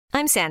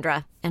I'm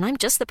Sandra, and I'm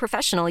just the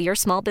professional your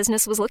small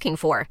business was looking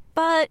for.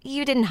 But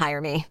you didn't hire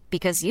me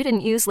because you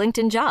didn't use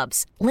LinkedIn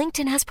Jobs.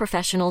 LinkedIn has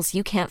professionals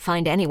you can't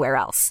find anywhere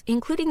else,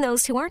 including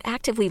those who aren't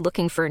actively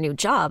looking for a new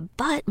job,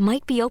 but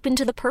might be open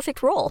to the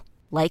perfect role,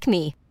 like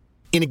me.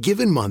 In a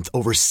given month,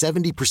 over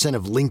 70%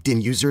 of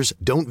LinkedIn users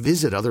don't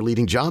visit other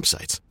leading job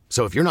sites.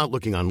 So if you're not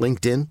looking on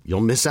LinkedIn,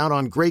 you'll miss out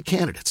on great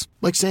candidates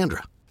like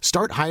Sandra.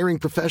 Start hiring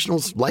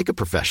professionals like a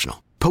professional.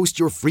 Post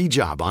your free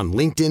job on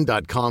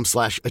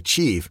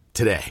linkedin.com/achieve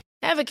today.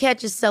 Ever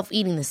catch yourself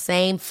eating the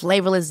same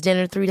flavorless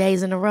dinner 3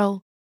 days in a row?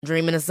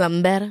 Dreaming of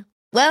something better?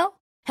 Well,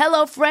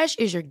 HelloFresh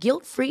is your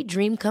guilt-free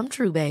dream come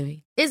true,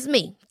 baby. It's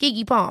me,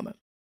 Keke Palmer.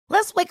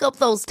 Let's wake up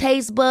those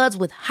taste buds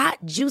with hot,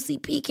 juicy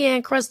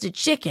pecan-crusted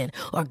chicken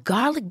or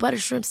garlic butter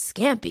shrimp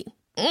scampi.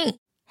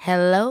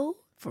 Hello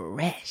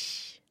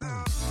Fresh.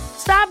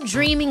 Stop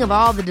dreaming of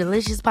all the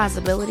delicious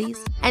possibilities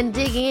and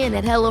dig in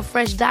at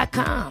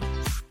HelloFresh.com.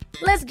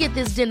 Let's get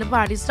this dinner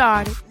party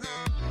started.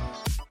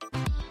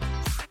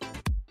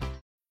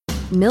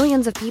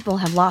 Millions of people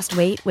have lost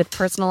weight with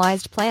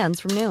personalized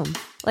plans from Noom.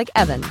 Like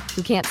Evan,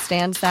 who can't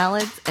stand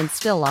salads and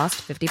still lost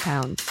 50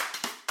 pounds.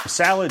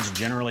 Salads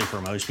generally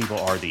for most people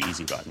are the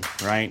easy button,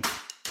 right?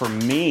 For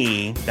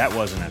me, that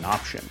wasn't an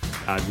option.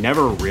 I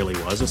never really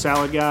was a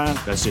salad guy.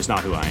 That's just not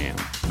who I am.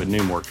 But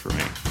Noom worked for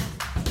me.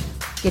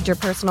 Get your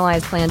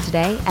personalized plan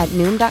today at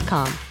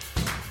Noom.com.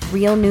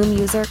 Real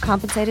Noom user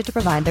compensated to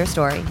provide their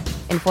story.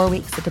 In 4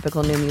 weeks, the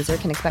typical Noom user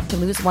can expect to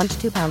lose 1 to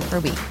 2 pounds per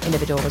week.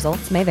 Individual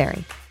results may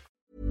vary.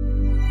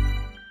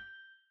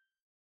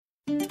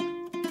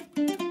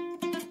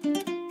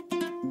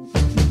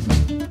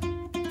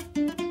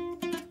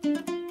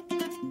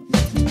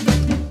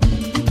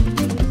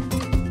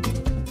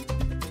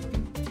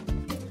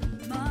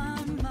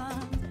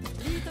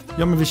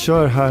 Ja, men vi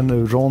kör här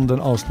nu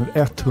ronden avsnitt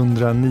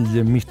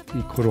 109 mitt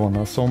i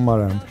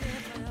coronasommaren.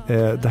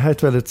 Det här är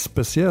ett väldigt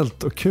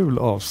speciellt och kul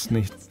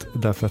avsnitt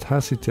därför att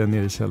här sitter jag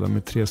nere i källaren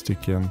med 3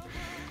 stycken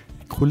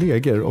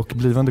kollegor och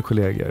blivande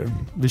kollegor.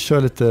 Vi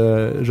kör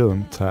lite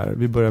runt här.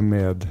 Vi börjar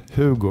med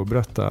Hugo.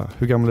 Berätta,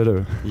 hur gammal är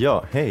du?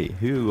 Ja, hej.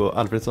 Hugo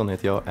Alfredsson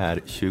heter jag, är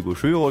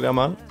 27 år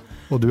gammal.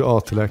 Och du är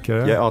AT-läkare?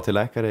 Jag är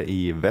AT-läkare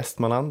i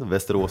Västmanland,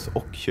 Västerås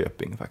och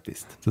Köping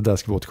faktiskt. Så där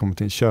ska vi återkomma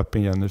till.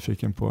 Köping jag är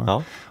nyfiken på.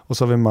 Ja. Och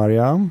så har vi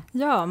Mariam.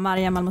 Ja,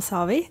 Mariam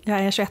Almosavi. Jag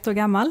är 21 år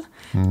gammal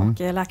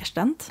och är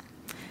läkarstudent.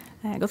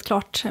 Jag har gått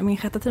klart min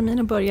 6:e termin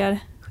och börjar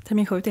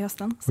termin 7 till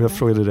hösten. Och jag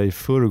frågade dig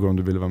förr om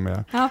du ville vara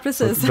med. Ja,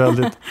 precis.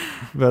 Väldigt,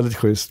 väldigt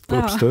schysst på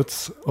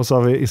uppstuds. Och så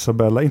har vi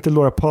Isabella, inte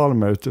Laura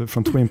Palmer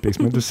från Twin Peaks,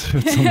 men du ser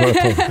ut som Laura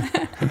Palmer.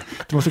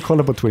 Du måste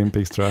kolla på Twin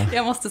Peaks, tror jag.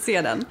 Jag måste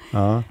se den.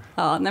 Ja.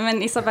 Ja, nej,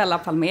 men Isabella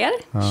Palmer,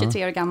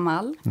 23 år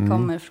gammal,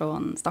 kommer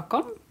från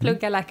Stockholm,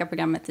 pluggar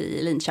läkarprogrammet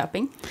i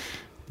Linköping.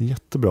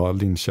 Jättebra,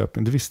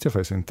 Linköping. Det visste jag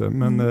faktiskt inte,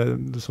 men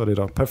du sa det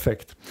idag.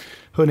 Perfekt.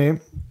 Hörrni,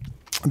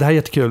 det här är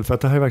jättekul för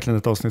att det här är verkligen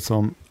ett avsnitt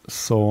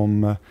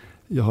som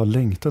jag har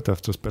längtat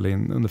efter att spela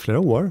in under flera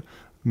år.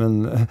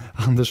 Men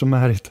Anders och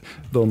Märit,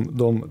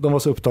 de var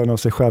så upptagna av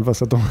sig själva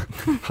så att de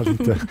hade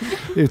inte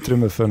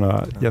utrymme för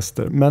några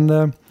gäster.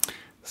 Men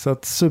så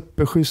att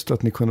superschysst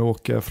att ni kunde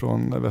åka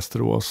från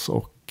Västerås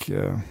och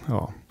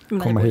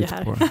komma hit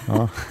på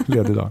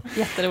ledig dag.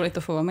 Jätteroligt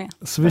att få vara med.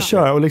 Så vi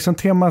kör, och liksom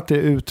temat är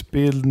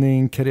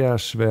utbildning,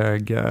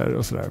 karriärsvägar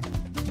och sådär.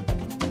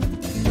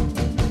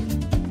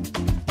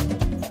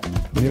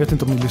 Jag vet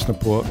inte om ni lyssnar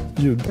på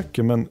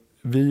ljudböcker, men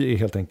vi är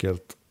helt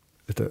enkelt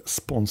lite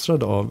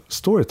sponsrade av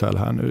Storytel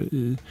här nu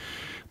i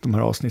de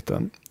här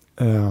avsnitten.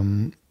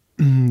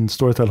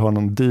 Storytel har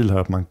någon deal här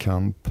att man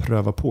kan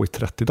pröva på i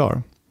 30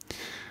 dagar.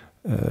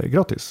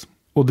 Gratis.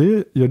 Och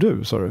det gör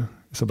du, sa du,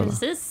 Isabella?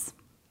 Precis.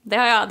 Det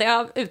har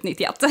jag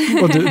utnyttjat.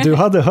 Och du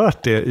hade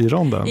hört det i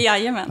ronden?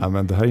 Jajamän. Ja,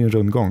 men det här är ju en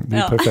rundgång. Det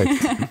är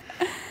perfekt.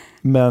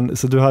 Men,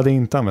 så du hade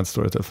inte använt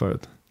Storytel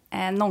förut?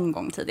 Någon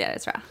gång tidigare,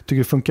 tror jag. Tycker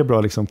det funkar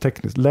bra liksom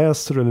tekniskt?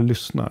 Läser du eller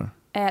lyssnar?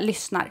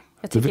 Lyssnar.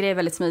 Jag tycker det är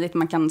väldigt smidigt.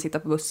 Man kan sitta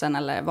på bussen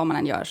eller vad man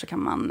än gör så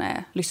kan man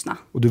lyssna.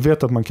 Och du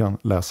vet att man kan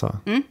läsa?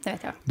 Det vet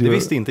jag. Det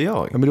visste inte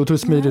jag. Ja, men det är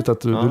otroligt smidigt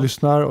att du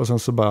lyssnar och sen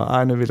så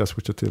bara, nu vill jag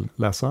switcha till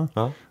läsa.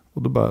 Ja.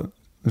 Och då bara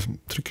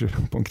trycker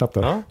du på en knapp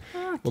där. Ja.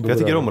 Och jag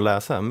tycker om att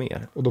läsa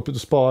mer. Och då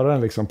sparar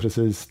den liksom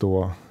precis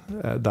då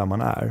där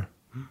man är.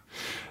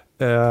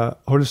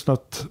 Har du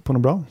lyssnat på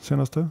något bra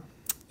senaste?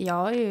 Jag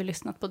har ju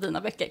lyssnat på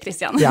dina böcker,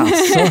 Christian. Ja,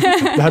 så,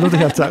 det här låter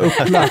helt så här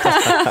upplagt.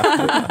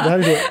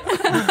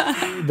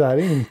 Det här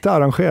är inte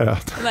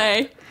arrangerat.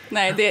 Nej,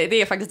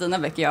 det är faktiskt dina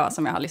böcker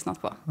som jag har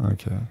lyssnat på.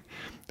 Okay.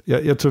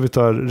 Jag tror vi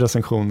tar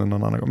recensionen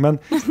någon annan gång. Men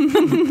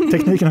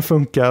tekniken har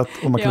funkat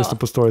och man kan lyssna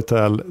på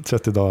Storytel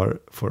 30 dagar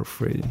for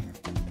free.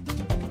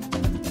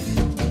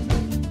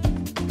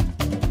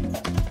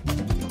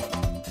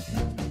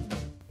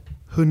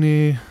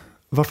 Hörrni,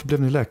 varför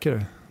blev ni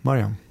läkare?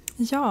 Mariam?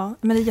 Ja,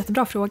 men det är en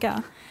jättebra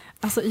fråga.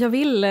 Alltså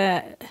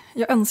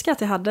jag önskar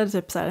att jag hade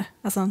typ så här,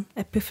 alltså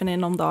epiphany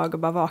någon dag och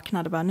bara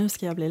vaknade och bara, nu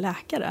ska jag bli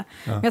läkare.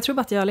 Ja. Men jag tror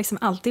bara att jag liksom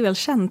alltid väl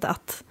känt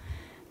att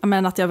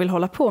jag vill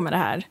hålla på med det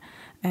här.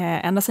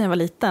 Ända sedan jag var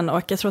liten,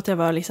 och jag tror att jag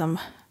var liksom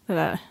det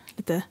där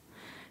lite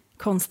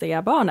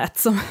konstiga barnet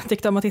som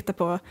tyckte om att titta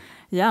på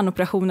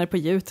hjärnoperationer på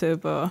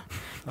YouTube och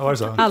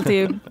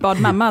alltid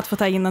bad mamma att få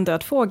ta in en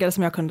död fågel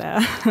som jag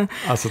kunde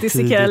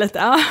dissekera lite.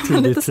 Ja,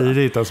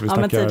 tidigt alltså vi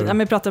snackar.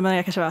 Vi pratade med när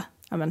jag kanske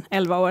var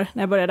 11 år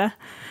när jag började.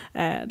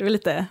 Det var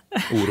lite...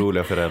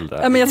 Oroliga föräldrar.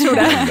 Ja, men jag tror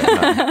det.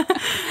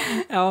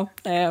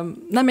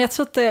 Nej, men jag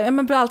tror att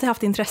jag har alltid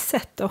haft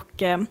intresset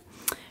och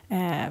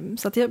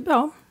så att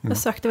jag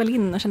sökte väl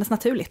in och kändes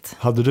naturligt.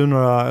 Hade du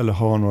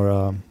har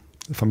några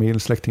familj,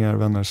 släktingar,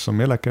 vänner som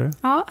är läkare?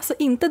 Ja, alltså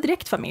inte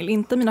direkt familj,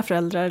 inte mina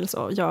föräldrar eller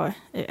så. Jag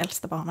är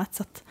äldsta barnet.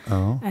 Så att,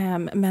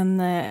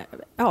 men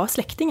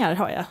släktingar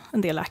har jag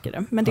en del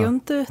läkare. Men det är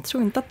inte,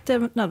 tror inte att det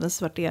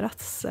nödvändigtvis var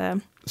deras...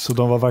 Så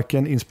de var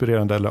varken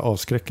inspirerande eller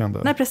avskräckande?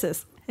 Nej,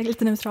 precis. Jag är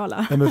lite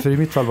neutrala. Nej, men för i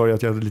mitt fall var det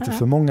att jag hade lite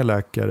för många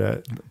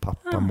läkare,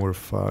 pappa,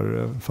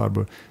 morfar,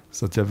 farbror.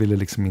 Så att jag ville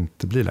liksom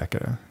inte bli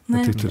läkare.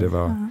 Jag tyckte det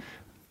var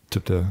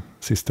typ det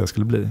sista jag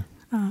skulle bli.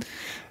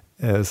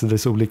 Så det är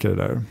så olika det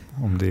där.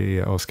 Om det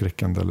är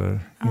avskräckande eller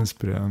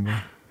inspirerande.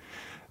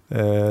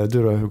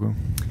 Du då, Hugo?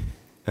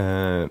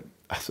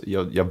 Alltså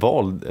jag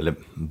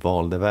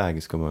valde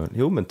väg.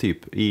 Men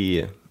typ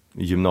i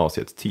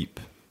gymnasiet, typ.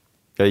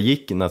 Jag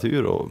gick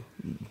natur och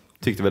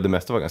tyckte väl det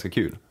mesta var ganska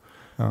kul.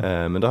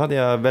 Men då hade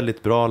jag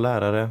väldigt bra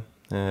lärare.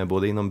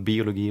 Både inom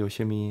biologi och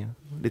kemi.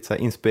 Lite så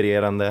här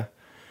inspirerande.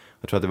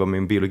 Jag tror att det var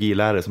min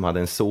biologilärare som hade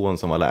en son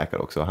som var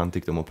läkare också. Han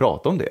tyckte om att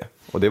prata om det.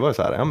 Och det var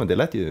så här, men det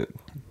lät ju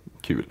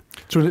kul.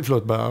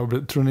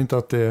 Tror ni inte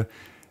att det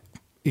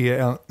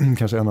är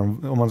kanske en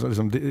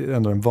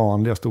av den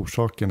vanligaste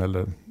orsaken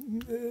eller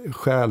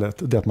skälet,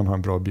 det att man har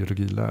en bra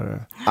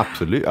biologilärare?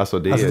 Absolut. Alltså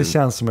det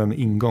känns som en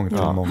ingång till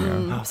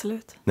många.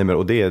 Absolut. Nej, men,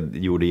 och det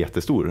gjorde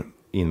jättestor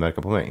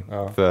inverkan på mig.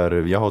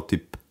 För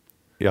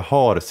jag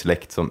har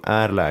släkt som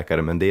är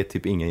läkare, men det är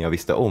typ ingen jag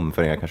visste om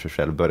förrän jag kanske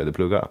själv började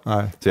plugga.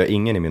 Nej. Så jag har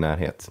ingen i min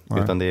närhet.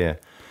 Nej. Utan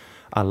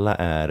alla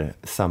är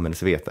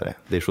samhällsvetare.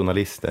 Det är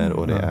journalister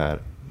och det är...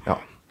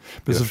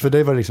 Men så för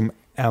dig var det liksom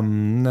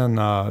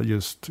ämnena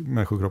just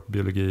människokropp,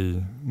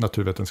 biologi,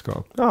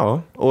 naturvetenskap?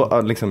 Ja,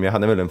 och liksom, jag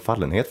hade väl en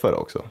fallenhet för det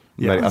också.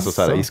 Yes. Alltså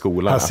så här, i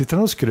skolan. Här sitter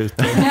han och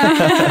skryter.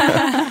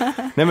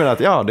 Nej, men att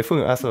det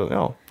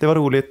var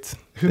roligt.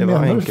 Hur det var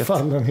menar enkelt. Du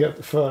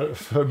fallenhet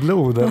för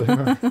blod?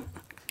 Eller?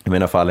 Jag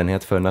menar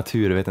fallenhet för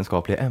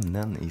naturvetenskapliga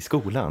ämnen i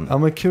skolan. Ja,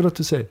 men kul att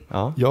du säger.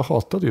 Ja. Jag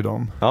hatade ju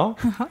dem. Ja.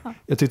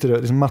 Jag tyckte det,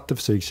 liksom matte,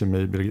 fysik,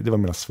 kemi, biologi, det var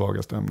mina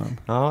svagaste ämnen.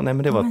 Ja, nej,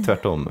 men det var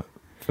tvärtom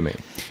för mig.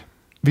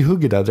 Vi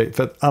hugger där direkt,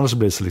 för att annars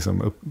blir det så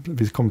liksom,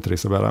 vi kommer till det,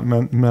 Isabella,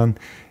 men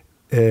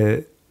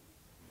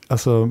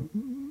alltså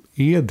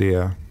är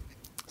det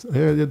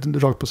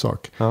rakt på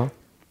sak. Ja.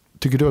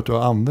 Tycker du att du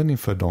har användning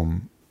för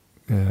de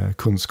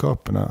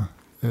kunskaperna,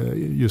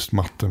 just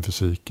matten,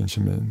 fysiken,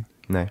 kemin?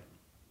 Nej.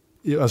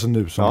 Alltså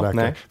nu som läkare.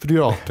 Nej. För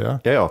du är AT.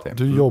 Jag är AT.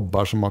 Du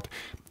jobbar som AT.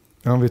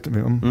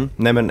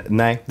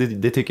 Nej,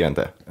 det tycker jag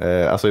inte.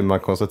 Alltså man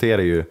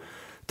konstaterar ju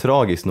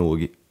tragiskt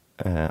nog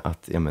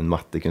att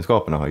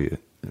mattekunskaperna har ju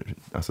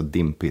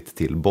dimpit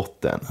till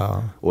botten.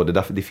 Ja. Och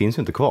det finns ju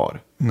inte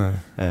kvar. Nej.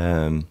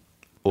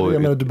 Och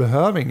jag menar, du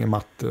behöver ingen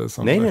matte.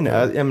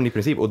 Nej, i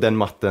princip. Och den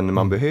matten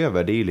man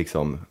behöver, det är ju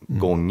liksom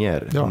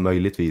gånger. Ja.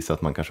 Möjligtvis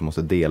att man kanske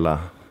måste dela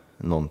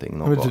någonting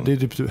någon gång. Det är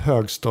typ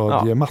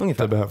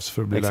högstadiematte behövs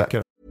för att bli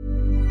läkare.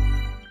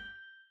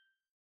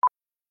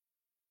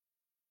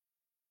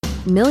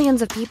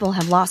 Millions of people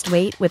have lost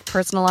weight with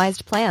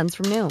personalized plans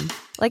from Noom.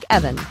 Like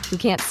Evan, who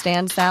can't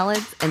stand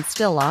salads and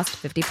still lost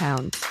 50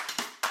 pounds.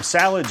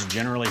 Salads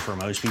generally for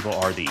most people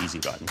are the easy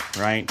button,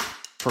 right?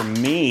 For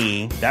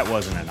me, that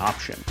wasn't an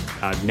option.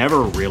 I never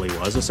really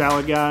was a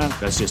salad guy.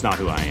 That's just not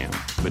who I am.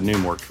 But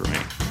Noom worked for me.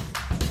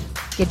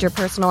 Get your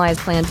personalized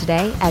plan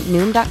today at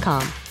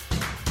Noom.com.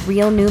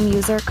 Real Noom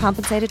user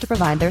compensated to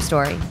provide their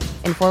story.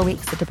 In 4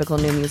 weeks, the typical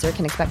Noom user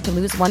can expect to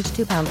lose 1 to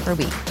 2 pounds per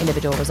week.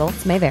 Individual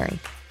results may vary.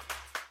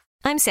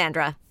 I'm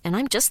Sandra, and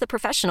I'm just the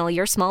professional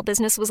your small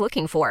business was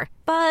looking for.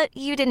 But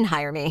you didn't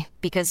hire me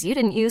because you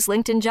didn't use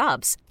LinkedIn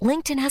Jobs.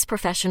 LinkedIn has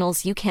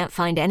professionals you can't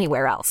find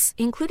anywhere else,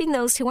 including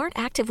those who aren't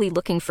actively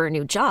looking for a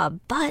new job,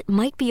 but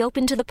might be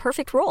open to the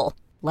perfect role,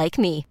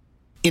 like me.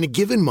 In a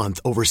given month,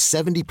 over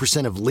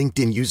 70% of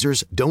LinkedIn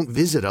users don't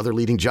visit other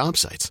leading job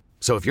sites.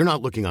 So if you're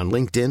not looking on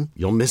LinkedIn,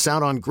 you'll miss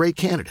out on great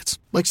candidates,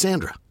 like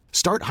Sandra.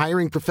 Start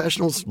hiring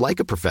professionals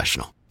like a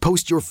professional.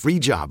 Post your free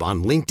job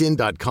on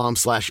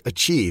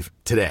linkedin.com/achieve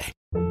today.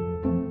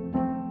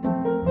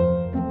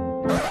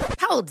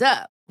 Hold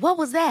up. What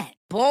was that?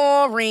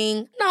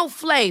 Boring. No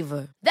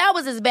flavor. That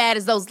was as bad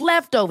as those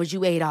leftovers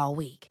you ate all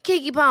week.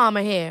 Keke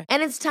Palmer here,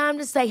 and it's time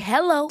to say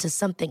hello to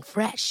something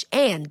fresh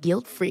and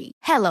guilt-free.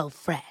 Hello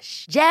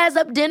Fresh. Jazz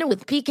up dinner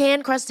with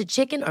pecan-crusted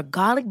chicken or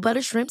garlic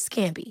butter shrimp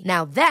scampi.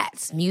 Now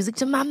that's music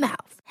to my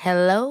mouth.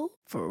 Hello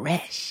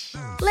Fresh.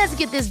 Let's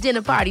get this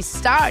dinner party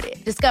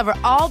started. Discover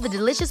all the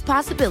delicious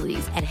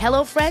possibilities at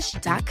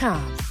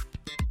hellofresh.com.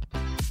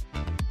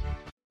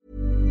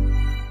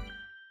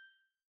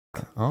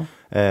 Ja.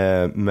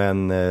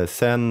 Men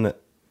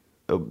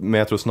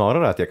jag tror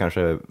snarare att jag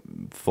kanske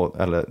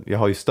jag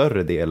har ju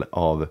större del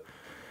av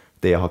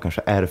det jag har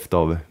kanske ärvt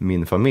av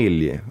min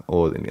familj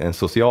och en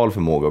social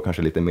förmåga och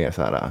kanske lite mer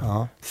så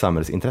här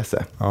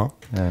samhällsintresse. Ja.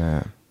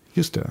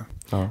 Just det.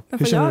 Ja.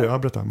 Hur känner du? Ja,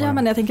 berätta. Ja,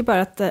 men jag tänker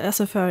bara att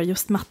alltså för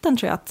just matten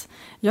tror jag att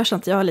jag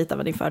känner att jag har lite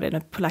av en fördel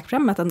nu på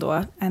läkarprogrammet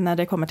ändå när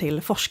det kommer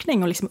till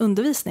forskning och liksom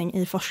undervisning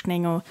i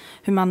forskning och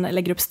hur man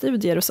lägger upp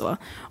studier och så.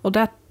 Och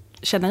där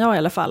känner jag i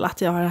alla fall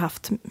att jag har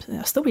haft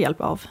stor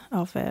hjälp av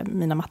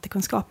mina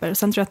mattekunskaper.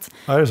 Sen tror jag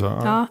att, är det så?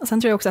 Ja. Ja,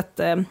 sen tror jag också att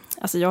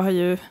alltså jag har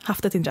ju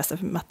haft ett intresse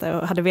för matte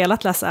och hade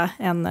velat läsa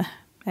en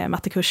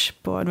mattekurs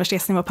på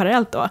universitetsnivå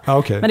parallellt då.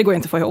 Okay. Men det går ju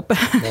inte att få ihop.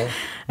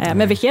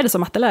 Men vilka är det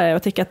som mattelärare?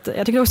 Jag tycker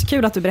det är också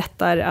kul att du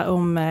berättar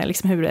om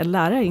liksom hur en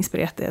lärare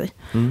inspirerat dig.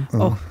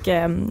 Och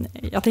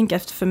jag tänker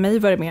att för mig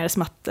var det mer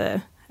som att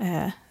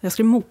jag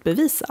skulle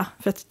motbevisa.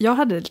 För att jag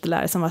hade lite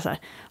lärare som var så här,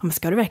 men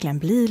ska du verkligen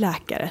bli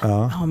läkare?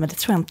 Ja, men det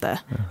tror jag inte.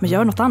 Men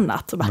gör något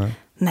annat. Och bara,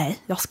 nej,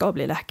 jag ska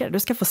bli läkare. Du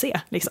ska få se.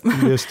 Liksom.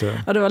 Just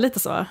det. Och det var lite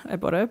så,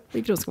 både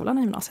i grundskolan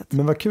och gymnasiet.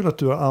 Men vad kul att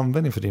du har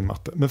användning för din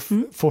matte. Men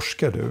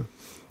forskar du?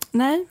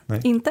 Nej,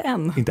 inte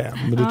än. Inte än,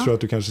 men du tror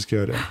att du kanske ska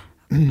göra det.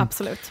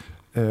 Absolut.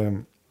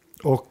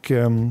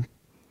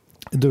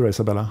 Du då,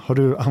 Isabella, har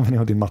du användning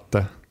av din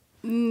matte?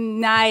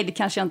 Nej, det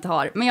kanske jag inte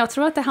har. Men jag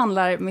tror att det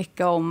handlar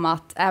mycket om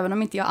att även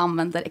om inte jag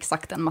använder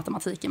exakt den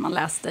matematiken man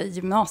läste i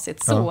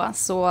gymnasiet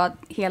så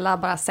hela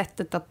bara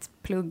sättet att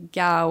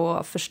plugga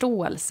och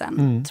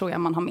förståelsen tror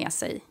jag man har med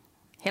sig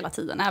hela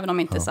tiden. Även om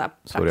inte så här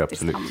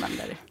praktiskt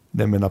använder.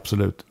 Nej, men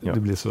absolut. Det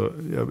blir så,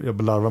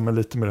 jag larvar mig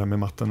lite med det här med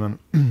matten, men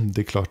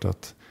det är klart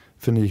att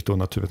för ni gick då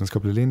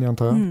naturvetenskaplig linje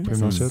antar jag på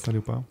gymnasiet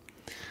allihopa.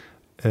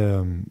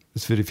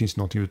 Så det finns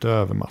något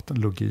utöver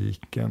matten,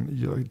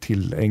 logiken,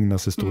 tillägna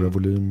sig stora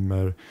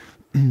volymer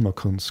och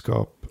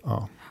kunskap.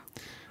 Ja.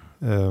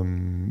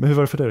 Men hur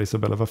var det för dig,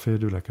 Isabella? Varför är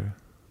du läkare?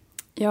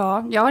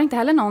 Ja, jag har inte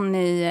heller någon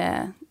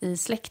i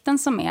släkten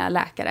som är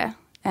läkare.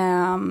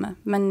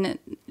 Men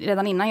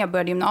redan innan jag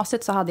började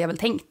gymnasiet så hade jag väl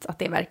tänkt att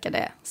det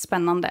verkade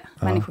spännande,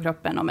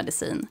 människokroppen och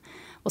medicin.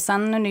 Och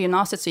sen under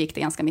gymnasiet så gick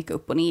det ganska mycket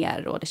upp och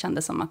ner och det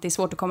kändes som att det är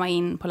svårt att komma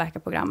in på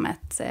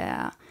läkarprogrammet.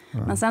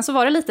 Men sen så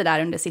var det lite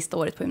där under sista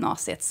året på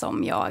gymnasiet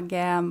som jag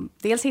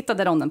dels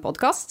hittade Ronden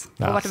podcast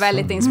och varit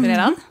väldigt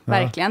inspirerad.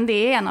 Verkligen, det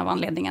är en av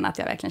anledningarna att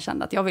jag verkligen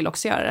kände att jag vill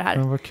också göra det här.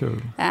 Ja, vad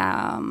kul.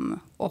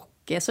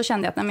 Och så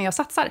kände jag att nej, men jag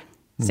satsar.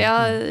 Så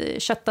jag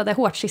köttade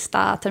hårt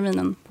sista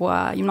terminen på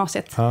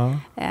gymnasiet,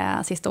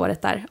 sista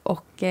året där.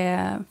 Och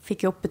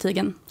fick upp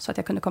betygen så att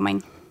jag kunde komma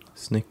in.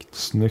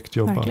 Snyggt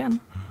jobbat. Verkligen.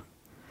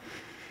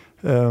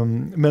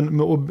 Men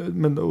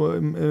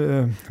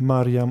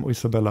Mariam och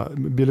Isabella,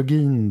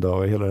 biologin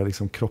då, hela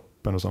liksom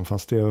kroppen och sånt,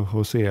 fanns det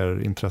hos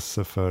er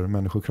intresse för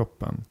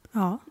människokroppen?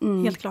 Ja,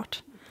 helt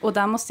klart. Och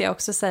där måste jag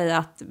också säga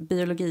att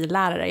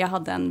jag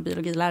hade en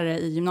biologilärare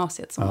i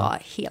gymnasiet som var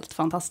helt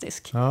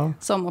fantastisk.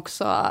 Som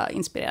också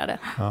inspirerade.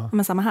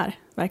 Men samma här,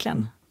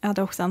 verkligen. Jag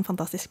hade också en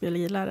fantastisk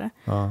biologilärare.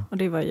 Och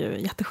det var ju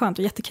jätteskönt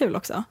och jättekul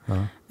också.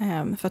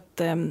 För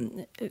att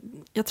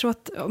jag tror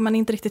att om man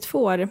inte riktigt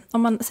får,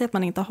 om man säger att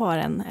man inte har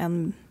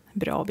en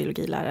bra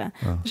biologilärare,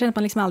 då känner att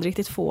man liksom aldrig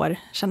riktigt får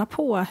känna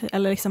på,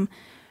 eller liksom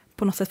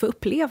på något sätt få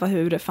uppleva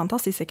hur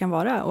fantastiskt det kan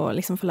vara och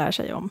liksom få lära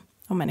sig om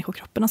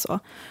människokroppen och så.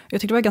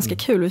 Jag tyckte det var ganska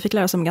kul. Vi fick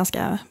lära oss om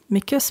ganska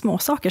mycket små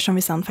saker som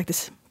vi sen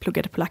faktiskt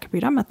pluggade på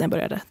läkarprogrammet när jag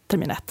började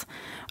termin 1.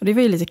 Och det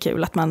var ju lite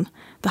kul att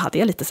då hade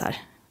jag lite så här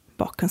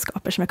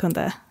bakkunskaper som jag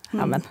kunde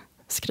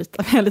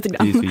skryta med lite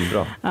grann. Det är ju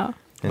svinbra.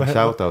 En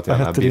shoutout till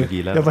alla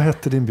biologilärare. Vad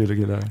hette din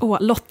biologilärare?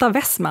 Lotta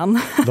Westman.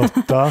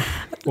 Lotta,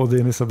 och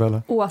din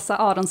Isabella? Åsa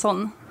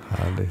Aronsson.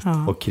 Härligt.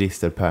 Och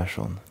Christer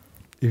Persson.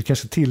 Vi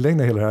kanske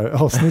tillägnar hela det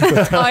här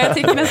avsnittet. Ja, jag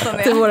tycker nästan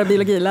det. Till våra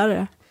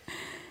biologilärare.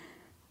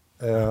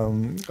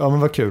 Ja, men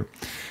vad kul.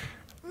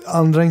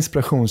 Andra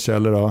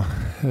inspirationskällor då?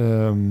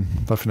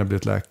 Varför ni har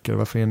blivit läkare?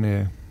 Varför är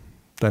ni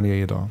där ni är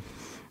idag?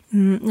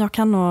 Jag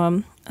kan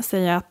nog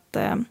säga att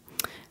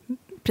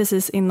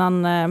precis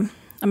innan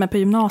på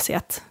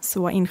gymnasiet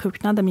så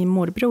insjuknade min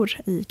morbror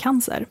i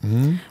cancer.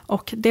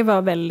 Och det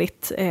var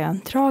väldigt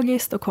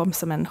tragiskt och kom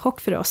som en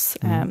chock för oss.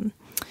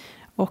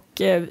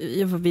 Och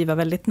vi var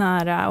väldigt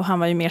nära och han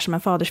var ju mer som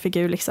en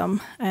fadersfigur liksom,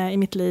 i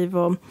mitt liv.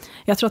 Och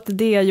jag tror att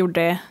det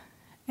gjorde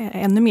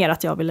ännu mer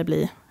att jag ville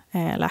bli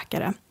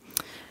läkare.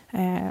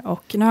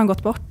 Och nu har han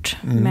gått bort.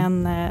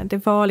 Men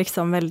det var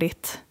liksom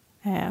väldigt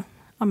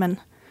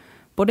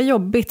både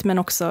jobbigt men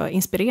också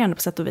inspirerande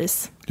på sätt och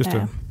vis. Just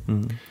det.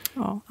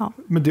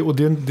 Men det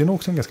är nog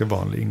också en ganska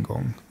vanlig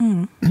ingång.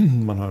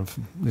 Man har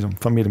liksom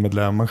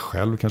familjemedlemmar, man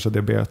själv kanske har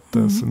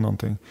diabetes eller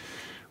någonting.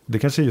 Det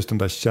kanske är just den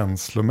där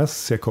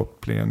känslomässiga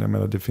kopplingen. Jag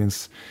menar, det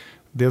finns,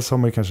 dels har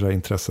man ju kanske det här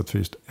intresset för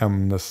just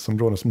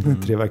ämnesområden som ni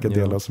tre verkar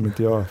dela, som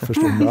inte jag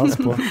förstår mig alls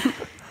på.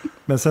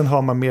 Men sen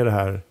har man med det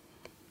här,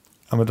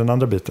 den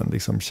andra biten,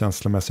 liksom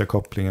känslomässiga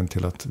kopplingen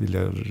till att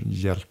vilja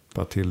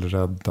hjälpa till,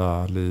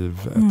 rädda liv,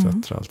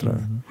 etc. Allt det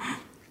där.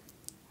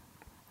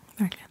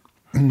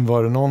 Verkligen.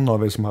 Var det någon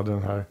av er som hade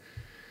den här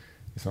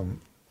liksom,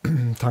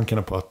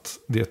 tankarna på att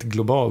det är ett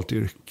globalt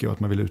yrke och att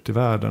man vill ut i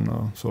världen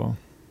och så?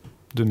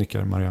 Du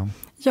nickar, Marianne.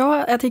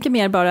 Ja, jag tänker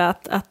mer bara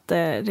att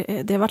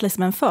det har varit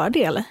liksom en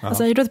fördel. Ja.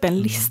 Alltså jag gjorde typ en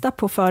lista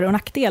på för- och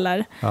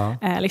nackdelar. Ja.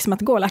 Liksom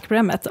att gå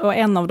läkarprogrammet. Och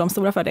en av de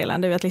stora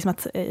fördelarna är att, liksom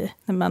att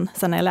när man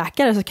sen är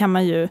läkare så kan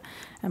man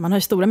har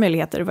ju stora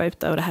möjligheter att vara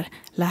ute och det här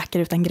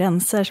Läkare utan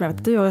gränser som jag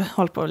vet du har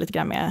hållit på lite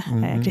grann med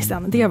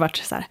Christian. Det har varit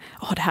så här,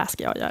 det här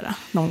ska jag göra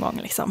någon gång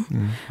liksom.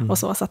 Och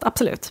så att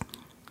absolut.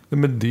 Ja,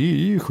 men det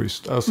är ju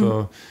schysst.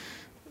 Alltså,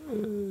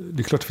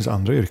 det är klart det finns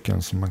andra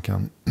yrken som man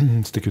kan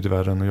sticka ut i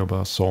världen och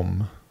jobba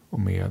som och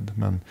med.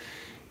 Men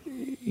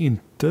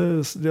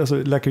inte, alltså,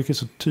 läkaryrket är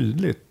så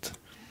tydligt.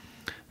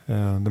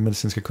 Den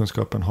medicinska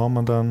kunskapen, har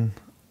man den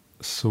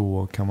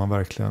så kan man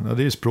verkligen, det är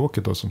ju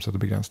språket då som sätter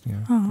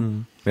begränsningar.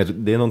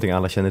 Men det är någonting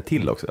alla känner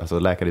till också. Alltså,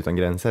 Läkare utan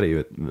gränser är ju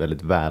ett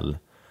väldigt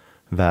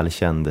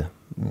välkänd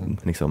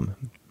liksom,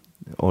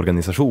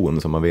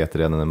 organisation som man vet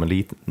redan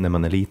när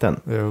man är liten.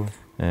 Jo.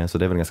 Så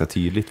det är väl ganska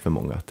tydligt för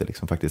många att det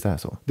liksom faktiskt är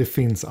så. Det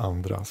finns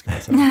andra, ska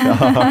man säga.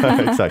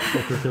 Ja, exakt.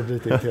 Och jag kan bli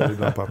lite irriterad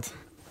ibland på att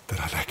det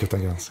där Läkare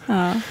utan gränser.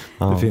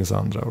 Ja. Det finns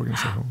andra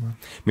organisationer.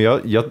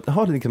 Men jag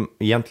har liksom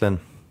egentligen,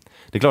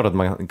 det är klart att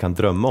man kan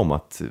drömma om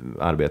att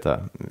arbeta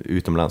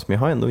utomlands, men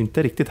jag har ändå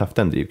inte riktigt haft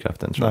den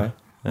drivkraften, tror jag.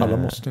 Nej, alla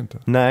måste inte.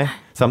 Nej,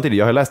 samtidigt,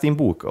 jag har läst en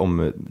bok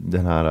om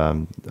den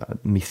här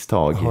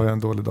misstag. Har jag en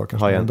dålig dag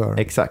kanske man dör.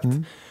 Exakt.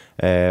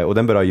 Och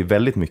den berör ju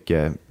väldigt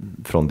mycket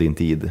från din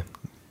tid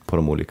på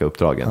de olika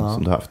uppdragen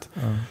som du har haft.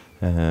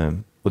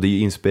 Och det är ju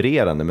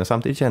inspirerande, men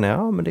samtidigt känner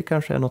jag, men det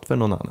kanske är något för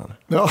någon annan.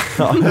 Ja,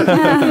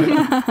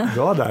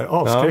 bra där.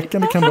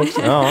 Avskräckande kan det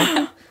också. Ja.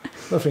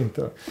 Varför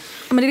inte?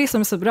 Men det är det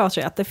som är så bra,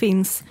 tror jag, att det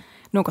finns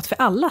något för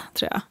alla,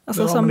 tror jag.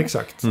 Alltså, som men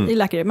exakt. I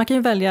läkare, man kan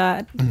ju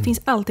välja, det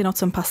finns alltid något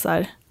som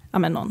passar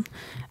någon.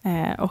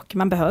 Och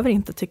man behöver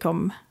inte tycka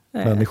om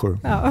människor.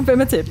 Ja,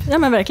 men typ. Ja,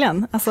 men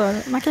verkligen. Alltså,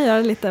 man kan göra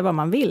lite vad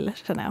man vill,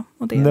 känner jag.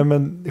 Och det... Nej,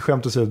 men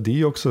skämt att säga,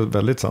 det är också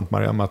väldigt sant,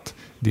 Mariam, att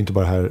det är inte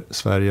bara här i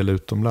Sverige eller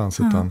utomlands,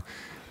 utan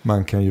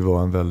man kan ju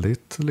vara en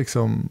väldigt,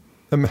 liksom,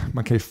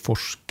 man kan ju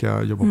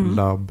forska, jobba på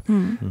labb.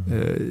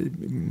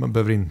 Man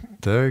behöver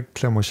inte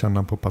klämma och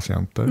känna på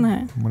patienter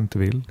om man inte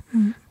vill.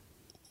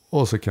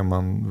 Och så kan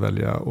man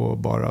välja att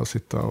bara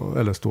sitta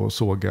eller stå och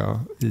såga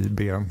i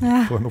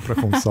ben på en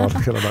operationssal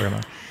hela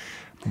dagarna.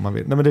 Om man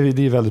vill. Nej, men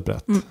det är väldigt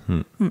brett.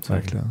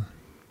 Verkligen.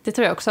 Det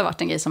tror jag också har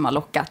varit en grej som har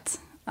lockat.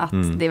 Att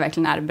det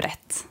verkligen är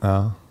brett.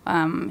 Ja.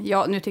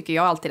 Nu tycker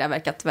jag alltid det har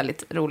verkat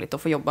väldigt roligt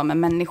att få jobba med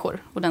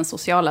människor. Och den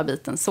sociala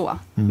biten så.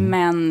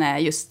 Men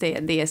just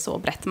det är så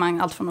brett.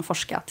 Allt från att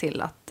forska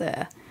till att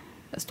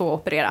stå och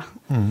operera.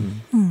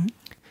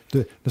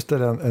 Du, nu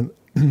ställer jag en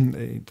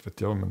inte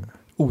vet jag, men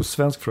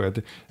osvensk fråga.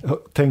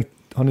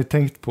 Har ni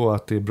tänkt på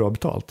att det är bra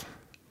betalt?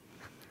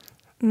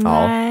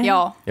 Nej.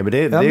 Ja. Ja, men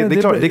det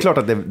är klart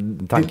att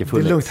tanken funnits. Det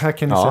är lugnt, här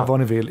kan ni säga vad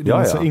ni vill. Det är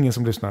alltså ingen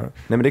som lyssnar. Nej,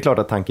 men det är klart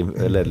att tanken,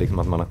 eller liksom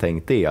att man har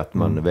tänkt det, att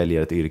man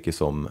väljer ett yrke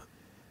som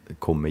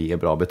kommer ge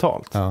bra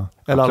betalt. Ja.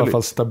 Eller i alla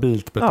fall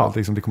stabilt betalt.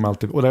 Liksom, det kommer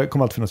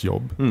alltid finnas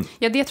jobb.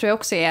 Ja, det tror jag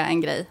också är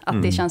en grej.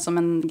 Att det känns som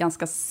en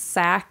ganska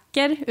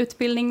säker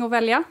utbildning att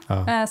välja.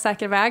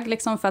 Säker väg,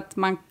 liksom, för att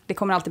det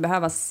kommer alltid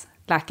behövas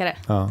läkare.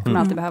 Det kommer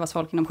alltid behövas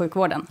folk inom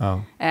sjukvården.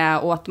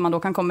 Och att man då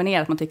kan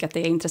kombinera att man tycker att det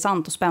är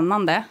intressant och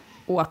spännande,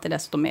 och att det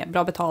dessutom är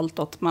bra betalt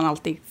och att man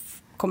alltid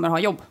kommer ha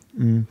jobb.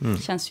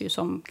 Det känns ju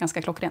som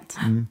ganska klockrent.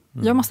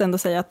 Jag måste ändå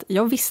säga att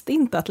jag visste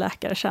inte att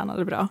läkare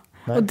tjänade bra.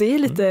 Nej. Och det är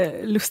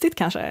lite lustigt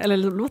kanske, eller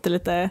det låter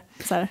lite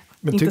så här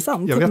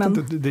intressant. Jag vet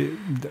inte, det är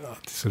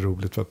så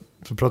roligt, för att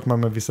så pratar man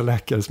med vissa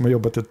läkare som har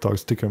jobbat ett tag,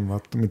 så tycker de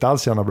att de inte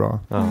alls tjänar bra.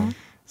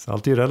 Så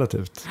allt är ju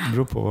relativt. Det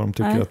beror på vad de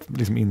tycker att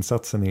liksom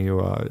insatsen är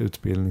och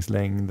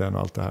utbildningslängden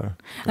och allt det här.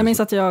 Jag minns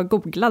att jag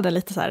googlade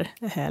lite så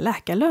här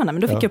läkarlöner,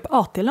 men då fick jag upp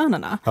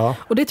AT-lönerna.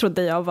 Och det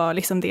trodde jag var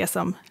liksom det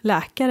som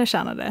läkare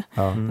tjänade.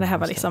 Det här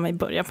var liksom i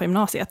början på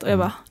gymnasiet. Och jag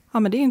bara,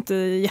 men det är ju inte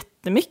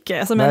jättemycket.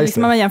 Alltså, men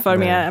liksom, man jämför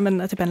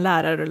med typ en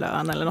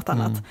lärarlön eller något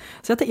annat.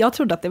 Så jag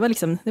trodde att det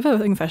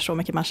var ungefär så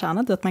mycket man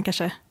tjänade, att man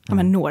kanske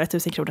några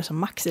 1000 kronor som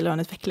max i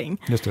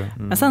löneutveckling. Just det.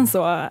 Men sen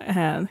så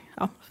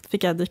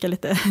fick jag dyka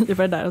lite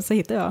djupare där, och så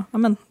hittade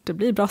jag, det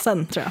blir bra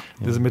sen, tror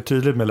jag. Det som är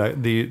tydligt med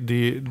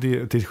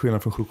det till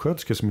skillnad från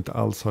sjuksköterskor som inte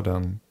alls har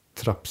den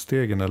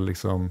trappstegen eller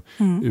liksom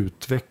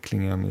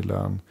utvecklingen i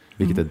lön.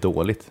 Vilket är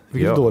dåligt.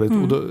 Vilket är dåligt,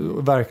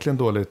 och verkligen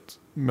dåligt.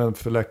 Men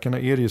för läkarna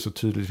är det ju så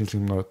tydligt, det finns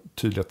liksom några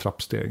tydliga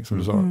trappsteg. Som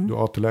du sa, du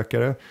är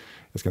AT-läkare.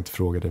 Jag ska inte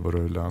fråga dig vad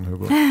du är lön,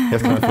 Hugo. Jag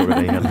ska inte fråga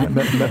dig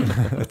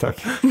heller.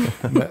 Tack.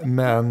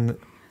 Men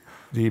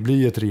det blir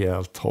ju ett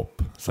rejält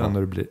hopp sen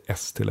när du blir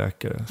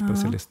ST-läkare,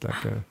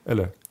 specialistläkare.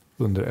 Eller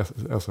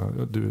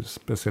du är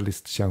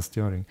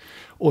specialisttjänstgöring.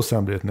 Och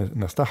sen blir det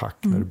nästa hack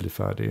när du blir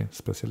färdig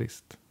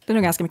specialist. Det är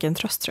nog ganska mycket en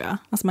tröst, tror jag.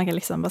 Alltså man kan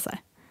liksom bara så här,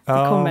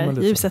 det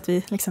kommer ljuset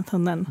vid liksom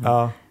tunneln.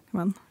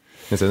 Men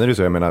sen är det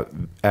så, jag menar,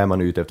 är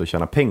man ute efter att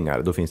tjäna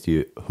pengar, då finns det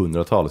ju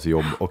hundratals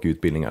jobb och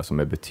utbildningar som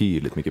är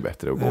betydligt mycket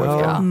bättre att gå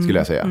efter, skulle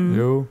jag säga.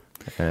 Jo.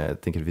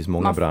 Jag tänker det finns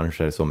många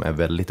branscher som är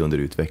väldigt under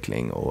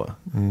utveckling. Och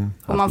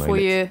man får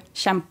ju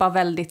kämpa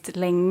väldigt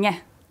länge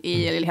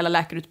i hela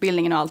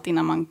läkarutbildningen och allt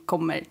innan man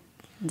kommer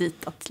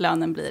dit att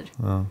lönen blir.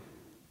 Ja,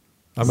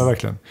 men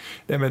verkligen.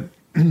 Nej, men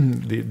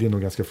det är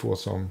nog ganska få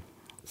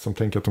som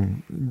tänker att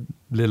de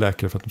blir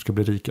läkare för att de ska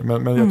bli rika.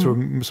 Men jag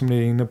tror, som ni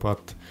är inne på,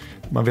 att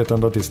man vet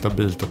ändå att det är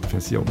stabilt, att det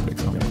finns jobb.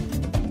 Liksom.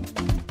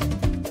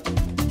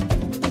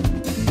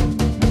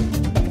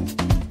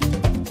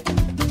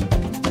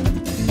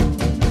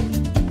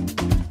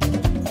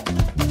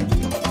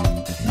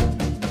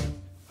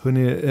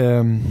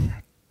 Hörrni,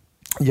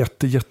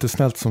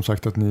 jättesnällt som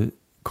sagt att ni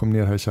kom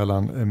ner här i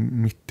källaren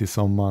mitt i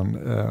sommaren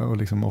och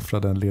liksom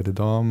offrade en ledig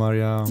dag,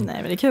 Maria. Nej,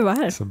 men det är kul att vara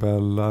här.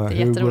 Isabella,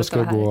 Hugo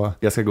ska gå.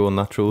 Jag ska gå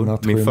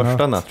nattjour. Min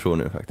första nattjour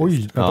nu faktiskt.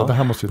 Oj, vänta, det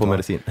här måste vi ta. På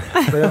medicin.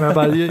 Men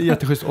bara,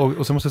 jätteschysst.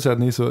 Och så måste jag säga att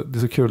det är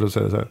så kul att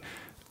säga så här,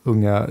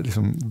 unga,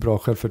 liksom, bra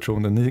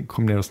självförtroende. Ni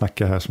kom ner och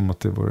snackade här som att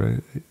det vore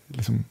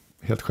liksom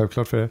helt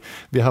självklart för er.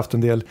 Vi har haft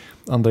en del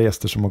andra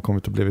gäster som har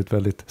kommit och blivit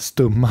väldigt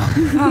stumma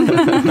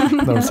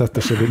när de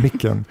sätter sig vid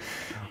micken.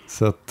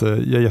 Så att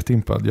jag är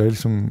jätteimpad. Jag har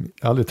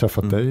aldrig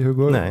träffat dig,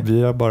 Hugo. Nej.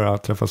 Vi har bara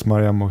träffats,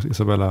 Mariam och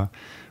Isabella,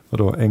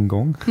 en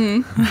gång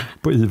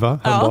på IVA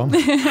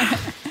häromdagen.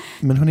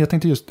 Men hörni, jag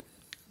tänkte just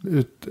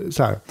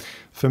så här,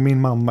 för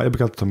min mamma, jag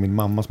brukar alltid ta min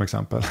mamma som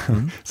exempel,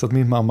 så att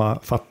min mamma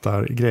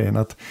fattar grejen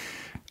att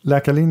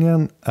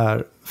läkarlinjen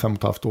är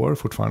 5,5 år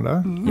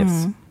fortfarande.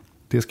 Yes.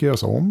 Det ska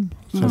göras om,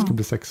 sen ska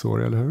bli 6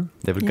 år, eller hur?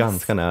 Det är väl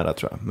ganska nära,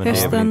 tror jag. Men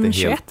hösten det är väl inte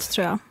 21, helt...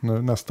 tror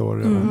jag. Nästa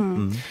år.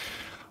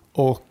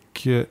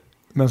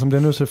 Men som det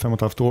är nu så är det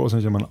 5,5 år och sen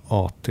gör man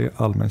AT,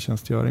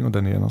 allmäntjänstgöring, och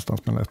den är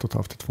någonstans mellan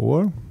 1,5 till 2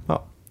 år.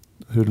 Ja.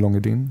 Hur lång är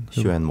din?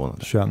 21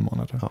 månader. 21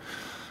 månader. Ja.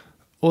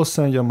 Och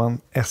sen gör man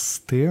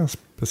ST,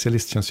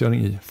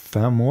 specialisttjänstgöring, i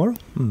 5 år.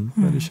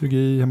 Är det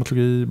kirurgi,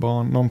 hematologi,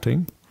 barn,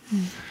 någonting.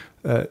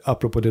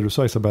 Apropå det du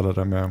sa, Isabella,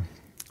 där med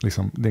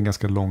liksom, det är en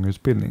ganska lång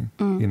utbildning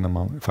innan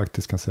man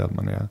faktiskt kan säga att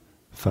man är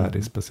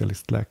färdig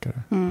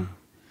specialistläkare.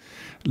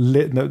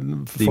 Det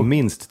är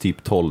minst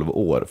typ 12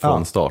 år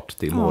från start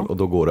till mål, och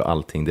då går det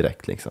allting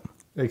direkt liksom.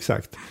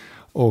 Exakt.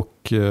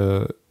 Och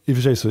i och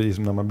för sig så är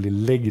när man blir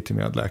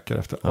legitimerad läkare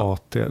efter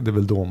AT, det är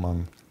väl då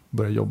man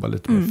börjar jobba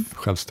lite mer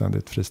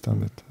självständigt,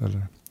 friständigt.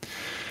 Eller.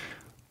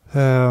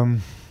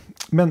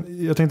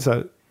 Men jag tänkte så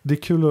här, det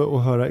är kul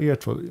att höra er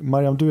två.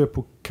 Mariam, du är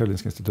på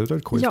Karolinska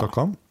institutet, KI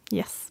Stockholm.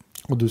 Yes.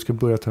 Och du ska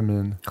börja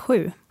termin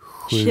 7.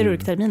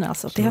 Kirurgterminen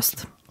alltså, till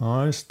höst.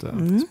 Ja, just det.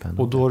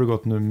 Och då har du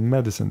gått nu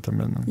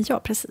medicinterminen.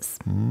 Ja, precis.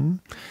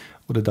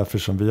 Och det är därför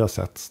som vi har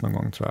setts någon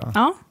gång, tror jag.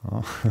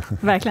 Ja.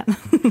 Verkligen.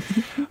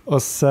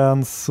 Och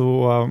sen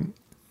så,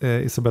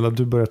 Isabella,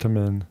 du börjar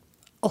termin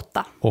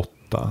 8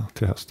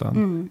 till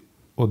hösten.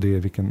 Och det är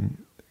vilken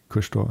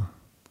kurs då?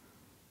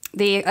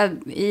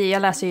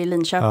 Jag läser ju i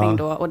Linköping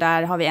då, och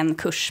där har vi en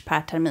kurs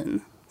per termin.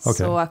 Okay.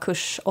 Så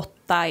kurs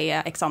 8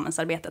 är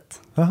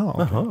examensarbetet.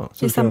 Jaha.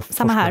 Det är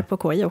samma här på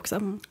KI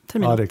också.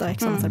 Termin 8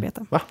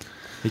 examensarbete. Va?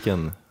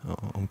 Vilken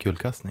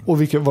omkullkastning. Och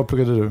var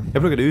pluggade du?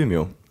 Jag pluggade i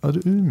Umeå. Ja,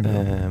 du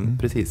Umeå.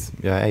 Precis.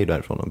 Jag är ju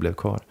därifrån och blev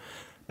kvar.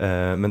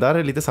 Men där är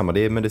det lite samma. Det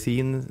är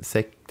medicin,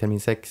 termin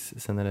 6,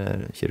 sen är det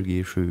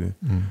kirurgi 7.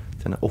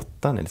 Sen är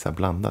 8 är lite så här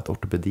blandat.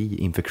 Ortopedi,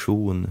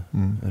 infektion,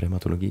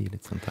 reumatologi,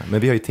 lite sånt där. Men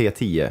vi har ju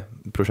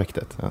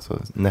T10-projektet, alltså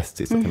näst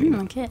sista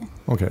terminen.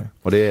 Okay.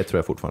 Och det tror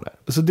jag fortfarande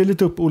är. Så det är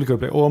lite olika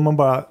upplägg. Och om man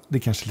bara, det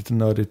är kanske lite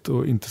nördigt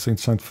och inte så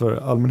intressant för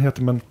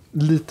allmänheten, men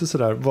lite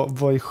sådär,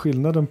 vad är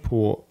skillnaden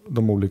på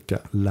de olika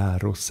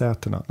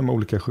lärosätena, de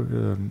olika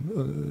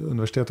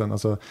universiteten?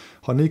 Alltså,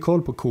 har ni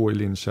koll på KI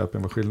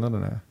Linköping, vad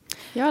skillnaden är?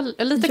 Jag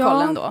har lite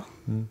koll ändå.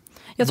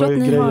 Jag tror vad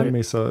är att ni grejen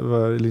med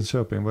vad är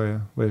Linköping?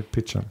 Vad är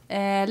pitchen?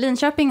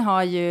 Linköping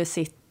har ju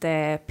sitt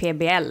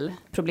PBL,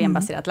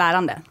 problembaserat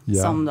lärande,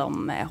 som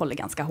de håller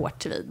ganska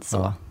hårt vid.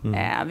 Så.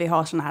 Vi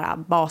har såna här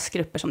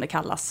basgrupper som det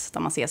kallas, där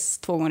man ses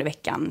 2 gånger i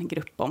veckan,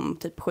 grupp om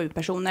typ 7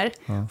 personer,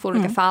 får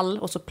olika fall,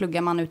 och så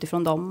pluggar man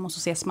utifrån dem, och så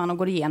ses man och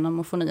går igenom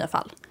och får nya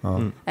fall.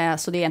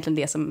 Så det är egentligen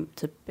det som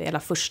typ hela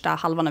första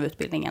halvan av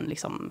utbildningen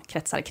liksom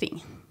kretsar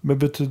kring. Men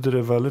betyder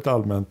det väldigt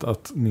allmänt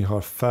att ni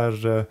har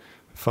färre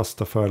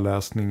fasta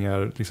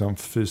föreläsningar, liksom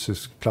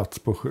fysisk plats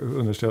på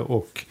universitet,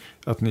 och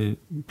att ni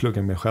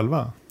pluggar mer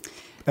själva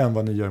än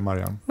vad ni gör,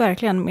 Mariam?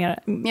 Verkligen mer.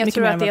 Jag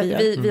tror att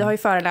vi har ju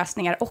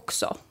föreläsningar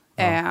också.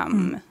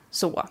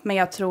 Men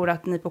jag tror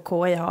att ni på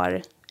KI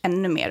har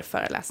ännu mer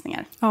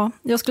föreläsningar. Ja,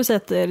 jag skulle säga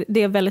att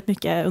det är väldigt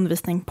mycket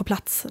undervisning på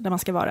plats där man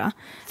ska vara.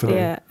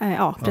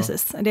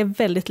 Precis. Det är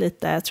väldigt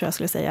lite, tror jag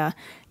skulle säga,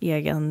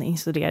 egen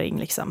instudering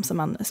liksom,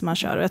 som man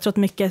kör. Och jag tror att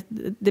mycket,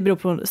 det beror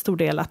på en stor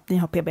del att ni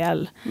har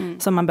PBL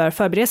som man bör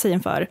förbereda sig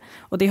inför.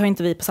 Och det har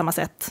inte vi på samma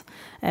sätt.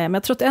 Men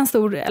jag tror att en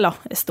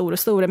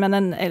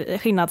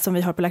skillnad som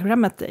vi har på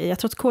läkarprogrammet, jag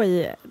tror att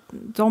KI,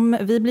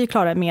 vi blir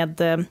klara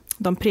med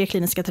de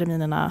prekliniska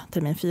terminerna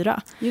termin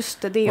 4.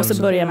 Just det är och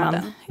så börjar man.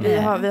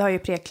 Vi har ju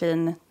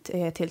preklin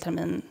till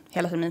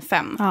hela termin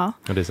 5. Ja.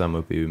 Och det är samma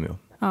uppe i Umeå.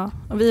 Ja,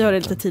 och vi har det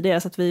lite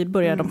tidigare, så att vi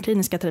börjar de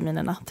kliniska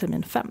terminerna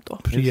termin 5 då.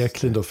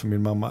 Preklin då för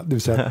min mamma. Det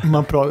vill säga,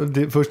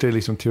 först är det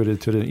liksom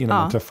teori innan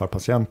man träffar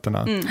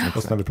patienterna.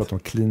 Och sen när vi pratar om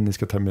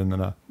kliniska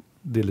terminerna,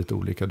 det är lite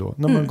olika då.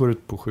 När man går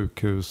ut på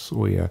sjukhus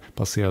och är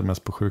baserad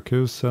mest på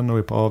sjukhusen och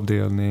är på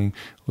avdelning,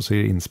 och så är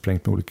det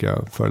insprängt med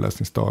olika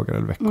föreläsningsdagar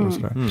eller veckor och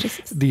sådär.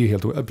 Det är ju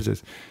helt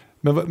precis.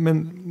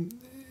 Men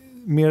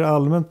mer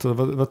allmänt då,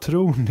 vad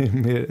tror ni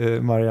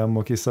med Mariam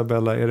och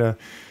Isabella?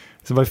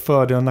 Så vad är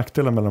fördelar och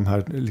nackdelar med de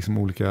här liksom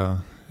olika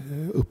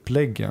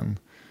uppläggen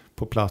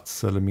på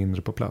plats eller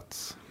mindre på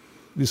plats?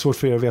 Det är svårt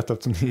för er att veta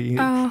eftersom ni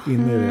är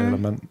inne i det hela,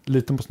 men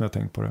lite måste ni ha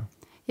tänkt på det.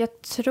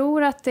 Jag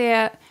tror att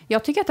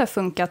jag tycker att det har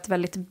funkat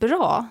väldigt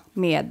bra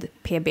med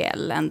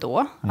PBL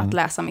ändå, att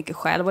läsa mycket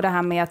själv. Och det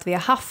här med att vi har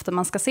haft att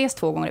man ska ses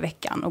 2 gånger i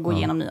veckan och gå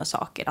igenom nya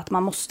saker. Att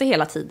man måste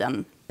hela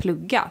tiden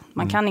plugga.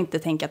 Man kan inte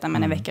tänka att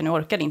en vecka nu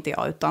orkar inte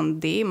jag,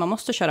 utan man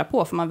måste köra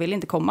på, för man vill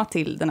inte komma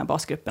till den här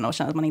basgruppen och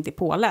känna att man inte är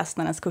påläst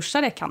när ens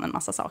kursare kan en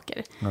massa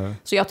saker. Nej.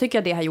 Så jag tycker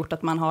att det har gjort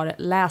att man har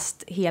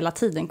läst hela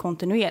tiden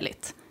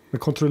kontinuerligt. Men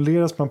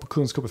kontrolleras man på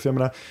kunskaper? För jag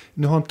menar,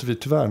 nu har inte vi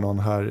tyvärr någon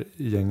här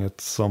i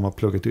gänget som har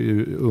pluggat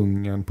i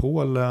Ungern,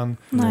 Polen,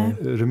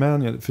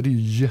 Rumänien. För det är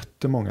ju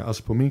jättemånga.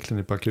 Alltså på min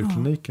klinik, på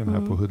akutkliniken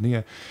här på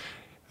Huddinge.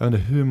 Jag vet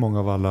inte hur många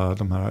av alla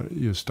de här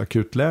just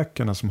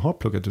akutläkarna som har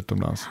pluggat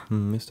utomlands.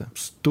 Just det.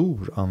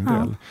 Stor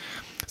andel.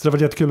 Så det var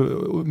jättekul.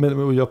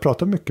 Och jag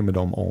pratar mycket med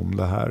dem om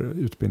det här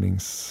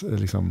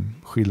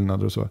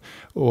utbildningsskillnader och så.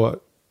 Och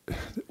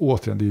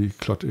återigen, det är ju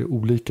klart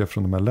olika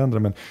från de här länderna.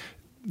 Men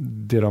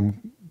det de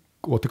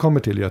återkommer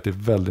till är att det är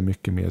väldigt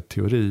mycket mer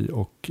teori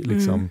och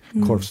liksom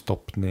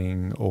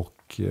korvstoppning och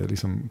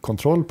liksom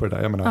kontroll på det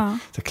där. Jag menar,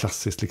 så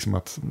klassiskt liksom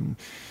att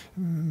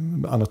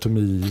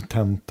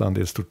anatomi-tentan, det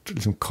är ett stort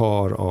liksom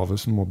kar av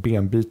små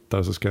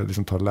benbitar, så ska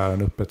liksom ta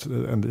läraren upp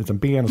en liten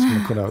ben och så ska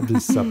man kunna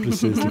visa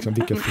precis liksom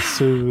vilka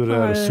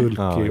frissurer och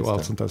sulky och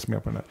allt sånt där som är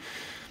på den där.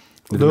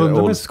 Lite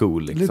old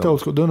school liksom. Lite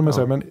old school. Då undrar man så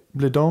här, men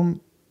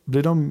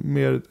blir de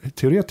mer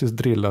teoretiskt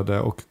drillade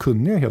och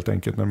kunniga helt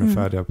enkelt när de är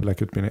färdiga på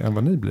läkarutbildning än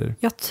vad ni blir?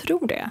 Jag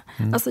tror det.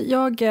 Alltså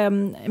jag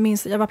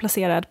minns, jag var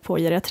placerad på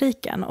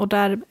geriatriken och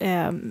där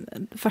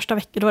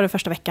då var det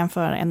första veckan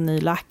för en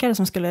ny läkare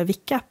som skulle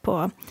vicka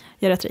på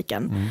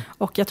geriatriken.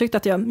 Och jag tyckte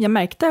att jag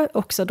märkte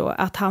också då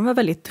att han var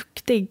väldigt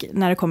duktig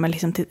när det kommer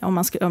liksom till,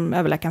 om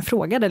överläkaren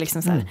frågade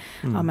liksom så här,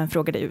 men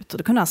frågade ut, och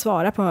då kunde han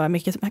svara på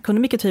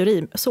mycket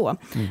teori så.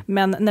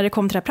 Men när det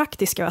kom till det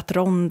praktiska, att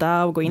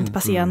ronda och gå in till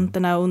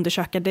patienterna och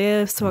undersöka,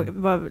 det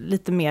var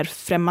lite mer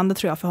främmande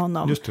tror jag för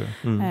honom. Just det.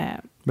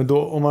 Men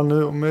då om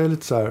jag är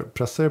lite så här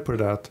pressar på det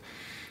där att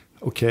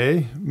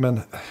okej, men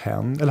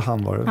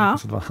han var det. Ja,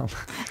 så det var han.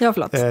 Ja,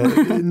 förlåt. Nej,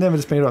 men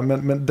det spelar ingen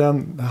roll.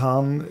 Men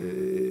han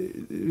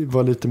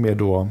var lite mer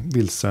då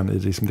vilsen i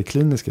liksom det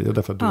kliniska.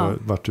 Därför att du har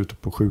varit ute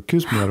på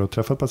sjukhus mer och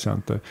träffat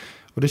patienter.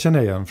 Och det känner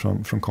jag igen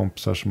från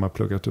kompisar som har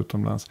pluggat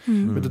utomlands.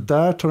 Men det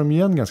där tar de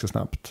igen ganska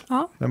snabbt.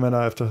 Ja. Jag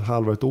menar,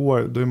 efter ett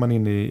år, då är man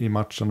inne i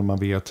matchen och man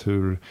vet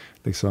hur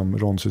liksom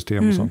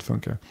rondsystem och sånt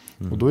funkar.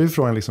 Och då är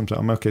frågan liksom så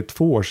här, okej,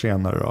 2 år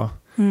senare då.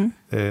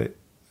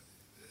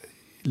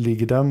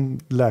 Ligger den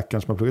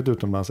läkaren som har pluggat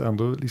utomlands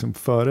ändå liksom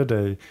före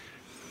dig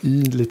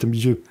i lite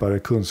djupare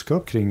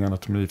kunskap kring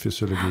anatomi,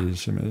 fysiologi,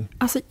 kemi?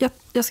 Alltså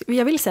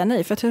jag vill säga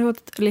nej, för jag tror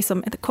att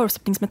liksom,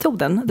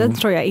 korvstoppningsmetoden, den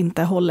tror jag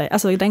inte håller,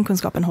 alltså den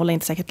kunskapen håller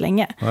inte säkert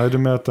länge. Nej, du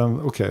menar att den,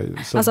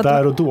 så alltså,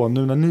 där och då,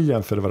 nu när ni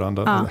jämförde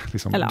varandra,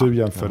 du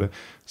jämförde,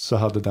 så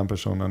hade den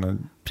personen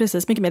en...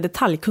 Precis, mycket mer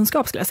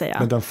detaljkunskap skulle jag säga.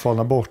 Men den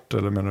falnar bort,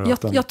 eller menar du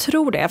att den... Jag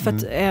tror det, för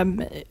att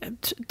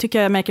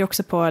tycker jag märker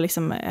också på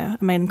liksom,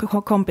 med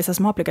kompisar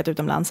som har pluggat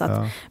utomlands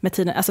att med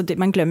tiden, alltså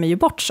man glömmer ju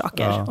bort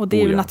saker, och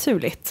det är ju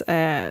naturligt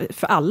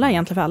för alla,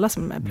 egentligen för alla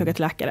som pluggat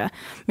läkare.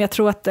 Men jag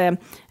tror att,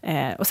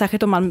 och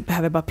särskilt om man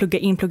behöver bara plugga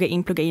in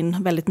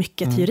väldigt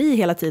mycket teori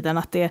hela tiden,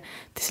 att det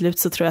till slut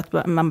så tror jag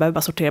att man behöver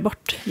bara sortera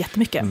bort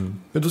jättemycket.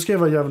 Men då ska jag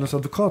vara djävulens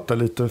advokat där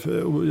lite,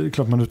 för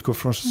klart man utgår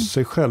från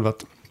sig själv,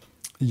 att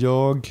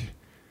jag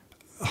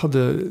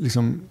hade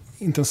liksom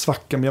inte en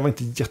svacka, men jag var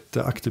inte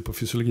jätteaktiv på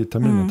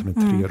fysiologiterminen till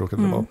min 3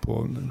 råkade vara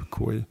på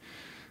KI.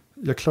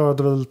 Jag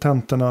klarade väl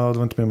tentorna och det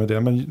var inte mer med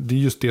det, men det är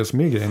just det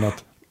som är grejen,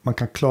 att man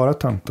kan klara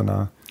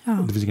tentorna.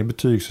 Det finns inget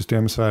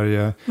betygssystem i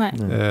Sverige.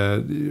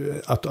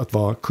 Att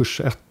vara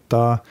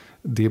kursetta,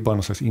 det är bara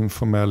någon slags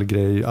informell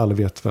grej. Alla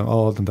vet vem,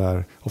 den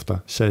där ofta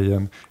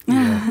tjejen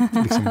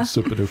är liksom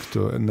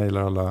superduktig och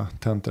nailar alla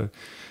tentor.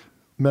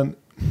 Men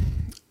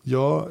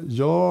jag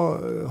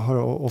har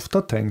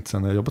ofta tänkt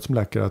sen när jag jobbat som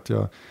läkare att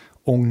jag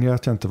ångrar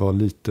att jag inte var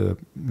lite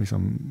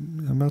liksom,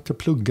 att jag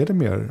pluggade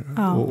mer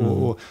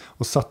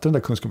och satte den där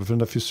kunskapen, för den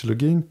där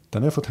fysiologin,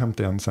 den har jag fått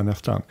hämta igen sen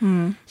efterhand.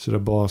 Så det är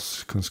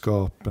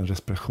baskunskapen,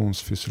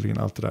 respirationsfysiologin,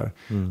 allt det där.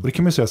 Och det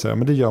kan man ju säga så här,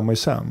 men det gör man ju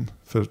sen,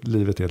 för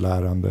livet är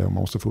lärande och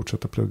man måste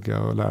fortsätta plugga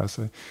och lära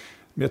sig.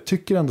 Men jag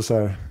tycker ändå så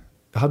här,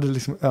 jag hade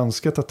liksom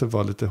önskat att det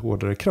var lite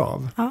hårdare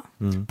krav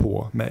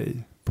på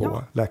mig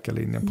på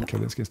läkarlinjen på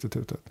Karolinska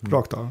institutet.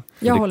 Rakt av.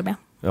 Jag håller med.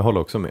 Jag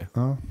håller också med.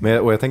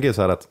 Och jag tänker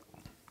så här att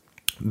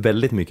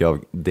väldigt mycket av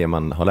det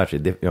man har lärt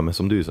sig, men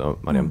som du sa,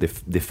 Mariam,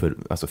 det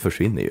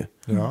försvinner ju.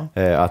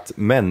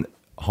 Men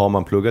har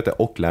man pluggat det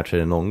och lärt sig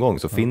det någon gång,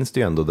 så finns det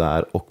ju ändå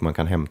där, och man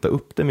kan hämta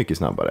upp det mycket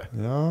snabbare.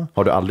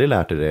 Har du aldrig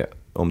lärt dig det,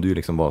 om du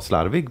liksom var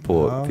slarvig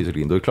på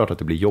fysiologin, då är det klart att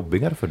det blir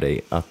jobbigare för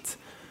dig att...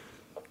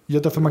 Ja,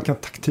 därför man kan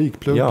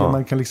taktikplugga,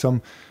 man kan liksom...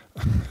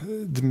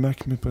 Det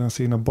märker man på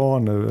ens egna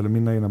barn nu, eller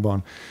mina egna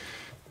barn,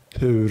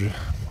 hur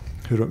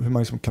hur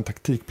man liksom kan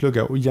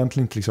taktikplugga och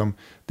egentligen inte liksom,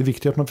 det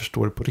viktiga är att man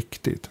förstår det på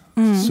riktigt.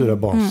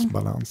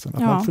 Syra-basbalansen.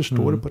 Att man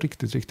förstår det på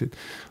riktigt.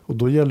 Och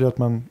då gäller det att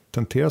man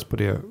tenteras på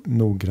det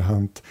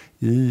noggrant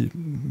i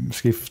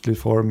skriftlig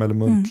form eller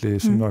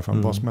muntlig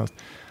seminarieform, vad som helst.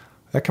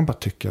 Jag kan bara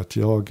tycka att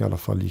jag i alla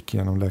fall gick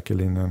igenom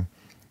läkarlinjen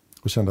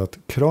och kände att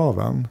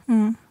kraven,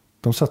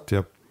 de satte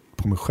jag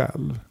på mig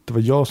själv. Det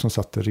var jag som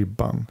satte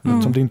ribban.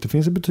 Eftersom det inte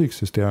finns ett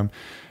betygssystem.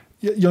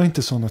 Jag är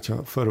inte sån att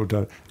jag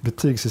förordar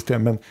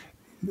betygssystem, men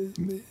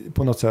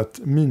på något sätt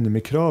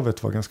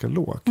minimikravet var ganska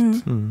lågt.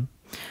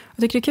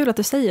 Jag tycker det är kul att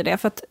du säger det,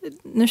 för att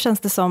nu känns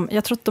det som,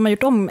 jag tror att de har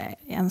gjort om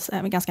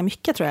ganska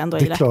mycket tror jag ändå i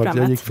läkarprogrammet.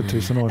 Det är klart, jag gick för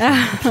 1000 år sedan,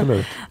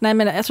 absolut. Nej,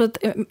 men jag tror att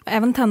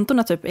även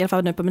tentorna, typ, i alla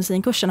fall nu på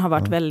medicinkursen, har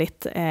varit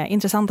väldigt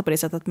intressanta på det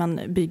sättet att man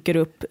bygger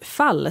upp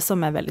fall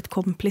som är väldigt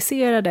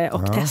komplicerade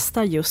och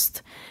testar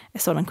just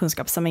sådan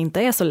kunskap som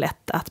inte är så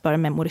lätt att bara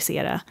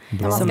memorisera.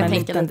 Man ska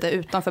tänka lite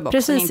utanför boxen,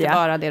 precis, inte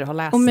bara det du har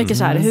läst. Och mycket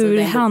så här,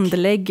 hur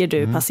handlägger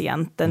du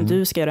patienten?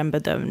 Du ska göra en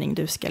bedömning,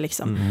 du ska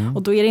liksom...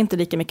 Och då är det inte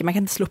lika mycket, man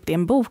kan inte slå upp det i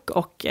en bok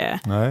och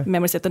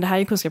memorisera. Det här är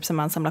en kunskap som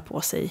man samlar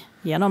på sig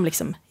genom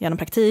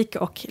praktik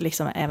och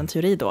liksom även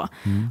teori då.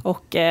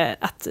 Och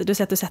att du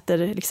säger att du sätter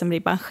liksom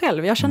ribban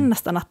själv. Jag känner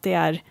nästan att det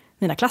är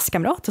mina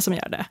klasskamrater som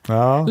gör det.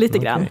 Lite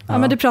grann. Ja,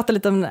 men du pratar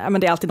lite om,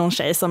 men det är alltid någon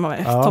tjej som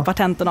toppar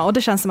tentorna. Och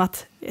det känns som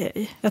att,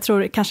 jag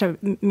tror kanske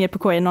mer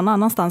på KI någon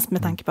annanstans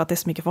med tanke på att det är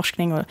så mycket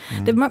forskning. Och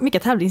det är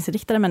mycket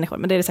tävlingsinriktade människor,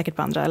 men det är det säkert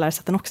på andra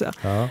lärosäten också.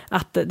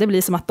 Att det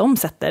blir som att de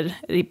sätter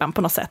ribban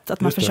på något sätt.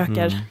 Att man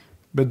försöker...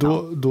 Men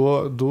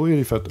då är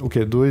det för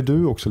att, då är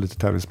du också lite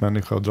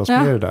tävlingsmänniska och dras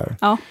med det där.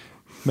 Ja.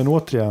 Men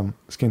återigen,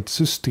 ska inte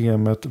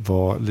systemet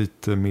vara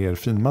lite mer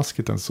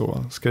finmaskigt än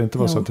så? Ska det inte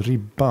vara så att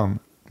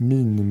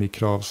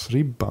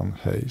minimikravsribban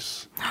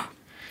höjs?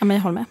 Ja, men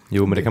jag håller med.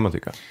 Jo, men det kan man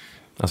tycka.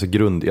 Alltså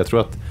jag tror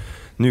att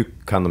nu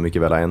kan de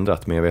mycket väl ha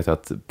ändrat, men jag vet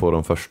att på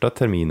de första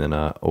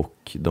terminerna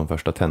och de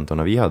första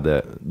tentorna vi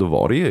hade, då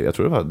var det ju, jag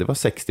tror det var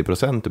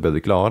 60% du behövde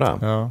klara.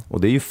 Ja.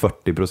 Och det är ju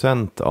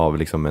 40% av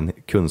liksom en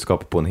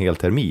kunskap på en hel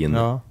termin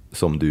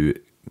som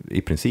du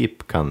i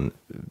princip kan,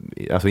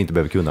 alltså inte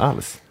behöver kunna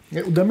alls.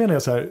 Och där menar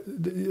jag så här,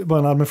 bara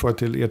en allmän fråga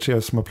till er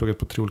tre som har pluggat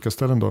på 3 olika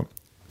ställen då.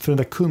 För den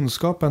där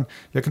kunskapen,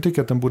 jag kan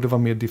tycka att den borde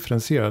vara mer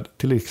differentierad.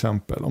 Till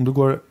exempel, om du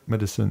går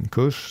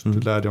medicinkurs, du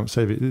lär dig om,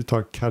 säger vi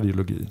tar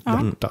kardiologi,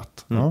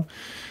 hjärtat. Ja.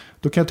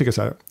 Då kan jag tycka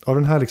så här, av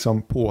den här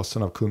liksom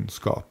påsen av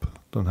kunskap,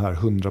 den här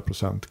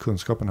 100%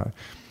 kunskapen här,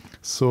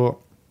 så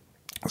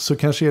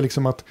kanske är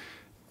liksom att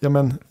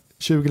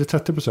 20 eller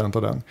 30%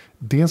 av den,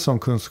 det är en sån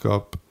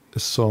kunskap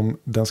som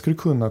den ska du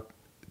kunna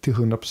till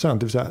 100%, det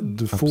vill säga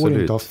du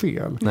får inte ha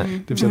fel.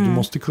 Det vill säga att du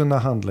måste kunna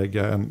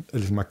handlägga en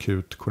liksom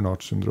akut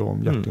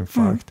koronarsyndrom,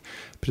 hjärtinfarkt.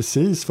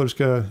 Precis vad du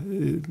ska,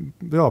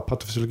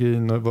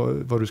 patofysiologin och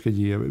vad du ska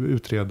ge,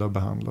 utreda och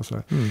behandla.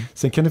 Så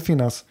sen kan det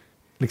finnas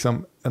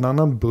liksom en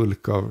annan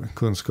bulk av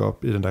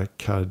kunskap i den där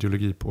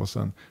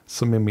kardiologipåsen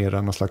som är mer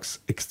någon slags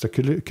extra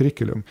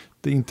curriculum.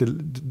 Det är inte,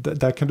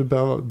 där kan du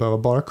behöva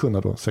bara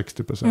kunna då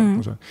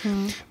 60%.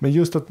 Men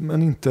just att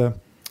man inte...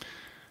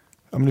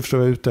 Ja, men det förstår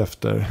jag ute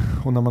efter.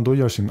 Och när man då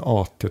gör sin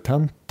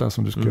AT-tenta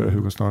som du ska göra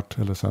Hugo snart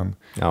eller sen.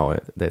 Ja,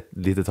 det är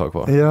lite tag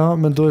kvar. Ja,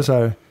 men då är det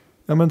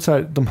så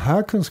här, de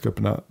här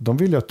kunskaperna, de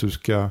vill jag att du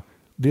ska,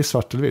 det är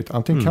svart eller vitt.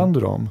 Antingen kan du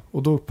dem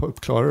och då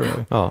klarar du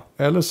dig. Ja.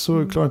 Eller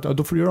så klarar du inte,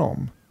 då får du göra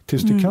om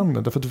tills du kan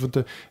det. Därför att du får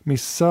inte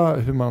missa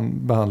hur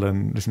man behandlar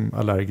en liksom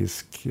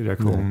allergisk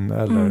reaktion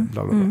eller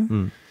bla bla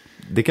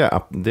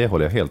bla. Det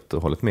håller jag helt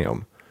och hållet med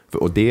om.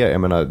 Och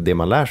det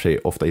man lär sig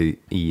ofta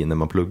i när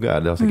man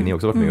pluggar, det har säkert ni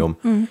också varit med om,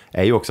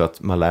 är ju också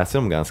att man läser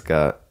om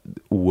ganska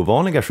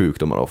ovanliga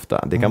sjukdomar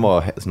ofta. Det kan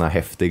vara såna här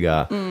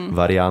häftiga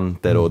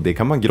varianter och det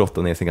kan man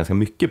grotta ner sig ganska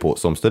mycket på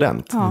som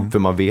student. För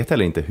man vet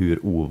heller inte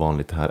hur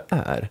ovanligt det här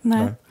är.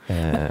 Nej.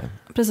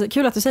 Precis,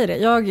 kul att du säger det.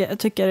 Jag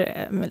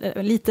tycker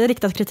lite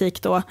riktad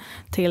kritik då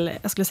till,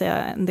 jag skulle säga,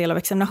 en del av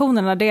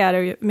examinationerna. Det är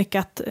ju mycket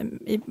att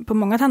på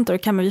många tentor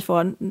kan vi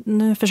få,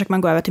 nu försöker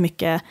man gå över till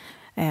mycket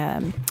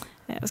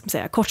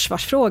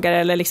kortsvarsfrågor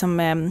eller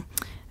liksom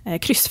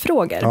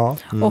kryssfrågor.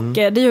 Och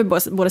det är ju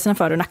både sina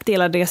för- och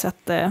nackdelar. Det är så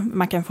att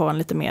man kan få en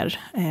lite mer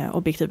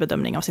objektiv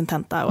bedömning av sin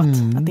tenta och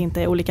att det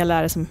inte är olika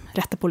lärare som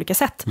rättar på olika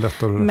sätt.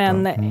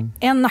 Men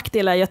en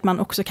nackdel är ju att man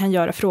också kan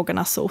göra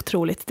frågorna så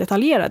otroligt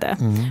detaljerade.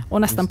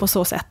 Och nästan på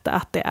så sätt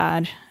att det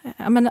är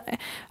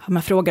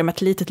man frågar med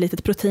ett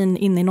litet protein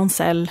in i någon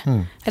cell.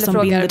 Eller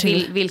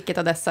frågar vilket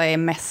av dessa är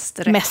mest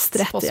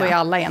rätt. Och så är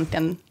alla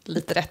egentligen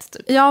lite rätt.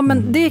 Typ. Ja,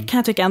 men det kan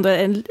jag tycka ändå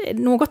är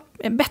något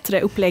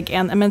bättre upplägg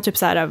än typ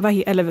så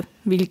här, eller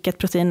vilket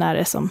protein är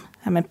det som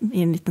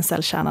i en liten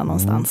cellkärna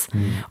någonstans.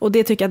 Och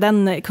det tycker jag,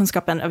 den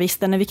kunskapen, visst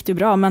den är viktig och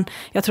bra, men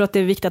jag tror att det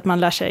är viktigt att man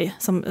lär sig,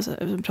 som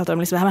pratar om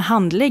liksom det här med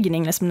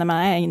handläggning, liksom när man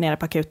är nere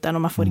på akuten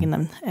och man får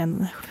in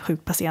en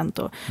sjuk patient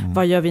och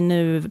vad gör vi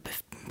nu,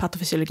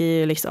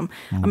 patofysiologi liksom.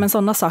 Men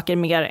sådana saker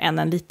mer än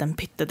en liten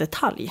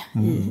pyttedetalj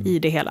i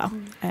det hela.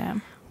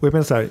 Och jag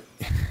menar så här,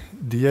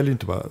 det gäller ju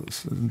inte bara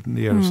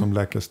er som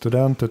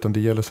läkarstudent, utan det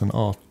gäller sen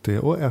AT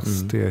och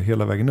ST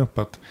hela vägen upp,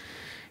 att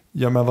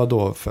Ja, men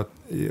vadå? För att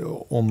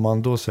om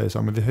man då säger så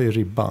här, men vi höjer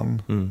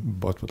ribban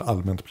bara på ett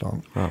allmänt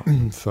plan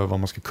för vad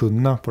man ska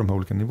kunna på de här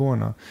olika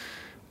nivåerna.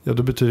 Ja,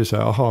 då betyder det så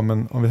här, aha,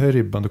 men om vi höjer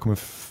ribban då kommer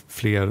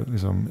fler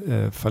liksom,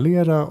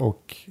 fallera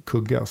och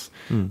kuggas.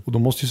 Och då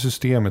måste ju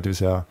systemet, det vill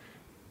säga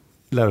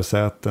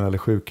lärosäten eller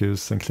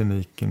sjukhusen,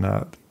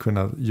 klinikerna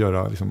kunna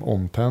göra liksom,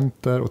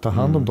 omtentor och ta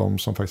hand om dem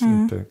som faktiskt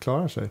inte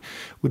klarar sig.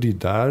 Och det är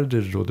där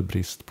det råder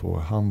brist på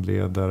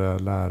handledare,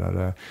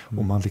 lärare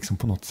och man liksom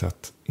på något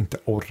sätt inte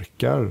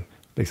orkar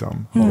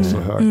liksom, ha så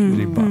hög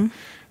ribba.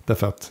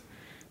 Därför att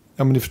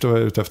ja, men ni förstår vad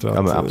jag är ute efter. Att,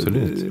 ja, men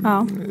absolut.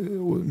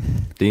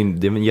 Det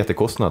är en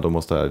jättekostnad och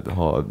måste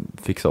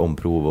fixa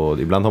omprov och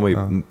ibland har man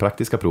ju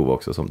praktiska prov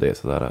också som det är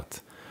sådär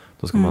att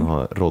då ska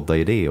man rodda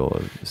i det och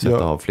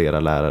sätta av flera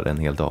lärare en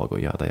hel dag och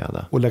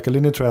jada. Och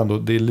läkarlinjen tror jag ändå,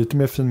 det är lite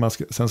mer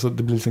finmaskigt. Sen så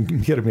det blir liksom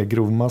mer och mer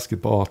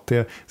grovmaskigt på AT.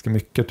 Det ska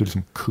mycket att du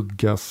liksom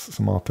kuggas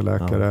som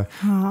AT-läkare.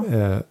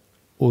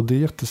 Och det är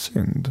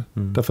jättesynd.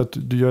 Därför att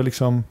du gör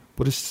liksom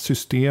både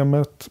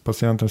systemet,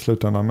 patienten i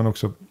slutändan, men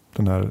också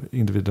den här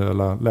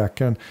individuella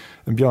läkaren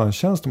en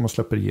björntjänst om man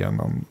släpper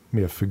igenom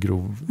med för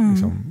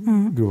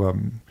grova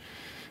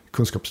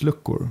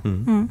kunskapsluckor.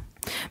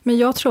 Men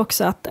jag tror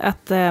också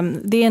att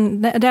det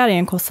är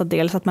en kostad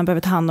del så att man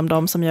behöver ta hand om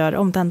dem som gör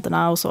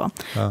omtentorna och så.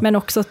 Ja. Men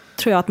också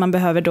tror jag att man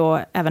behöver då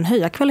även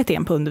höja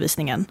kvaliteten på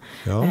undervisningen.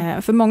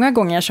 Ja. För många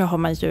gånger så har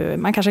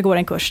man kanske går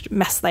en kurs,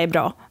 mesta är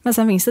bra, men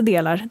sen finns det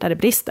delar där det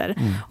brister.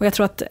 Och jag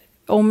tror att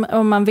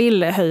om man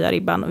vill höja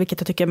ribban, vilket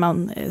jag tycker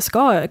man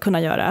ska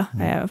kunna göra,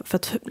 för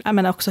att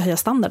också höja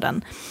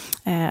standarden,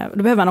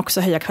 då behöver man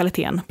också höja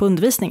kvaliteten på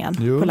undervisningen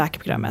på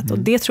läkarprogrammet. Och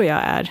det tror jag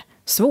är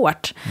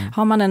svårt.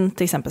 Har man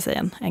till exempel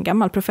en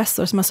gammal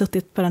professor som har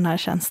suttit på den här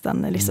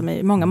tjänsten liksom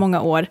i många,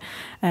 många år,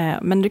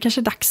 men det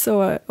kanske är dags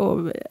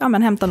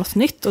att hämta något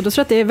nytt, och då tror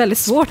jag att det är väldigt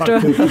svårt.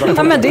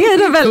 Men det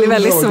är väldigt,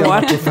 väldigt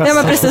svårt. Ja,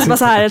 men precis, bara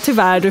så här,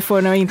 tyvärr, du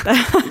får nog inte.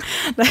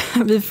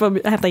 Vi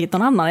får hämta hit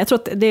någon annan. Jag tror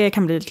att det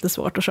kan bli lite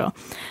svårt och så.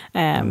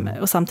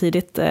 Och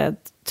samtidigt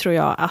tror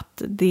jag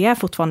att det är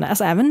fortfarande,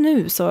 alltså även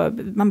nu så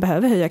man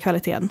behöver höja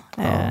kvaliteten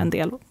en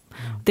del.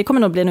 Det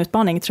kommer nog bli en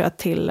utmaning tror jag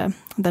till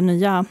den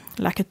nya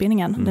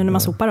läkarutbildningen, nu när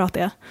man slopar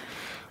AT.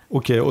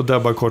 Okej, och där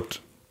bara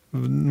kort,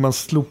 man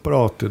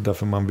slopar AT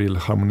därför man vill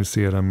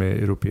harmonisera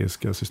med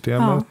europeiska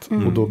systemet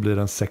och då blir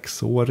den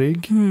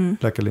 6-årig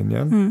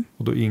läkarlinjen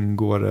och då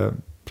ingår det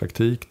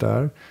praktik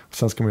där. Och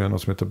sen ska man göra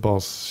något som heter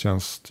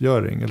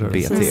bastjänstgöring, eller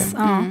BT.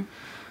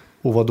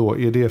 Och vad då?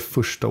 Är det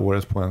första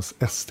året på ens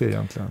ST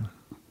egentligen?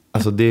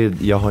 Alltså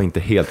jag har inte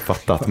helt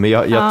fattat, men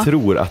jag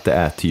tror att det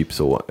är typ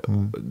så.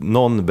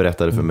 Någon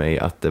berättade för mig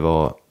att det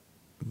var,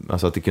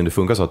 alltså att det kunde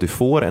funka så att du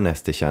får en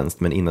ST-tjänst,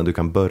 men innan du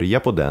kan börja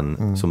på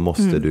den så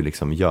måste du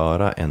liksom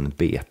göra en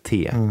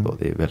BT. Då,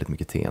 det är väldigt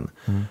mycket TN.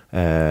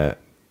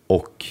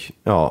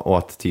 Och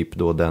att typ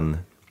då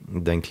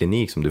den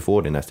klinik som du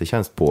får din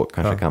ST-tjänst på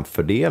kanske kan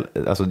fördela,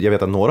 alltså jag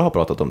vet att några har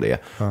pratat om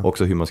det,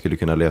 också hur man skulle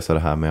kunna lösa det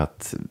här med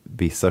att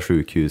vissa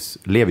sjukhus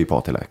lever på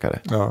AT-läkare,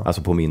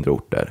 alltså på mindre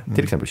orter,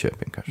 till exempel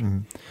Köping kanske.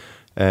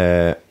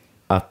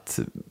 Att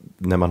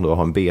när man då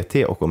har en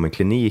BT och om en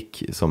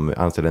klinik som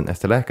anställer en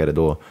ST-läkare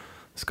då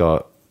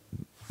ska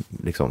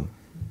liksom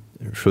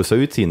skjutsa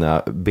ut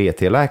sina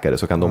BT-läkare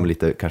så kan de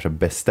lite kanske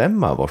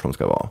bestämma var de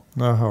ska vara.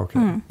 Aha,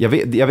 okay.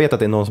 Jag vet att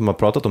det är någon som har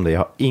pratat om det. Jag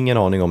har ingen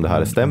aning om det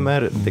här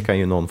stämmer. Det kan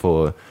ju någon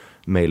få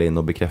mejla in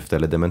och bekräfta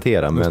eller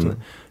dementera.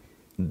 Men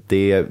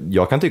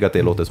jag kan tycka att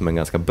det låter som en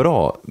ganska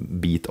bra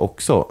bit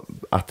också.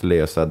 Att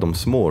lösa de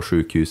små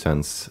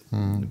sjukhusens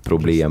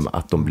problem.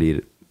 Att de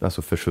blir,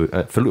 alltså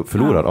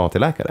förlorar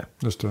AT-läkare.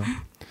 Just det.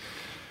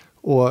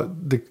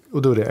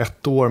 Och då är det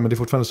 1 år, men det är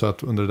fortfarande så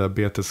att under det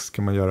där BT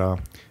ska man göra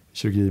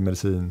kirurgi,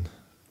 medicin.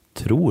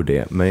 Tror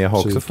det, men jag har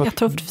också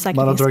fått...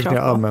 Man har dragit ner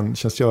allmän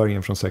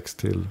tjänstgöringen från 6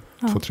 till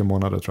 2-3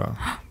 månader tror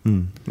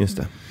jag. Just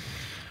det.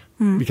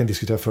 Vi kan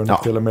diskutera för och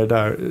nackdelar med det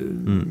där,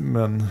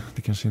 men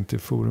det kanske inte är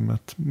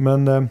forumet.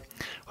 Men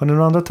har ni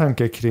några andra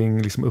tankar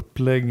kring liksom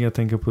upplägg? Jag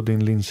tänker på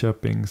din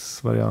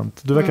Linköpings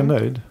variant. Du verkar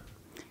nöjd.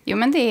 Jo,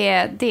 men det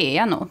är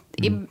jag nog.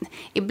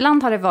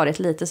 Ibland har det varit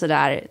lite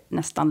sådär,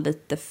 nästan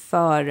lite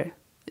för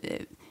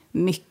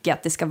mycket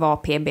att det ska vara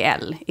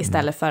PBL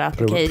istället för att...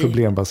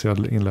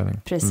 Problembaserad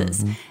inlärning.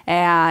 Precis.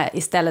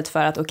 Istället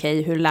för att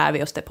hur lär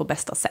vi oss det på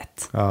bästa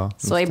sätt? Ja,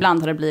 så ibland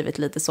har det blivit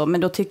lite så.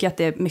 Men då tycker jag att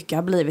det mycket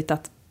har blivit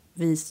att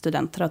vi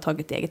studenter har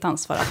tagit eget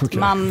ansvar. Att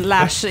man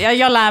lär sig,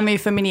 jag lär mig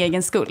för min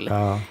egen skull.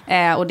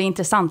 Ja. Och det är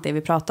intressant det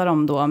vi pratar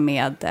om då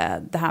med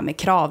det här med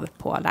krav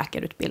på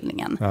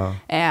läkarutbildningen. Ja.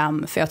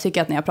 För jag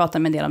tycker att när jag pratar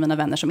med en del av mina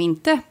vänner som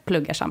inte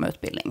pluggar samma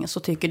utbildning så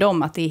tycker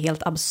de att det är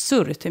helt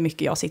absurt hur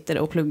mycket jag sitter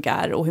och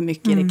pluggar och hur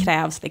mycket det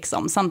krävs.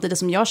 Liksom. Samtidigt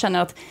som jag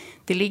känner att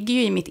det ligger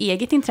ju i mitt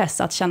eget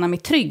intresse att känna mig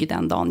trygg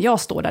den dagen jag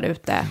står där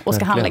ute och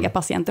ska handlägga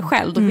patienter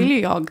själv. Då vill ju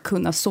jag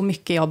kunna så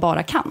mycket jag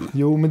bara kan.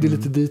 Jo, men det är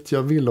lite dit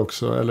jag vill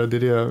också. Eller det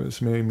är det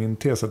som är min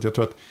tes. Att jag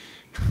tror att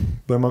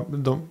börjar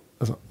man,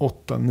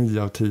 8,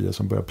 9 av 10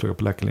 som börjar plugga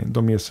på läkarlinjen,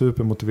 de är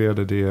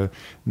supermotiverade.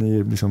 Ni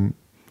är liksom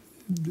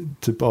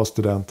typ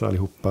A-studenter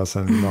allihopa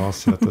sen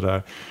gymnasiet och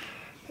där.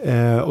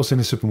 Och sen är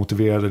ni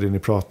supermotiverade, det ni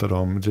pratade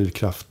om,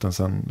 drivkraften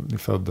sen ni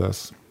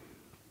föddes.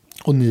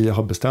 Och ni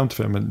har bestämt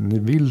för det, men ni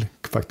vill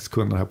faktiskt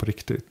kunna det här på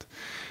riktigt.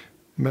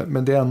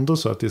 Men det är ändå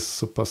så att det är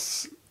så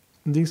pass...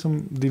 Det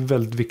är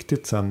väldigt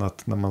viktigt sen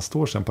att när man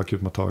står sen på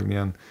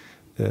akutmottagningen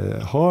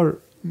har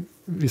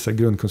vissa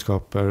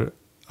grundkunskaper,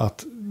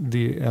 att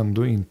det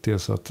ändå inte är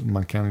så att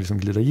man kan liksom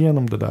glida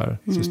igenom det där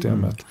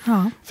systemet.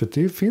 Ja. För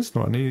det finns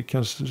några, ni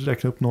kanske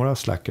räknar upp några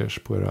slackers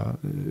på era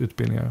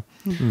utbildningar.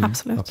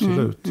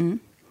 Absolut.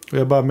 Och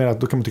jag bara menar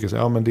att då kan man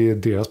tycka att men det är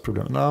deras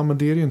problem. Nej, men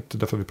det är det inte,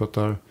 därför vi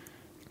pratar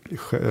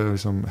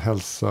liksom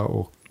hälsa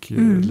och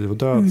liv och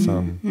död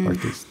sen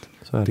faktiskt.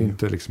 Så är det är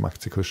inte liksom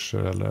aktiekurser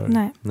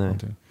eller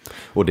någonting.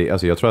 Och det,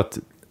 alltså jag tror att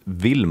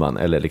vill man,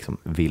 eller liksom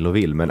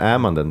vill, men är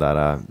man den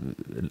där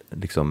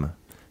liksom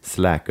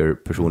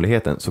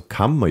slacker-personligheten, så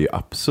kan man ju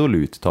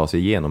absolut ta sig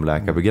igenom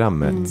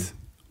läkarprogrammet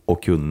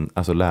och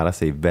alltså lära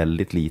sig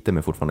väldigt lite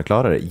men fortfarande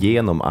klara det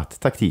genom att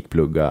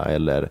taktikplugga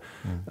eller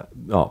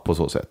på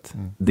så sätt.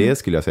 Det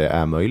skulle jag säga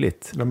är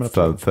möjligt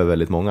för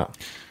väldigt många.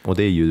 Och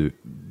det är ju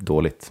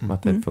dåligt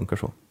att det funkar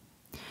så.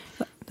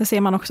 Det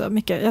ser man också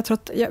mycket. Jag tror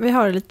att vi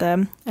har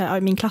lite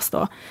i min klass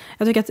då.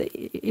 Jag tycker att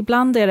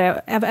ibland är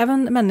det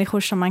även människor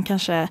som man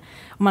kanske,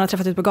 om man har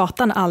träffat ut på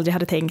gatan, aldrig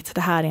hade tänkt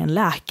det här är en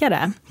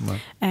läkare.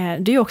 Det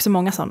är ju också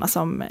många sådana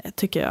som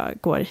tycker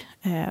jag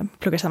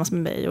pluggar tillsammans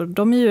med mig. Och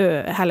de är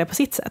ju härliga på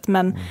sitt sätt.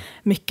 Men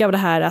mycket av det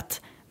här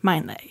att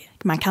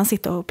man kan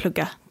sitta och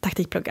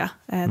taktikplugga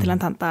till en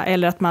tenta.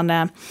 Eller att man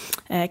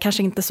är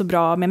kanske inte så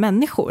bra med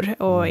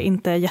människor. Och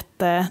inte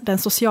den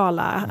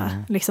sociala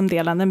liksom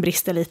delen, den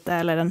brister lite.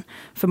 Eller den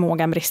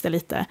förmågan brister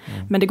lite.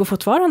 Men det går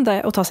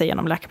fortfarande att ta sig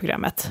igenom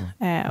läkarprogrammet.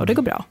 Och det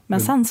går bra. Men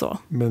sen så.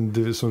 Men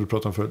det som du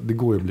pratade om förut, det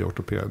går ju att bli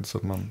ortoped. Så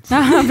att man...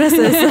 Ja,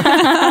 precis.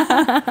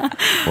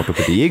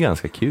 Ortopedi är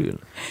ganska kul.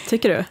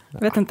 Tycker du?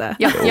 Vet inte.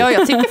 Ja,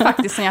 jag tycker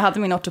faktiskt när jag hade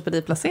min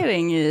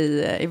ortopediplacering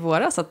i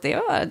våras att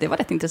det var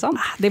rätt intressant.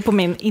 Det är på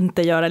min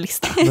inte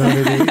göra-lista.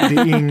 Det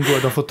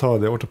ingår, de får ta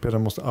det.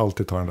 Ortopeden måste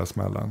alltid ta den där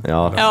smällen.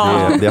 Ja.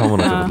 Det har man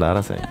också fått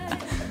lära sig.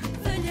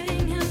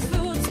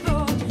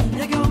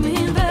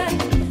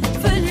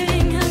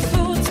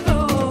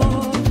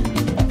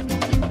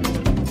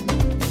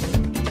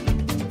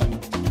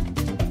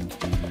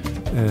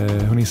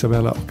 Hon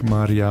Isabella och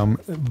Mariam,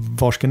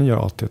 var ska ni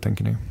göra AT,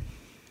 tänker ni?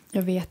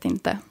 Jag vet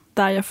inte.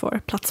 Där jag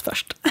får plats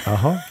först.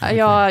 Aha, okay.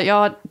 Jag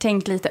har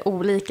tänkt lite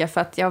olika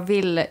för att jag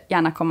vill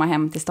gärna komma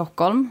hem till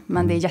Stockholm.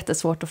 Men det är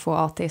jättesvårt att få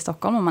AT i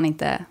Stockholm om man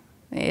inte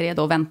är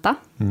redo att vänta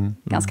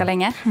ganska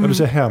länge. Ja, du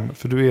säger hem,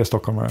 för du är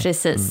stockholmare.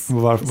 Precis.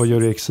 Vad gör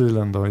du i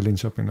exilen då i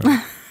Linköping nu?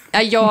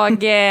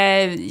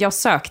 Jag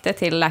sökte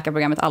till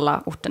läkarprogrammet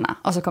alla orterna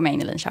och så kom jag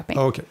in i Linköping.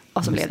 Okay.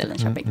 Och så blev det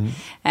Linköping.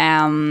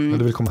 Men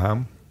du vill komma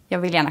hem? Jag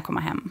vill gärna komma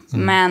hem.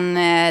 Men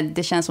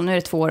det känns som nu är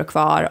det 2 år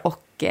kvar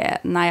och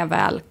när jag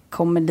väl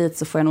kommer dit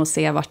så får jag nog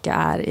se vart jag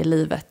är i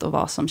livet och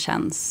vad som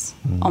känns.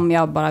 Om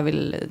jag bara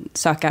vill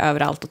söka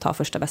överallt och ta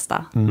första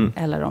bästa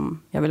eller om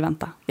jag vill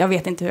vänta. Jag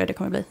vet inte hur det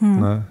kommer bli.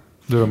 Nej.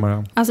 Du då,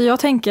 Mariam? Alltså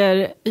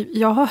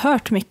jag har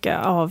hört mycket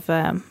av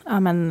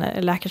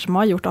läkare som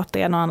har gjort AT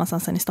någon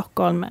annanstans än i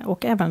Stockholm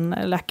och även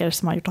läkare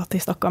som har gjort AT i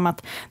Stockholm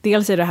att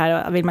dels är det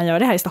här, vill man göra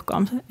det här i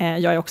Stockholm,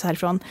 jag är också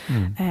härifrån,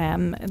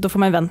 då får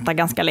man vänta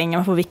ganska länge,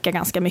 man får vicka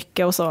ganska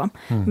mycket och så.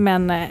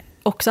 Men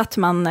också att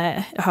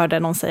jag hörde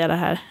någon säga det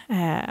här,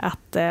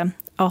 att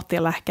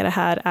AT-läkare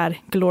här är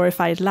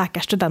glorified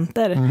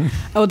läkarstudenter.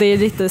 Och det är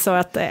lite så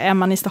att är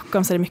man i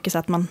Stockholm så är det mycket så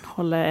att man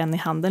håller en i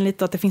handen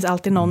lite och att det finns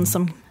alltid någon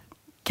som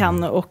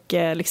kan och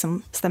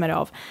liksom stämmer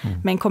av.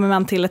 Men kommer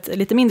man till ett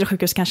lite mindre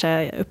sjukhus,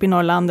 kanske uppe i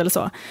Norrland eller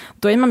så,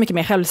 då är man mycket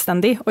mer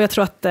självständig. Och jag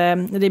tror att det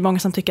är många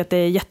som tycker att det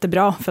är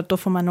jättebra, för att då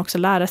får man också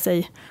lära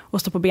sig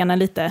att stå på benen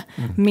lite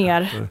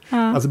mer.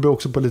 Alltså det beror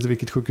också på lite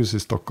vilket sjukhus i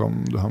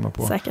Stockholm du hamnar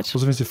på. Säkert.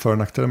 Och så finns det för- och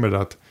nackdelar med det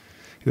där att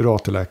jag är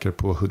AT-läkare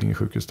på Huddinge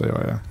sjukhus där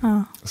jag är.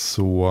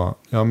 Så,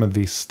 ja men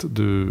visst,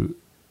 du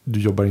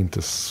jobbar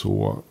inte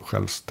så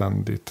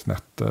självständigt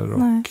nätter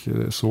och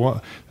så.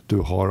 Du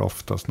har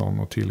oftast någon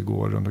att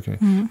tillgå runt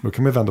omkring. Då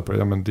kan man vända på det,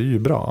 ja men det är ju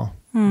bra.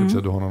 Det vill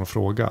säga, du har någon att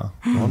fråga,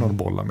 du har någon att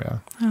bolla med.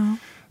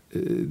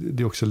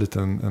 Det är också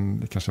lite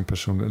kanske en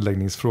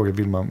personläggningsfråga.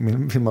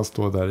 Vill man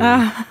stå där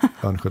i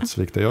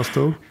Örnsköldsvik där jag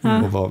stod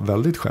och vara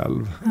väldigt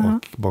själv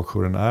och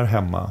bakjouren är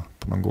hemma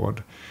på någon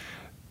gård?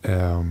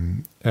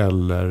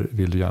 Eller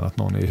vill du gärna att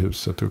någon är i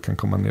huset och kan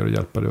komma ner och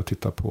hjälpa dig att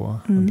titta på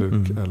en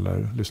buk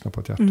eller lyssna på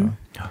ett hjärta?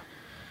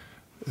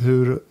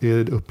 Hur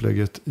är det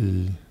upplägget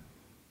i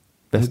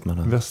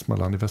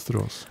Västmanland i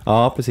Västerås?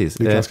 Ja, precis.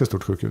 Det är ett ganska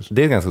stort sjukhus.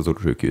 Det är ett ganska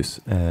stort sjukhus.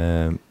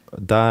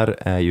 Där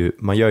är ju,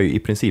 man gör ju i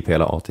princip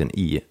hela AT:n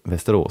i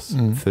Västerås.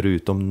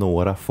 Förutom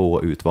några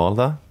få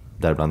utvalda,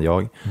 däribland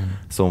jag,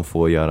 som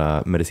får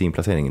göra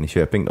medicinplaceringen i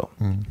Köping då.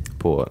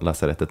 På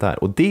lasarettet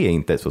där. Och det är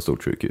inte ett så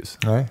stort sjukhus.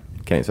 Nej.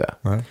 Kan jag säga.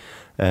 Nej.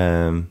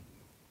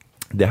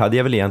 Det hade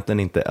jag väl egentligen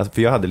inte, alltså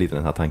för jag hade lite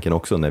den här tanken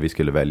också när vi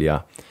skulle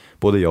välja.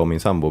 Både jag och min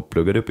sambo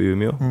pluggade upp i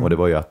Umeå och det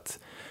var ju att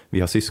vi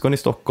har syskon i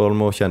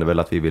Stockholm och kände väl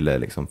att vi ville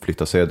liksom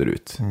flytta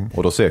söderut.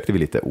 Och då sökte vi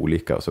lite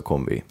olika och så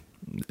kom vi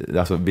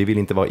alltså vi vill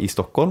inte vara i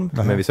Stockholm,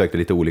 men vi sökte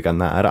lite olika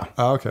nära.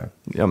 Okay.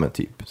 Ja, men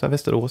typ så här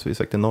Västerås, vi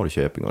sökte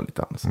Norrköping och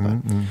lite annat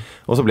sådär.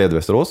 Och så blev det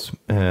Västerås.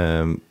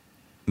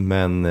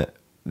 Men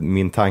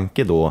min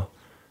tanke då,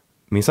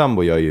 min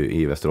sambo gör ju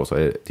i Västerås och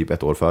är typ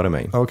 1 år före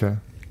mig. Okay.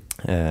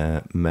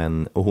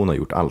 Och hon har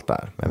gjort allt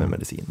där, även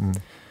medicin.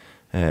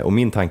 Och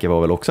min tanke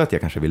var väl också att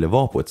jag kanske ville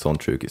vara på ett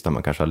sånt sjukhus där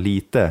man kanske har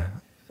lite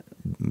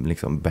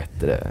liksom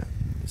bättre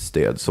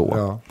stöd så.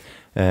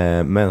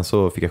 Ja. Men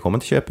så fick jag komma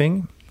till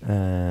Köping.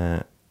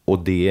 Och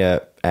det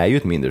är ju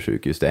ett mindre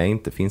sjukhus.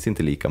 Det finns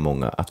inte lika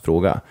många att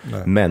fråga.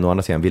 Nej. Men å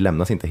andra sidan, vi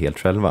lämnas inte helt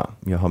själva.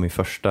 Jag har min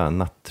första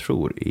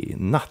nattjour i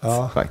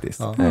natt faktiskt.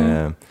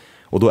 Ja.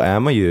 Och då är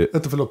man ju...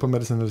 På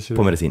medicin eller kirurgi?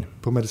 På medicin.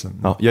 På medicin.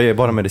 Ja, jag gör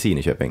bara medicin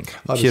i Köping.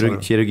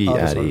 Kirurgi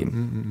är i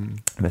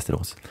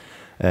Västerås.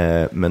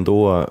 Men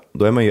då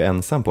är man ju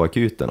ensam på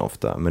akuten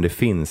ofta. Men det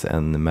finns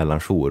en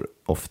mellanjour,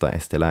 ofta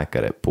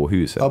ST-läkare på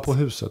huset. Ja, på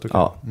huset. Okay.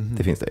 Ja,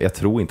 det finns det. Jag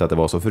tror inte att det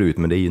var så förut,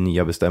 men det är ju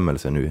nya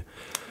bestämmelser nu.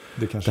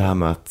 Det här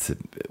med att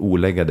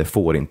oläggade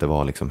får inte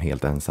vara liksom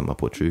helt ensamma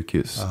på ett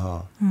sjukhus.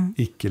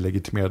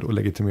 Icke-legitimerad och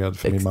legitimerad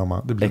för min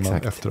mamma. Det blir man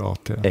efter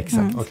AT.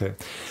 Exakt. Okay.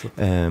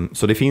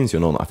 Så det finns ju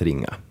någon att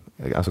ringa.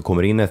 Alltså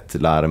kommer in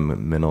ett larm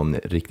med någon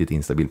riktigt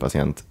instabil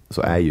patient,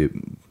 så är ju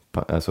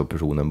alltså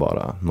personen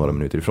bara några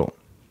minuter ifrån.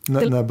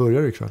 När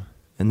börjar du ikväll?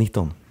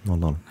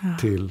 19:00.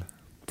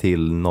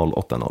 Till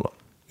 08:00.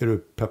 Är du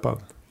peppad?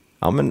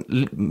 Ja, men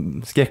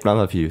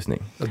skräckblandad förljusning.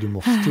 Ja, du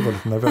måste ju vara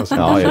lite nervös.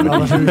 Ja,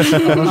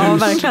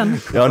 verkligen.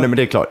 Ja, nej, men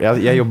det är klart.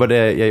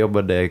 Jag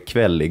jobbade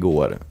kväll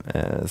igår,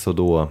 så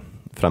då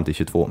fram till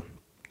 22.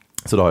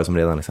 Så då har jag som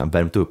redan liksom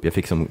värmt upp. Jag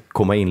fick som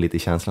komma in lite i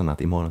känslan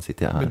att imorgon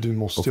sitter jag här. Men du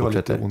måste ju ha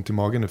lite ont i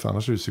magen nu, för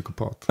annars är du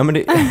psykopat. Ja,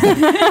 men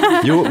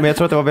jo, men jag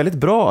tror att det var väldigt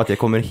bra att jag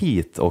kommer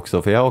hit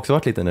också. För jag har också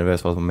varit lite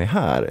nervös vad som är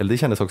här. Eller det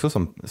kändes också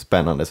som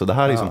spännande. Så det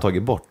här är liksom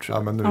tagit bort.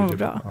 Ja, men nu är det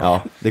bra.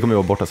 Ja, det kommer ju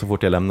vara borta så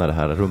fort jag lämnar det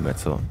här rummet.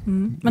 Så.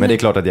 Men det är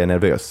klart att jag är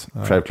nervös,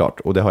 självklart.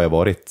 Och det har jag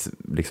varit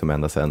liksom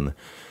ända sedan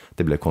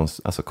det blev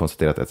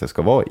konstaterat att jag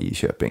ska vara i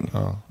Köping.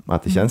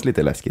 Att det känns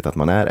lite läskigt att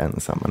man är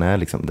ensam. Man är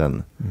liksom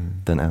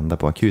den enda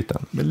på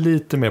akuten. Men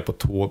lite mer på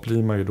tå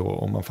blir man ju då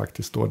om man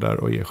faktiskt står där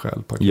och är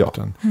själv på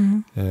akuten.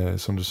 Ja.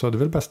 Som du sa, det är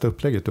väl bästa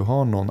upplägget. Du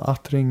har någon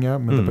att ringa,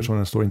 men den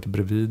personen står inte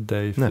bredvid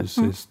dig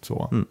fysiskt.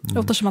 Så. Det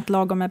låter som att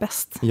lagom är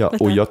bäst. Ja,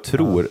 och jag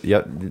tror,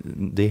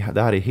 det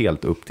här är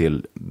helt upp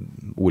till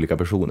olika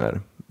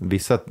personer.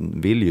 Vissa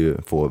vill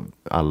ju få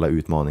alla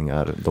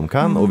utmaningar de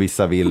kan och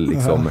vissa vill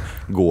liksom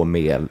gå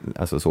med,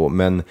 alltså så.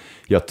 Men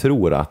jag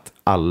tror att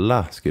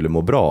alla skulle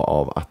må bra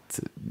av att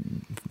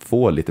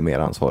få lite mer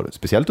ansvar,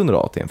 speciellt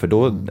under AT:n. För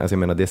då, alltså jag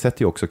menar, det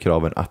sätter ju också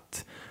kraven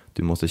att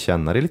du måste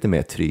känna dig lite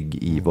mer trygg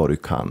i vad du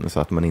kan, så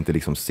att man inte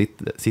liksom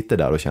sitter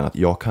där och känner att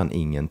jag kan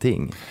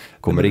ingenting.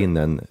 Kommer in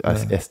en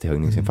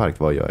ST-högningsinfarkt,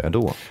 vad gör jag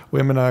då? Och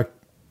jag menar,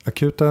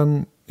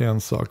 akuten är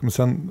en sak, men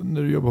sen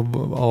när du jobbar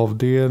på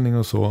avdelning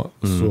och så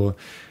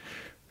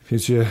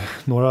finns ju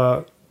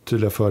några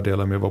tydliga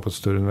fördelar med att vara på ett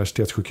större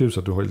universitetssjukhus,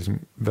 att du har liksom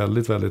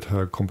väldigt, väldigt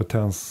hög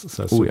kompetens,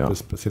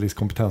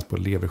 superspecialistkompetens på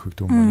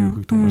leversjukdomar,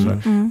 djursjukdomar och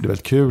sådär. Det är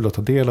väldigt kul att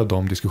ta del av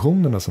de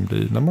diskussionerna som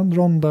blir när man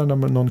rondar, när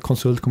någon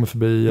konsult kommer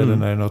förbi eller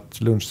när det är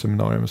något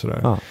lunchseminarium och sådär.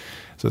 Ja.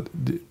 Så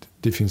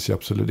det finns ju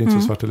absolut, det är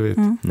inte så svart eller vitt.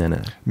 Nej.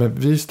 Men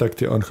vi stack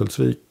till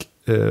Örnsköldsvik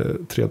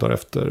 3 dagar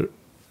efter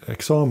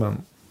examen.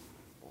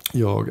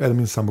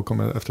 Min sambo kom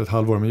efter ett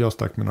halvår, men jag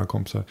stack med några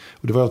kompisar.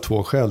 Och det var av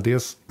 2 skäl.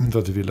 Dels för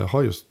att vi ville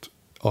ha just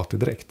AT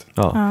direkt.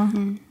 Ja.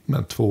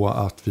 Men 2,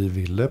 att vi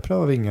ville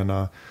pröva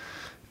vingarna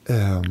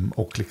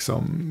och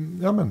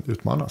liksom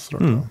utmanas.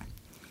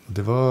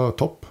 Det var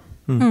topp.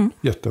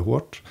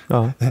 Jättehårt.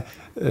 Ja.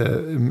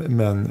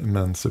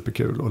 men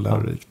superkul och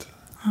lärorikt.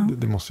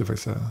 Det måste jag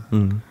faktiskt säga.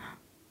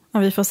 Ja,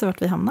 vi får se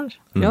vart vi hamnar.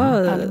 Ja,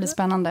 det blir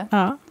spännande.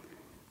 Ja.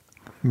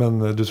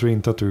 Men du tror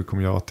inte att du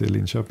kommer göra AT i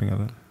Linköping,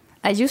 eller?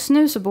 Just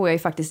nu så bor jag ju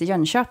faktiskt i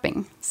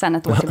Jönköping sedan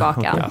ett år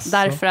tillbaka.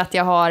 Därför att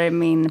jag har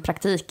min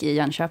praktik i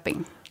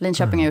Jönköping.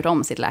 Linköping har gjort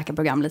om sitt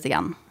läkarprogram lite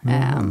grann.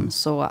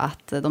 Så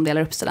att de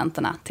delar upp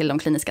studenterna till de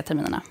kliniska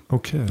terminerna.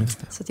 Okay.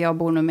 Så att jag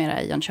bor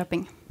numera i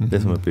Jönköping. Det är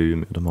som uppe i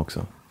Umeå, de har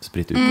också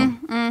spritt ut dem.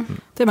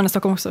 Det är man i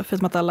Stockholm också,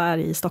 förutom att alla är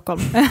i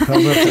Stockholm.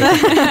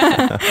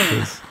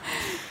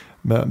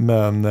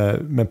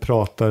 Men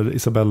pratar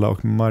Isabella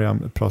och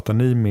Mariam, pratar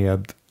ni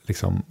med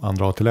liksom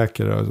andra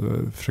AT-läkare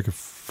och försöker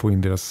få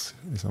in deras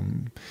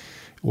liksom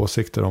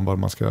åsikter om vad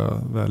man ska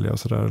välja och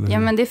sådär? Eller? Ja,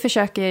 men det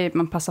försöker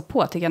man passa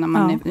på, tycker jag, när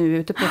man nu är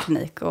ute på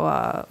klinik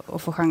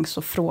och får chans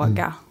att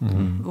fråga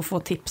och få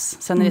tips.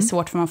 Sen är det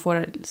svårt för man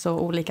får så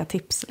olika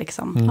tips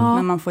liksom.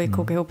 Men man får ju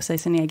koka ihop sig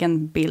sin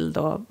egen bild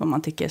och vad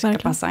man tycker ska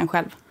passa en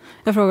själv.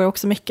 Jag frågar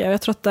också mycket.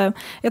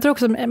 Jag tror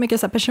också mycket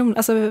så här person,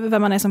 alltså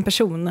vem man är som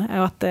person.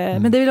 Och att,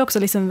 men det är väl också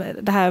liksom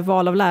det här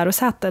val av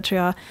lärosäte,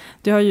 tror jag.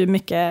 Du har ju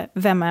mycket,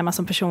 vem är man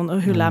som person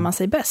och hur lär man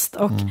sig bäst?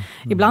 Och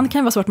ibland kan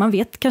det vara svårt, man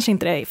vet kanske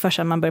inte det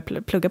förrän man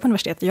börjar plugga på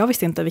universitet. Jag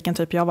visste inte vilken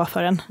typ jag var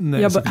förrän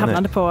jag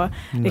hamnade på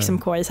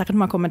liksom, KI, säkert när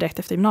man kommer direkt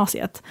efter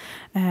gymnasiet.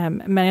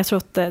 Men jag tror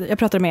att, jag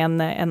pratade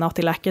med en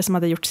AT-läkare som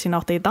hade gjort sin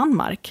AT i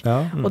Danmark.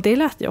 Och det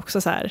lät ju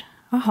också så här,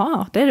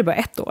 Jaha, det är det bara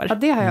 1 år. Ja,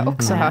 det har jag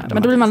också hört.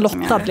 Men då blir man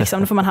lottad, liksom.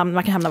 Då får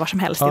man kan hamna var som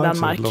helst i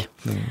Danmark.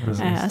 Lottning,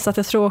 så att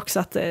jag tror också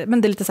att,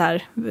 men det är lite så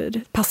här,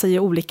 det passar ju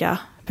olika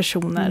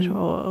personer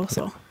och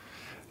så.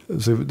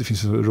 Så det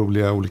finns så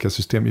roliga olika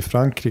system. I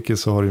Frankrike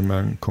så har de med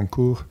en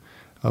konkurs,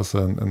 alltså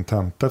en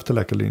tenta efter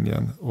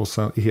läkarlinjen, och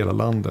sen i hela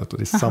landet, och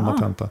det är samma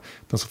tenta.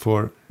 Den som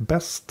får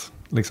bäst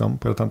liksom,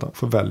 på hela tentan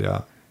får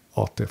välja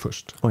AT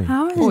först.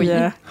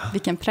 Oj,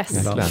 vilken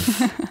press.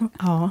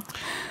 Ja.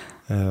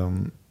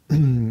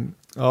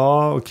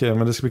 Ja, okej,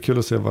 men det ska bli kul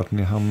att se vart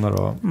ni hamnar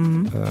då.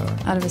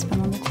 Ja, det blir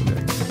spännande.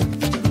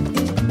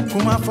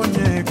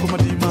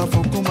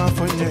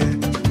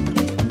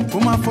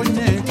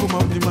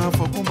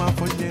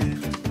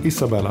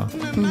 Isabella,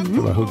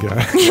 jag bara hugger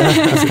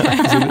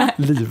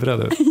här. Livrädd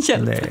ut. Nej,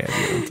 det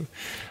är inte.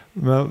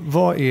 Men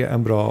vad är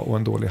en bra och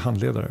en dålig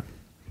handledare?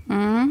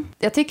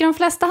 Jag tycker de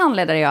flesta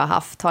handledare jag har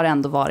haft har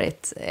ändå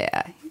varit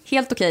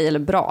helt okej eller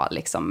bra,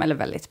 liksom, eller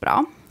väldigt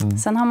bra.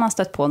 Sen har man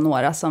stött på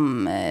några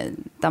som,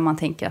 där man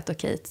tänker att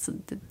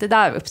det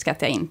där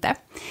uppskattar jag inte.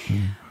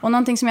 Och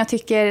någonting som jag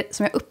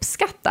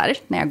uppskattar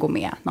när jag går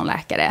med någon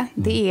läkare,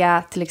 det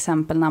är till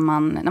exempel när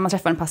man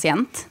träffar en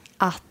patient,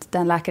 att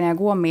den läkaren jag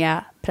går med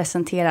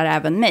presenterar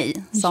även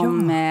mig.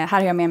 Som, här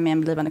har jag med mig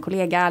en blivande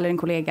kollega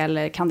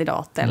eller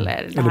kandidat.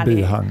 Eller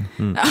bihang.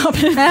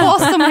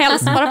 Vad som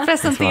helst, bara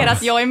presentera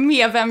att jag är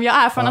med, vem jag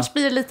är. För annars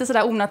blir det lite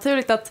sådär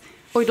onaturligt att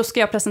då ska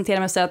jag presentera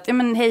mig och säga att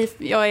hej,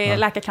 jag är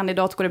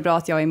läkarkandidat, går det bra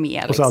att jag är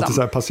med? Och så alltid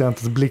så här,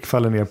 patientens blick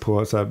faller ner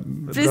på så här,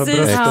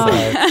 precis.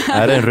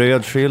 Är det en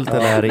röd skylt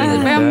eller är det inte?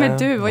 Vem är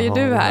du? Vad gör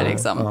du här?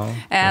 Liksom?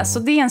 Så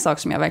det är en sak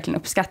som jag verkligen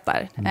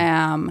uppskattar.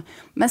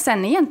 Men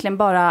sen egentligen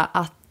bara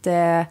att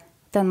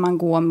den man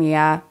går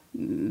med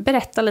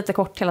berättar lite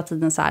kort hela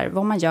tiden så här,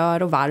 vad man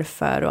gör och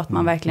varför, och att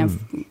man verkligen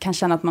kan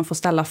känna att man får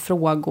ställa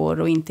frågor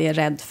och inte är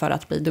rädd för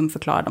att bli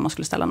dumförklarad om man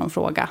skulle ställa någon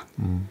fråga.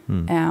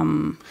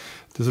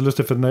 Det är så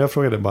lustigt, för när jag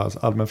frågade bara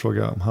allmän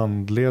fråga om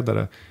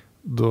handledare,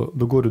 då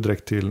går du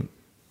direkt till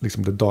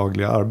liksom det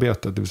dagliga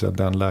arbetet, det vill säga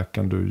den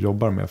läkaren du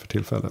jobbar med för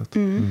tillfället.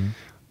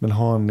 Men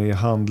har ni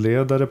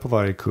handledare på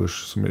varje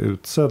kurs som är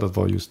utsedd att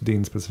vara just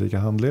din specifika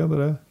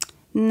handledare?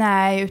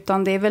 Nej,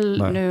 utan det är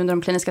väl nu under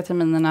de kliniska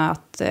terminerna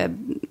att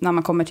när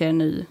man kommer till en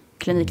ny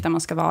klinik där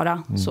man ska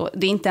vara, så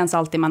det är inte ens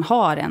alltid man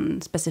har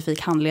en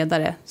specifik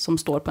handledare som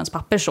står på ens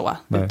papper så,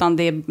 utan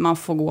det är, man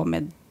får gå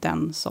med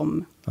den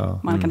som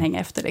man kan hänga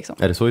efter. Liksom.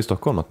 Är det så i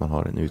Stockholm att man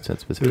har en utsedd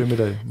specifik? Hur är det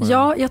med dig?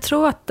 Ja, jag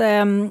tror att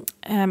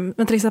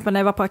men till exempel när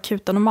jag var på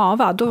akuten och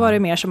MAVA, då var det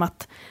mer som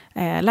att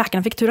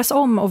läkarna fick turas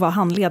om och vara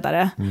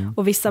handledare.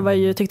 Och vissa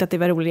tyckte att det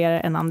var roligare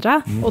än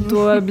andra. Och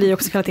då blir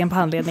också kvaliteten på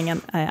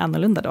handledningen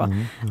annorlunda då.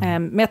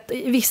 Men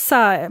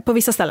på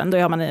vissa ställen då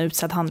har man en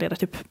utsedd handledare,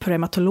 typ på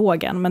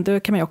reumatologen. Men då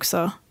kan man ju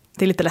också,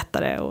 det är lite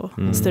lättare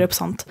att styra upp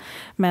sånt.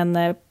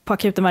 Men på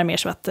akuten var det mer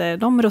så att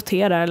de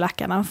roterar,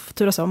 läkarna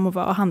turas om och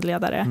vara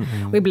handledare.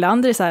 Och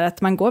ibland är det så här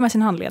att man går med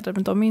sin handledare,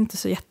 men de är inte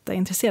så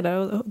jätteintresserade.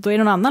 Och då är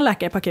det någon annan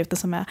läkare på akuten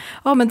som är,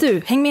 men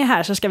du, häng med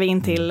här så ska vi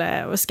in till,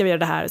 och ska vi göra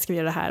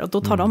det här. Och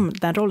då tar de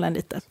den rollen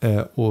lite.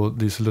 Och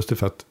det är så lustigt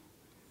för att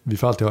vi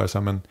får alltid höra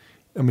så här,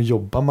 men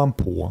jobbar man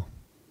på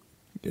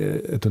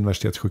ett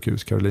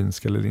universitetssjukhus,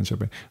 Karolinska eller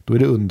Linköping, då är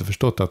det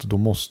underförstått att då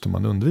måste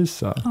man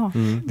undervisa.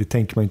 Det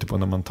tänker man inte på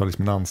när man tar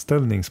liksom en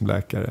anställning som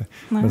läkare.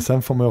 Men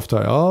sen får man ofta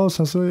höra,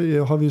 sen så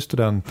har vi ju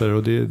studenter,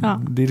 och det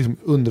är liksom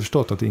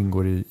underförstått att det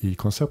ingår i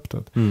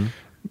konceptet.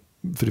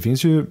 För det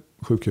finns ju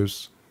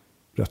sjukhus,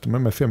 rätt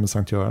med fel, men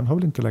Sankt Göran har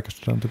väl inte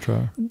läkarstudenter, tror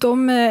jag.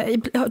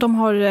 De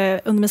har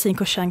under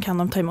medicinkursen kan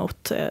de ta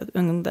emot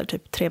under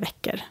typ 3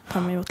 veckor.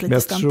 Men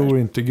jag tror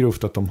inte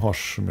grovt att de har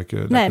så mycket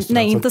läkarstudenter.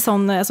 Nej, inte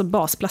sån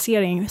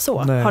basplacering så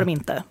har de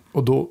inte.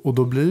 Och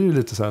då blir det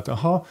lite så här att,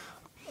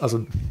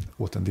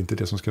 det är inte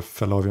det som ska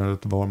fälla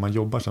avgörandet var man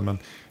jobbar sen, men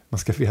man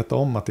ska veta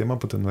om att är man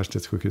på ett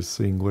universitetssjukhus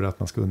så ingår det att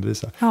man ska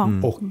undervisa.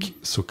 Och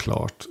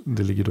såklart,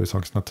 det ligger då i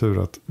sakens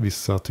natur att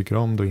vissa tycker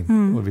om det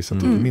och vissa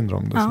tycker mindre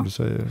om det, som du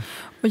säger.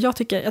 Och jag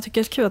tycker det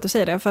är kul att du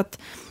säger det, för att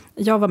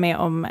jag var med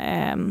om,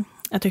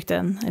 jag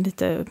tyckte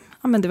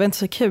det var inte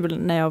så kul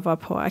när jag var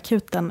på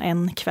akuten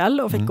en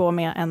kväll och fick gå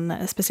med en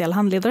speciell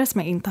handledare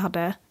som jag inte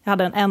hade. Jag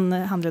hade en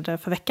handledare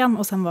för veckan,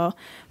 och sen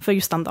för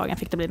just den dagen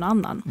fick det bli någon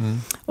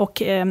annan.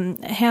 Och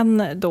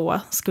hen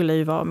då skulle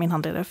ju vara min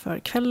handledare för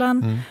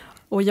kvällen.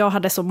 Och jag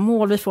hade som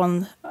mål, vi får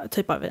en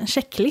typ av en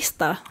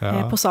checklista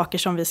på saker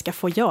som vi ska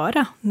få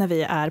göra när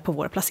vi är på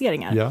våra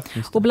placeringar.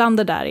 Och bland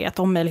det där är att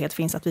om möjlighet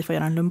finns att vi får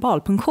göra en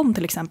lumbalpunktion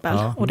till exempel.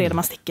 Och det är där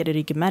man sticker i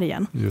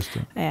ryggmärgen.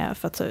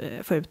 För att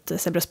få ut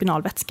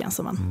cerebrospinalvätskan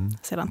som man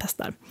sedan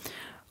testar.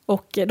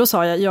 Och då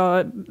sa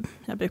jag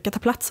brukar ta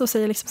plats och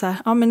säga liksom så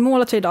här, men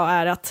målet för idag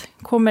är att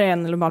kommer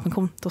en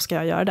lumbalpunktion, då ska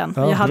jag göra den.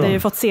 Jag hade ju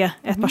fått se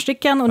ett par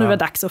stycken och nu var det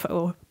dags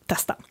att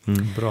testa.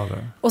 Bra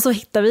där. Och så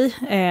hittade vi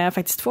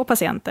faktiskt 2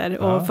 patienter.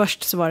 Och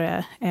först så var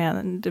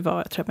det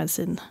var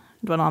medicin.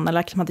 Det var någon annan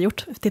läkare som hade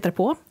tittade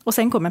på. Och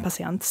sen kom en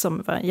patient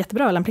som var en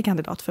jättebra lämplig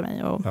kandidat för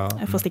mig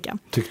att få sticka.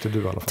 Tyckte du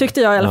i alla fall.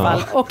 Tyckte jag i alla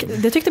fall. Och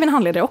det tyckte min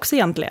handledare också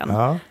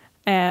egentligen.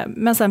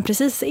 Men sen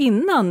precis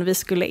innan vi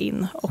skulle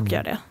in och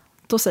göra det,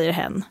 då säger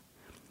hen,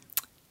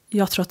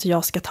 jag tror att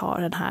jag ska ta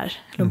den här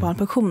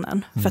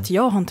lumbalpunktionen. För att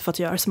jag har inte fått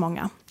göra så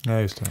många. Ja,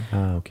 just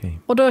det. Okay.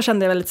 Och då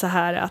kände jag väl lite så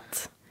här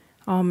att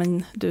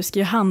men du ska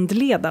ju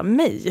handleda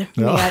mig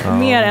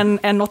mer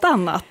än något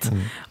annat.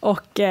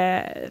 Och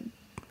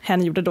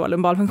hen gjorde då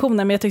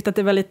lumbalfunktionen, men jag tyckte att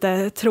det var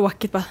lite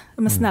tråkigt.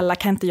 Men snälla,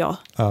 kan inte jag?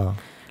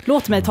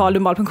 Låt mig ta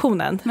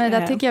lumbalfunktionen. Men det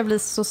där tycker jag blir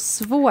så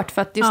svårt,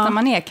 för att just när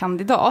man är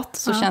kandidat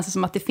så känns det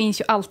som att det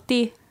finns ju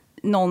alltid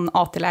någon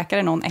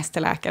AT-läkare, någon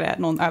ST-läkare,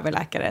 någon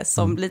överläkare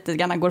som lite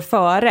grann går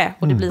före.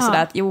 Och det blir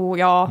sådär att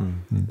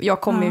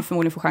jag kommer ju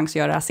förmodligen få chans att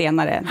göra det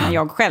senare när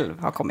jag själv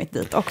har kommit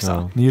dit också.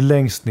 Ja. Ni är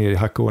längst ner i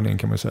hackordningen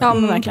kan man säga. Ja,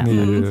 men verkligen.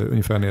 Ni är ju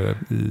ungefär nere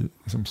i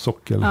liksom,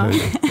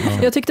 sockelhöjd.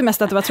 Jag tyckte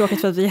mest att det var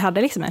tråkigt för att vi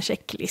hade liksom en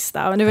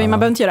checklista. Och man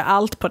behöver inte göra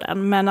allt på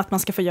den, men att man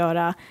ska få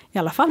göra i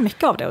alla fall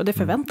mycket av det. Och det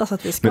förväntas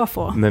att vi ska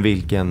få. Men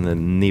vilken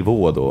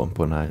nivå då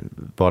på den här,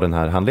 var den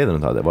här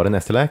handledaren hade? Var det en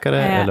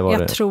ST-läkare? Eller var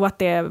jag tror att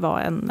det var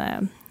en...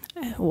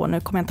 nu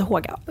kommer jag inte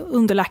ihåg,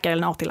 underläkare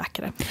eller en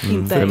AT-läkare.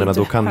 För jag menar,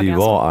 då kan det ju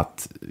vara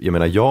att,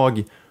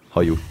 jag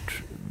har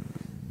gjort,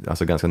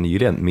 alltså ganska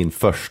nyligen, min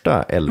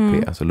första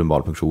LP, alltså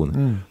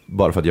lumbalpunktion,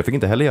 bara för att jag fick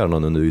inte heller göra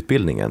någon under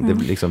utbildningen. Det,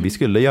 liksom, vi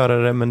skulle göra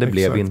det, men det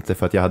blev inte,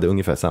 för att jag hade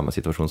ungefär samma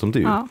situation som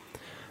du.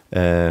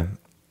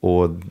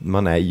 Och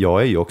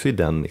jag är ju också i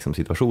den liksom,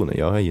 situationen.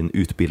 Jag är ju en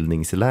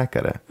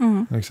utbildningsläkare.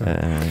 Exakt.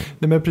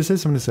 Nej, men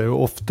precis som ni säger,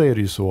 och ofta är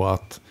det ju så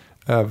att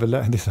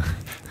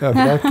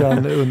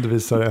överläkaren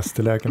undervisar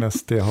ST-läkaren,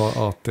 ST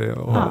har AT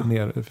och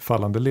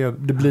nerfallande led.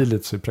 Det blir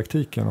lite så i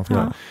praktiken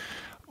ofta.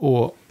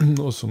 Och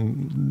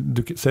som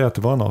du säger att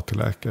det var en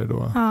AT-läkare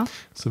då,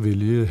 så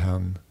vill ju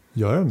han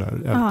göra den där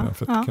LP:n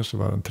för att det kanske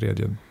var den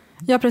tredje.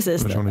 Ja,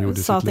 precis.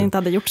 Sa att det inte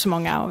hade gjort så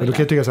många. Men då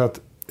kan jag tycka så att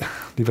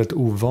det är väldigt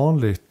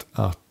ovanligt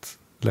att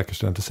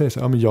läkarstudenter säger så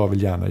här, men jag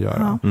vill gärna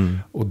göra.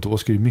 Och då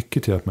ska ju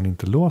mycket till att man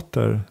inte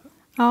låter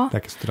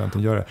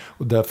läkarstudenten göra det.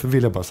 Och därför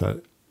vill jag bara så här,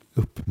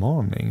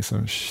 uppmaning,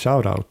 som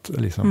shout-out,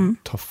 liksom,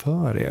 ta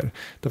för er.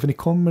 Därför ni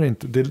kommer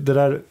inte, det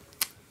där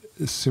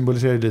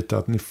symboliserar lite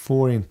att ni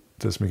får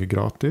inte så mycket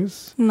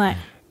gratis. Nej.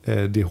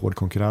 Det är hård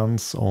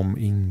konkurrens om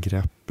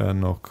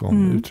ingreppen och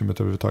om utrymmet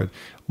överhuvudtaget.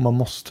 Och man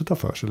måste ta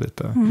för sig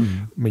lite.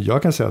 Men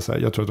jag kan säga så här,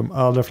 jag tror att de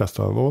allra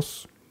flesta av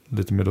oss,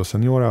 lite mer då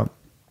seniora,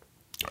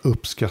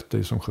 uppskattar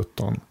ju som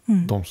 17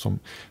 de som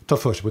tar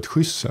för sig på ett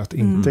schysst sätt,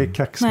 inte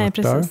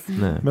kaxmattar.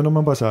 Men om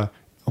man bara så här,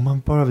 om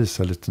man bara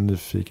visar lite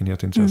nyfikenhet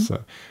och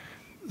intresse,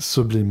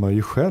 så blir man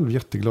ju själv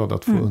jätteglad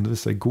att få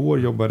undervisa. Igår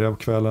jobbade jag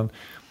på kvällen.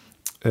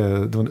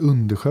 Det var en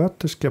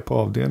undersköterska på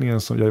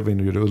avdelningen som jag var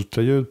inne och gjorde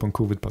ultraljud på en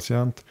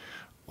covid-patient.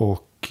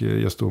 Och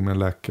jag stod med en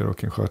läkare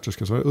och en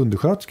sköterska. Så var det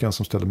undersköterskan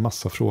som ställde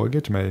massa frågor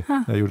till mig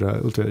när jag gjorde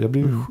ultraljud. Jag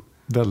blev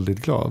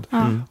väldigt glad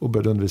och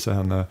började undervisa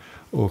henne.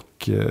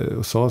 Och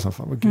sa så här,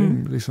 fan vad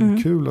grym,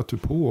 liksom, kul att du är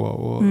på.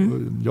 Och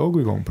jag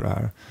går igång på det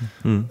här.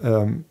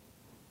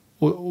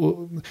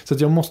 Så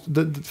att jag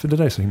måste, för det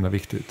där är så himla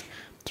viktigt,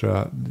 tror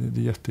jag.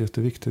 Det är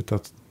jätteviktigt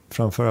att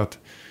framföra att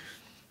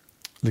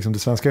liksom det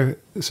svenska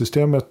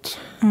systemet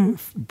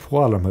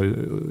på alla de här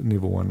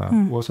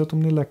nivåerna, oavsett om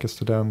ni är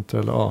läkarstudent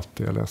eller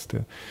AT eller ST,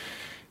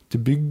 det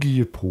bygger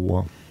ju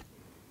på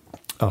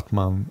att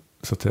man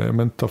så att säga,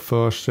 men tar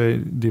för sig.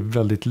 Det är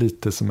väldigt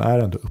lite som är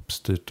ändå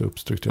uppstyrt och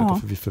uppstrukturerat,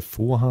 för vi är för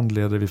få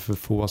handledare, vi är för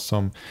få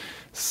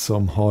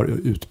som har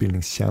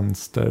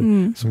utbildningstjänster,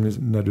 som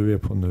när du är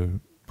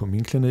på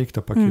min klinik,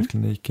 där på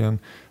akutkliniken,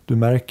 du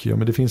märker ju,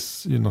 men det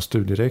finns ju någon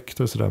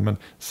studierektor och sådär, men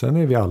sen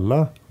är vi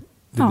alla,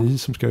 det är vi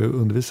som ska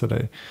undervisa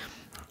dig.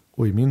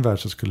 Och i min värld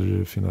så skulle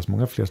det finnas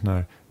många fler sådana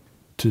här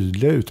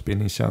tydliga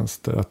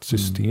utbildningstjänster, att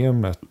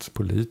systemet,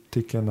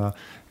 politikerna,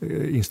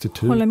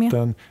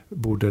 instituten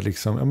borde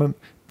liksom, ja men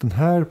den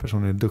här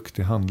personen är en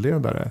duktig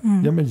handledare.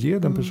 Ja men ge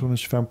den personen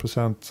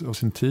 25% av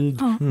sin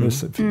tid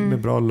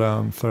med bra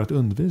lön för att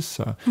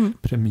undervisa.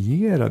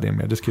 Premiera det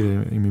med, det skriver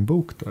jag i min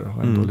bok där,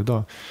 har en dålig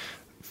dag.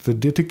 För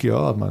det tycker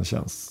jag att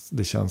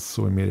det känns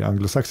så mer i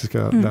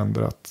anglosaxiska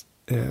länder att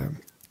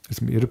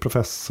liksom, är du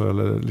professor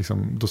eller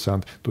liksom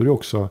docent, då är du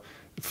också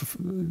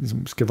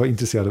liksom, ska vara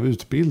intresserad av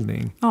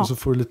utbildning. Och så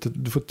får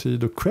du får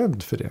tid och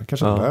cred för det.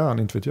 Kanske lön,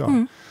 inte vet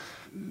jag.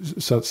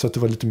 Så att det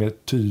var lite mer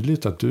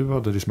tydligt att du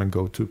hade liksom en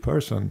go-to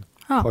person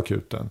på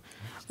akuten.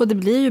 Och det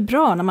blir ju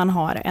bra när man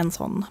har en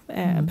sån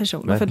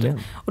person.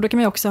 Och då kan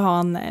man ju också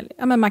ha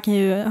man kan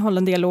ju hålla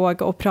en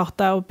dialog och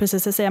prata och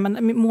precis säga,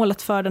 men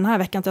målet för den här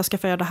veckan att jag ska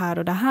få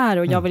göra det här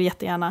och jag vill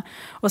jättegärna.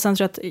 Och sen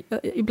tror jag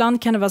att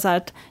ibland kan det vara så här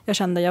att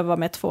jag var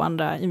med 2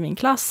 andra i min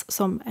klass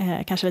som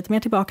kanske lite mer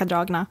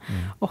tillbakadragna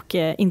och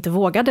inte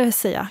vågade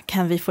säga,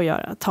 kan vi få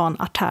ta en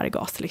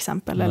artärgas till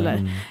exempel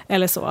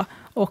eller så.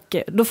 Och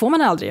då får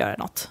man aldrig göra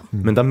något.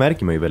 Men där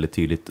märker man ju väldigt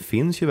tydligt, det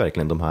finns ju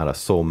verkligen de här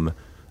som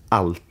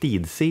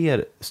alltid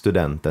ser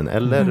studenten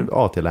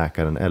eller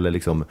AT-läkaren eller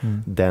liksom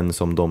den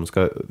som de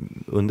ska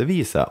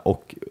undervisa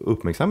och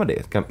uppmärksamma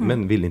det.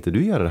 Men vill inte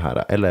du göra det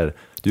här? Eller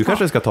du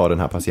kanske ska ta den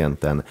här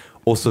patienten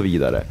och så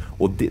vidare.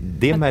 Och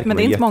det märker men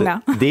det är inte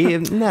många.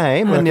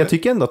 Nej, men jag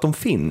tycker ändå att de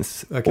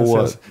finns.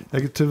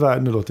 Tyvärr,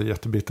 nu låter det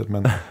jättebittert,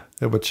 men jag har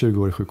jobbat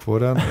 20 år i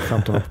sjukvården,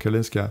 15 år på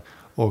Karolinska,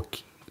 och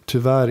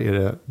tyvärr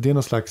är det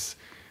någon slags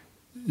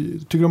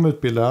tycker du om att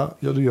utbilda,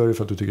 ja då gör du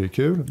för att du tycker det är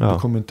kul. Ja. Du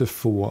kommer inte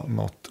få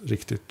något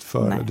riktigt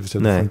för det. Det vill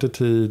säga, du får inte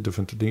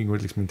tid, det ingår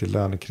liksom inte i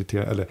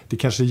lönekriterier. Eller det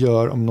kanske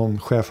gör, om någon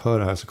chef hör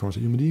det här så kommer de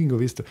säga, jo men det ingår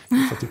visst det.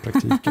 För att i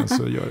praktiken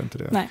så gör det inte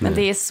det. Nej, men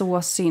det är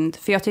så synd.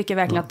 För jag tycker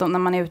verkligen att när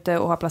man är ute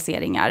och har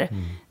placeringar,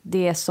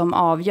 det som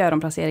avgör om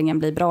placeringen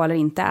blir bra eller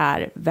inte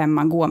är vem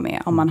man går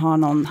med. Om man har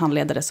någon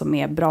handledare som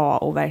är bra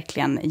och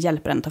verkligen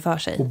hjälper en att ta för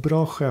sig. Och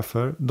bra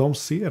chefer, de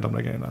ser de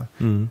där grejerna.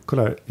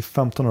 Kolla här, i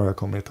 15 år har jag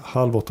kommit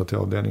 7:30 till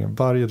avdelningen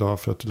varje dag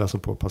för att läsa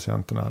på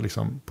patienterna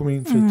liksom, på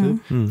min fritid.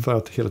 För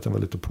att hela tiden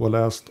vara lite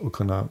påläst och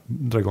kunna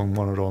dra igång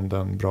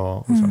morgonronden bra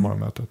och så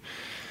morgonmötet.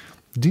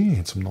 Det är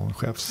inget som någon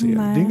chef ser.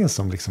 Nej. Det är ingen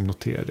som liksom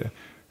noterar det.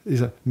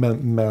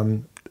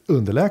 Men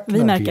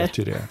underläkarna vet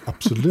ju det.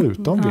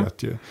 Absolut, de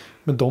vet ju.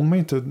 Men de är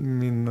inte,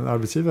 min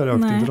arbetsgivare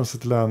ökar inte, de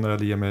sätter löner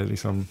eller ger mig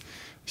liksom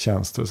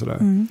tjänster och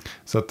sådär.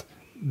 Så att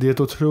det är ett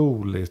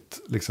otroligt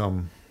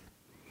liksom,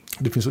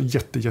 det finns så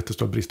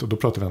jättestor brist, och då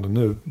pratar vi ändå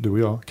nu, du och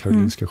jag,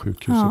 Karolinska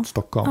sjukhuset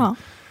Stockholm.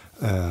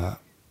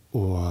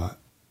 Och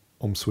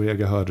om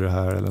Svega hörde det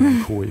här eller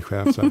någon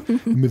KI-chef så här,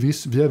 men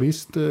vi har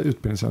visst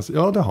utbildningstjänster.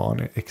 Ja, det har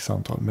ni x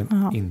antal,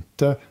 men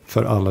inte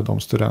för alla de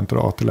studenter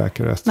och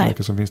AT-läkare och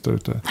ST-läkare som finns där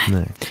ute.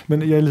 Nej.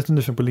 Men jag är lite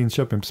nyfiken på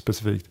Linköping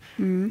specifikt.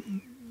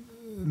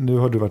 Nu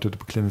har du varit ute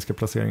på kliniska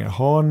placeringar.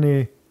 Har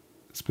ni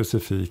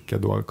specifika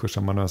då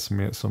kurssammanhang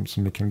som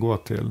ni kan gå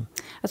till?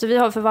 Alltså vi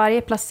har för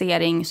varje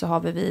placering så har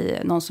vi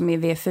någon som är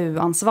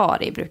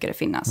VFU-ansvarig, brukar det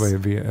finnas. Vad är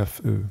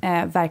VFU?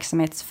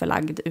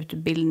 Verksamhetsförlagd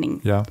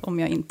utbildning, om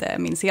jag inte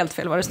minns helt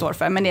fel vad det står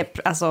för. Men det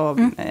är alltså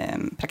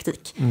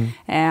praktik.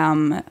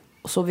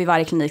 Så vid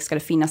varje klinik ska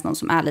det finnas någon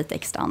som är lite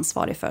extra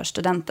ansvarig för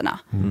studenterna.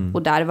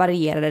 Och där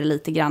varierar det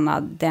lite grann.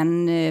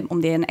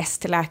 Om det är en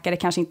ST-läkare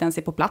kanske inte ens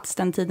är på plats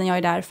den tiden jag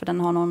är där, för den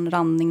har någon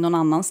randning någon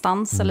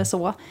annanstans eller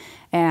så.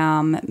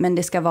 Men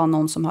det ska vara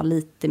någon som har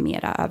lite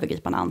mera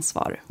övergripande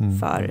ansvar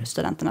för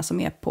studenterna som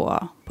är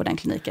på den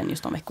kliniken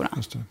just de veckorna.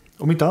 Just det.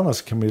 Om inte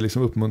annars kan man ju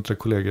liksom uppmuntra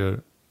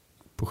kollegor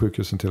på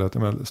sjukhusen till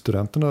att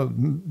studenterna,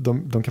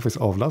 de kan faktiskt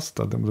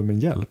avlasta, de är en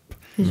hjälp.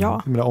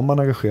 Ja. Menar, om man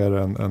engagerar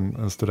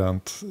en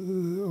student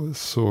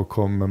så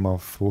kommer man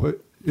få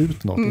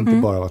ut något, inte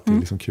bara att det är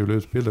liksom kul att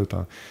utbilda,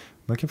 utan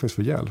man kan faktiskt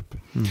få hjälp.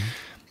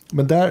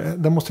 Men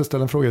där måste jag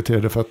ställa en fråga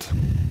till dig, för att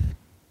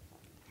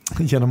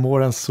genom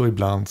åren så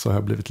ibland så har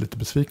jag blivit lite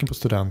besviken på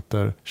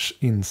studenters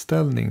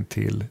inställning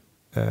till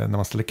när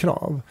man ställer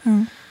krav.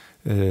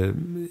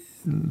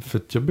 För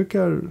att jag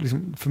brukar,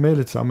 liksom, för mig är det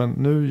lite så här, men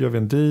nu gör vi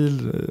en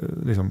deal,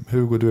 liksom,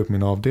 Hugo, du är på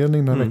min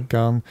avdelning den här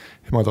veckan,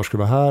 hur många dagar ska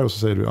du vara här? Och så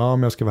säger du,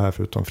 men jag ska vara här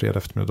förutom fredag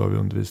eftermiddag vid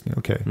undervisning.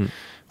 Okej,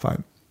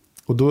 fine.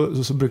 Och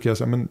då så brukar jag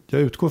säga, men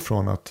jag utgår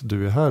från att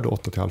du är här då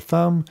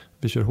 8-5,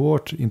 vi kör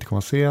hårt, inte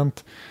komma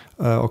sent,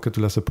 och att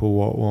du läser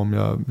på, och om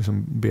jag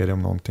liksom ber dig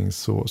om någonting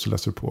så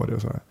läser du på det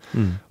och sådär.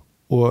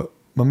 Och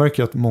man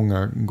märker att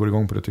många går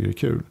igång på det och tycker det är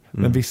kul.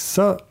 Men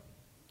vissa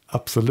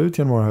absolut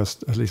genom åren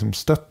har liksom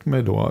stött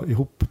mig då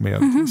ihop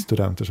med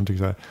studenter som tycker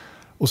så här,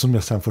 och som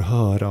jag sen får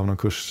höra av någon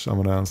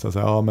kursamanuens att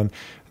säga, men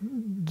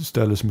du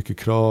ställer så mycket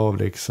krav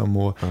liksom,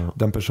 och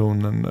den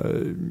personen,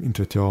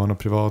 inte vet jag, något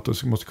privat, och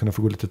så måste kunna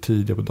få gå lite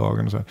tidigare på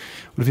dagen och så här.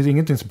 Och det finns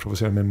ingenting som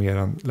provocerar mig mer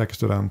än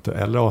läkarstudenter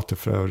eller AT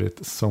för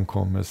övrigt som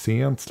kommer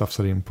sent,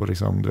 slafsar in på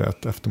liksom, du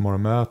vet, efter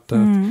morgonmötet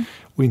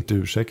och inte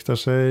ursäktar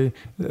sig,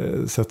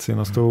 sätter sig i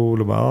en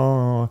stol och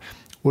bara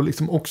och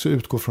liksom också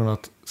utgår från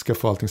att ska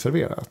få allting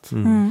serverat.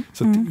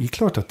 Så det är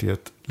klart att det är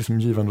ett liksom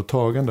givande och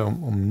tagande.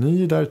 Om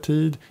ni är där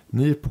tid,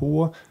 ni är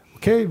på,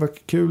 okej, vad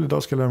kul,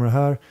 idag ska jag lära mig det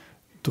här,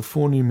 då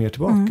får ni ju mer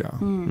tillbaka.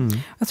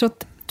 Jag tror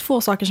att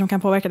 2 saker som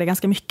kan påverka det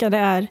ganska mycket, det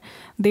är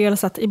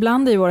dels att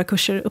ibland är våra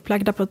kurser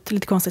upplagda på ett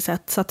lite konstigt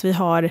sätt, så att vi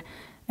har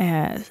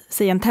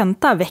säg en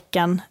tenta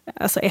veckan,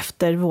 alltså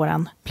efter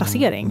våran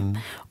placering.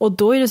 Och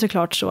då är det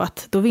såklart så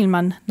att då vill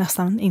man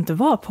nästan inte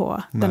vara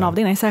på den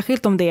avdelningen,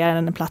 särskilt om det är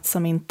en plats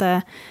som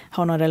inte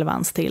har någon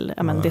relevans till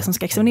det som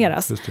ska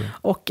examineras.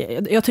 Och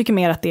jag tycker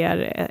mer att det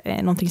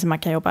är någonting som man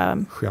kan jobba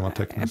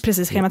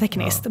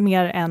schematekniskt,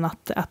 mer än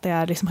att det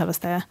är liksom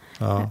självaste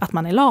att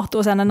man är lat.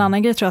 Och sen en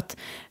annan grej, tror jag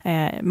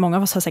att många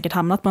av oss har säkert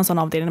hamnat på en sån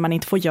avdelning där man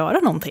inte får göra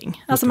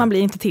någonting. Alltså man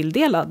blir inte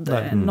tilldelad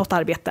något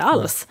arbete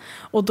alls.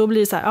 Och då blir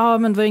det så här,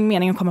 men det var ingen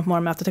mening att komma på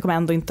morgonmötet, jag kommer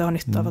ändå inte ha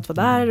nytta av att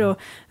vara där, och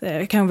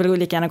kan väl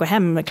lika gärna gå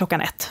hem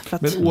 1:00. För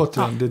att, men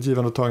återigen, det är ett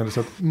givande och tagande, så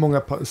att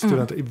många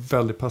studenter är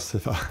väldigt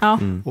passiva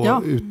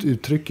och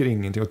uttrycker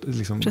ingenting och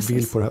liksom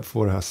vill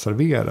få det här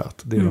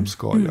serverat, det de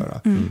ska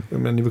göra.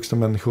 Men ni är vuxna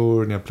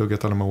människor, ni har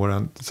pluggat alla de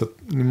åren, så att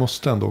ni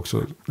måste ändå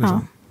också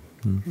liksom,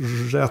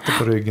 räta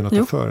på ryggen och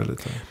ta för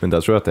lite. Men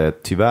där tror jag att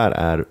det tyvärr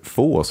är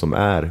få som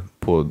är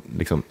på,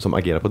 liksom, som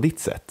agerar på ditt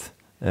sätt.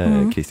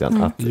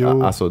 Christian,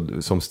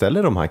 alltså, som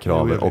ställer de här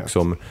kraven och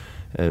som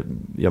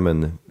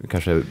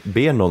kanske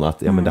ber någon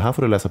att men det här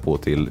får du läsa på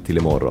till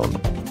imorgon.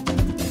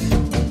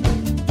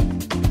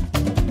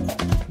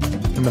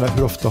 Jag menar,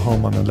 hur ofta har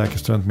man en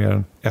läkarstudent mer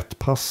än 1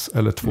 pass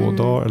eller 2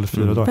 dagar eller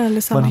 4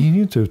 dagar? Man hinner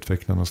ju inte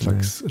utveckla någon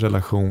slags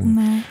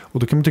relation. Och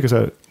då kan man tycka så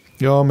här,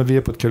 Ja, men vi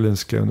är på ett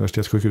Karolinska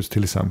universitetssjukhus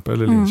till exempel,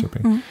 eller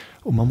Linköping.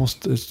 Och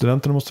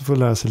studenterna måste få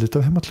lära sig lite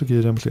av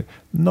hematologi.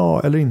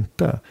 Eller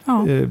inte.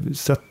 Ja.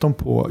 Sätt dem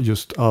på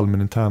just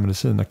allmän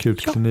internmedicin,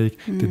 akutklinik.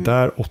 Det är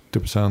där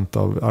 80%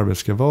 av arbetet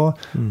ska vara.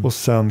 Och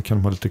sen kan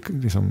de ha lite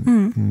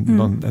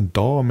en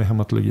dag med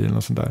hematologi eller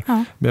sånt där.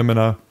 Ja. Men jag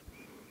menar,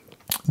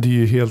 det är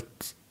ju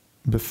helt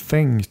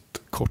befängt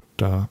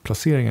korta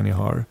placeringar ni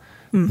har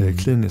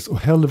kliniskt. Och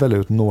hellre välja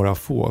ut några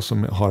få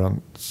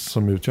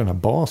som utgör den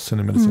här basen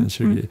i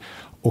medicinkirurgi.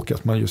 Och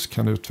att man just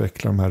kan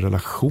utveckla de här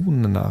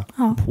relationerna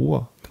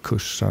på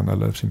kursen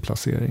eller sin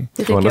placering.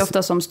 Det tycker jag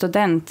ofta som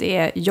student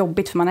är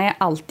jobbigt, för man är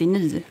alltid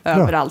ny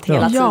överallt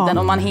hela tiden.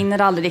 Och man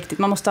hinner aldrig riktigt.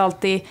 Man måste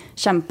alltid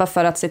kämpa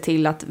för att se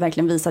till att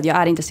verkligen visa att jag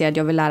är intresserad,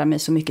 jag vill lära mig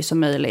så mycket som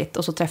möjligt.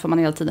 Och så träffar man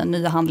hela tiden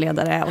nya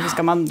handledare och så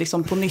ska man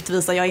liksom på nytt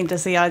visa att jag är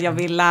intresserad, jag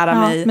vill lära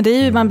mig. Men det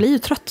är ju, man blir ju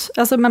trött.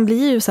 Alltså man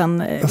blir ju sen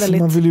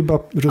väldigt... Man vill ju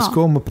bara ruska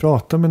om och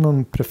prata med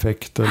någon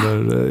prefekt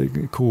eller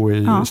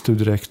KI,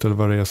 studierektor eller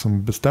vad det är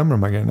som bestämmer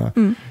de här grejerna.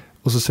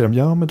 Och så säger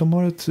de, men de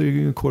har ett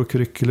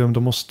core-curriculum,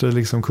 de måste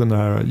liksom kunna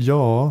det här.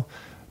 Ja,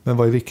 men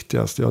vad är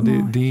viktigast? Ja,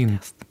 det är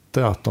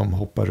inte att de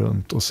hoppar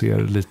runt och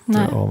ser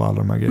lite av alla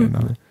de här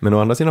grejerna. Men å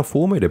andra sidan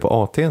får man ju det på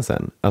AT:n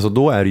sen. Alltså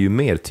då är det ju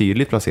mer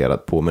tydligt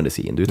placerat på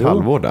medicin. Du är ett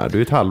halvår där. Du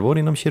är ett halvår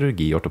inom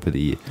kirurgi,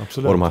 ortopedi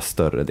och de här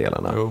större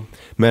delarna. Jo.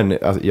 Men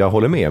alltså, jag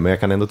håller med, men jag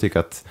kan ändå tycka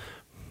att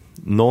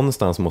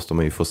någonstans måste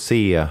man ju få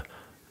se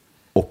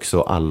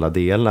också alla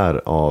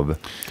delar av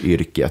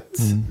yrket.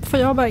 Får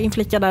jag bara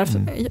inflicka där?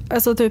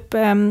 Alltså typ,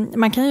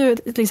 man kan ju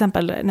till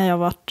exempel, när jag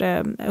varit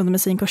under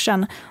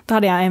medicinkursen, då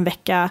hade jag en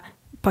vecka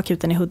på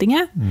akuten i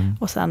Huddinge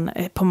och sen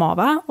på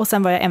Mava, och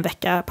sen var jag en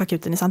vecka på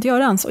akuten i Sankt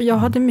Görans, och jag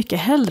hade mycket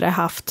hellre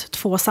haft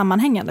 2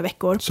 sammanhängande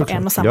veckor på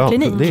en och samma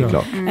klinik. Det är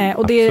klart.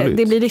 Och det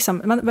blir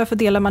liksom, varför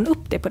delar man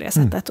upp det på det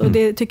sättet? Och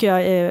det tycker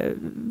jag är,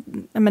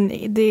 men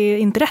det är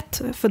inte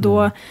rätt, för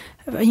då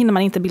hinner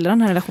man inte bilda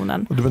den här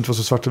relationen. Och det behöver inte vara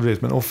så svart och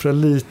vitt, men offra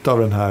lite av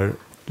den här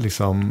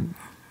liksom,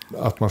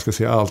 att man ska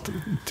se allt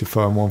till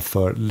förmån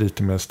för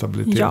lite mer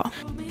stabilitet. Ja.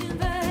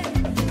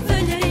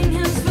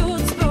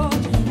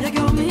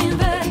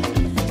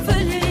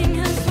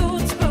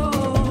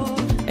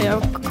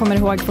 Jag kommer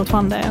ihåg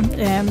fortfarande,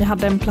 jag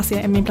hade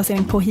min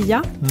placering på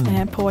HIA,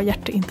 på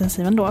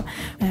hjärtintensiven då,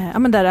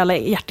 men där alla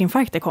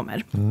hjärtinfarkter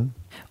kommer.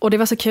 Och det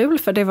var så kul,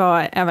 för det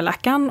var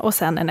överläkaren och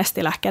sen en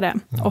ST-läkare.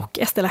 Och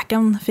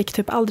ST-läkaren fick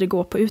typ aldrig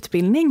gå på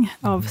utbildning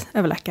av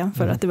överläkaren,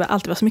 för att det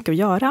alltid var så mycket att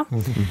göra.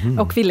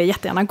 Och ville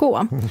jättegärna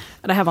gå.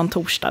 Det här var en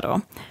torsdag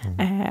då.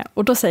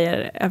 Och då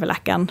säger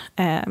överläkaren,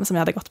 som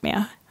jag hade gått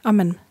med,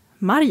 men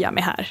Marjam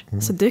är här,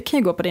 så du kan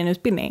ju gå på din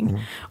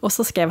utbildning. Och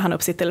så skrev han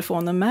upp sitt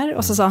telefonnummer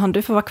och så sa han,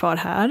 du får vara kvar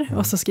här.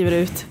 Och så skriver du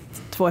ut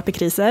 2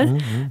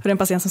 epikriser för en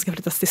patient som ska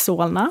flyttas till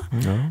Solna.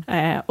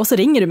 Och så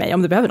ringer du mig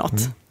om du behöver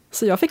något.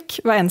 Så jag fick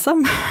vara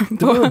ensam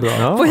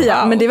på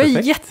HIA. Men det var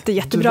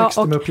jättebra. Du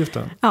växte med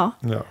uppgiften. Ja.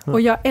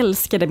 Och jag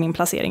älskade min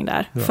placering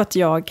där. För att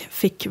jag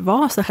fick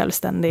vara så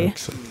självständig.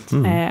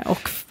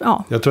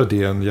 Jag tror att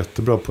det är en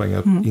jättebra poäng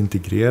att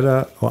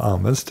integrera och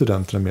använda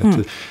studenterna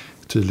mer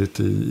tydligt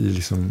i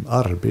liksom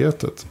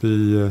arbetet.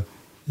 I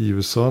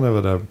USA, när jag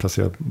var där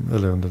placerad,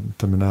 eller under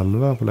termin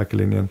 11 på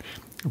läkarlinjen,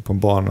 på en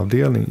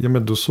barnavdelning,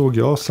 men då såg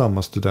jag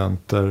samma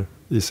studenter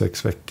i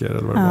 6 veckor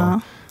eller vad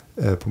det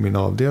var, på min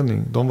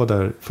avdelning. De var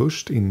där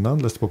först innan,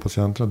 läste på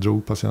patienterna,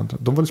 drog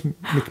patienterna. De var liksom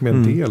mycket mer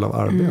en del av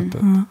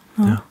arbetet.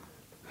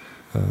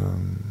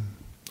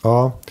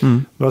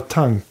 Några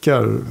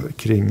tankar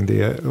kring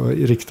det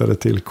riktade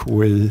till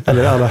KI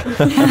eller alla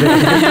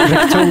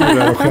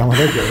rektorer och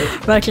schemaläggare.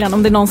 Verkligen,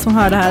 om det är någon som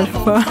hör det här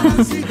får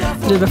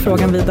driva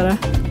frågan vidare.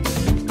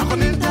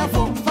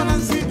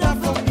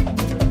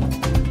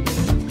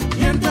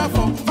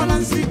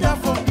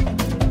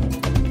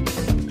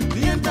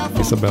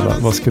 Isabella,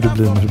 vad ska du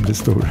bli när du blir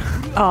stor?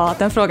 Ja,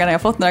 den frågan har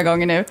jag fått några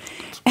gånger nu.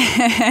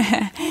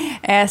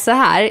 Så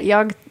här,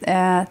 jag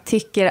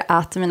tycker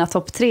att mina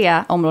topp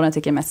 3 områden jag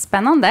tycker är mest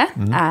spännande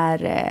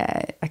är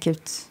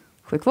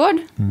akutsjukvård,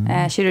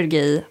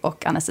 kirurgi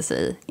och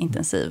anestesi,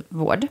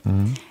 intensivvård.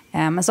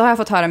 Men så har jag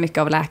fått höra mycket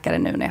av läkare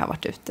nu när jag har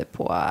varit ute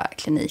på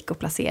klinik och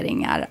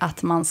placeringar,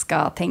 att man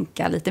ska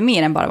tänka lite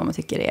mer än bara vad man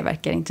tycker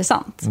verkar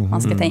intressant.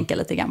 Man ska tänka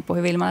lite grann på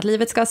hur vill man att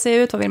livet ska se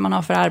ut, vad vill man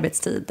ha för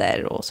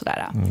arbetstider och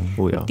sådär.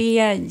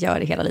 Det gör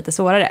det hela lite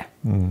svårare.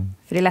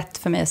 För det är lätt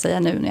för mig att säga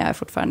nu när jag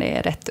fortfarande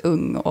är rätt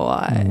ung och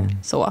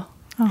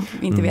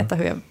inte veta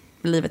hur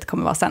livet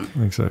kommer vara sen.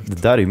 Exakt.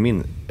 Det där är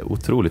min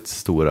otroligt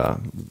stora,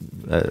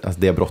 alltså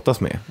det jag brottas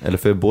med. Eller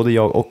för både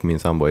jag och min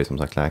sambo är som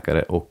sagt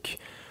läkare, och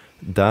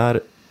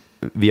där,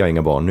 vi har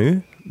inga barn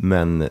nu,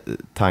 men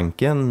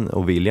tanken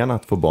och viljan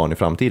att få barn i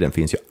framtiden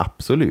finns ju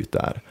absolut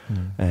där.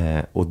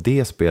 Och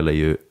det spelar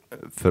ju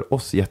för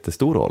oss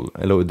jättestor roll.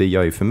 Eller det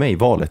gör ju för mig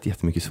valet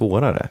jättemycket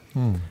svårare.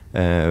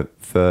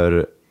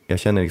 För jag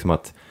känner liksom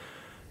att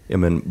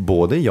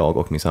både jag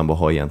och min sambo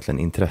har egentligen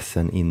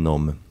intressen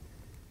inom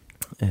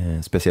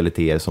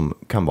specialiteter som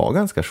kan vara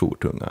ganska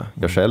jourtunga.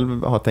 Jag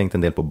själv har tänkt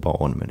en del på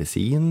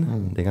barnmedicin.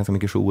 Det är ganska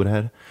mycket jour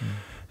här.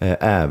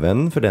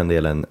 Även för den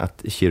delen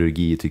att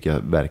kirurgi tycker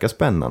jag verkar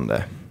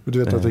spännande. Du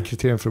vet att det är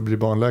kriterium för att bli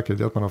barnläkare,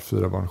 det är att man har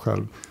 4 barn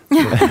själv.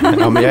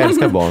 Ja, men jag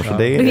älskar barn, så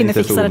det är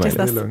inte så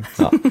omöjligt.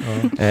 Ja.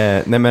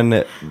 Nej,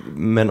 men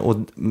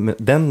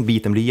den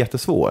biten blir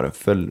jättesvår,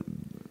 för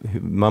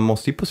man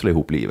måste ju pussla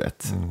ihop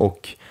livet.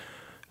 Och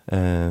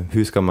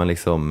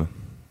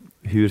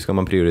hur ska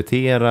man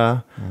prioritera?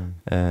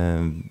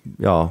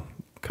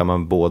 Kan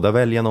man båda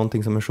välja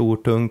någonting som är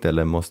jourtungt,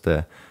 eller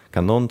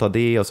kan någon ta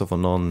det och så får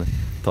någon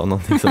ta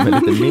någonting som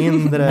är lite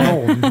mindre?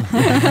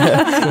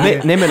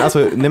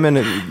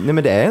 nej,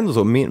 men det är ändå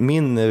så.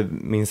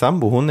 Min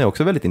sambo, hon är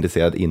också väldigt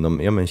intresserad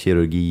inom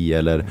kirurgi,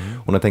 eller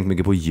hon har tänkt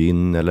mycket på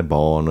gyn eller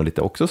barn och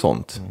lite också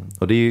sånt.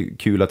 Och det är ju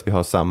kul att vi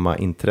har samma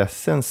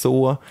intressen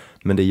så,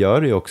 men det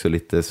gör det ju också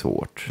lite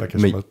svårt. Det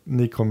som att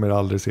ni kommer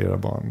aldrig se era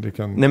barn.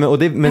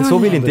 Men så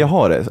vill inte jag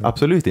ha det.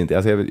 Absolut inte.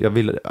 Alltså jag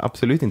vill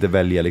absolut inte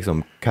välja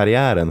liksom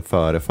karriären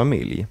före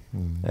familj.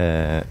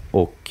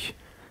 Och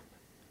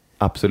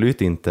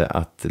absolut inte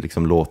att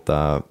liksom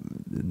låta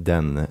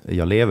den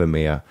jag lever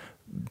med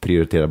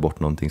prioritera bort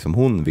någonting som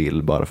hon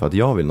vill bara för att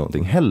jag vill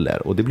någonting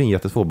heller. Och det blir en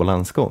jättesvår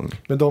balansgång.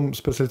 Men de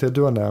specialiteter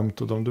du har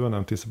nämnt och de du har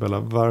nämnt, Isabella,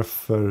 vad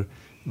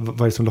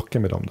är det som lockar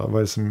med dem då? Vad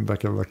är det som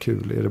verkar vara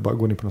kul? Är det bara,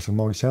 går ni på någon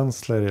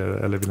magkänsla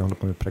eller vill ni hålla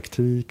på med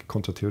praktik,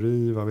 kontra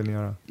teori? Vad vill ni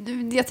göra?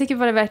 Jag tycker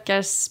bara det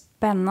verkar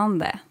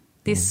spännande.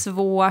 Det är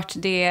svårt,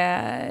 det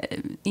är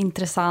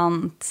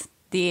intressant,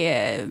 det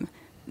är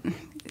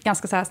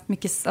ganska så här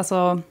mycket,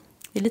 alltså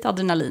det är lite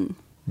adrenalin.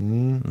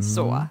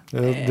 Så.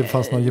 Det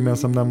fanns någon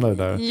gemensam nämnare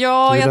där.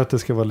 Ja, det är att det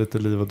ska vara lite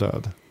liv och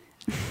död.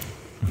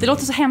 Det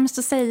låter så hemskt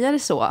att säga det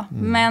så,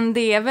 men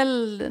det är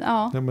väl,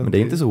 men det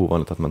är inte så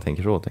ovanligt att man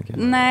tänker så, tänker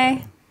jag.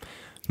 Nej.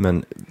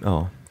 Men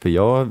för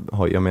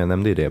jag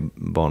nämnde ju det,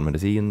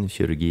 barnmedicin,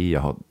 kirurgi,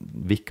 jag har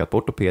vickat på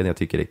ortoped, jag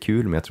tycker det är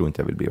kul, men jag tror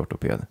inte jag vill bli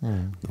ortoped.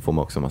 Då får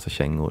man också en massa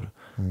kängor.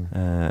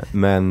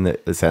 Men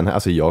sen,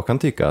 alltså jag kan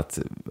tycka att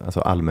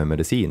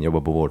allmänmedicin,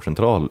 jobba på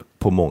vårdcentral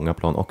på många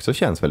plan också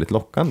känns väldigt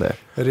lockande.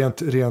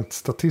 Rent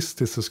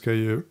statistiskt så ska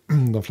ju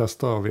de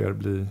flesta av er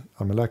bli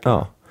allmänläkare.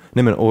 Ja.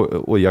 Nej, men,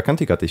 och jag kan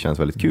tycka att det känns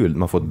väldigt kul.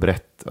 Man får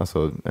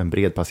en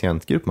bred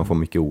patientgrupp, man får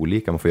mycket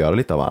olika, man får göra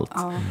lite av allt.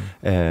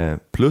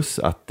 Plus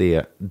att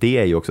det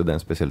är ju också den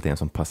specialiteten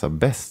som passar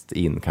bäst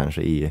in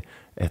kanske i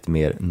ett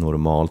mer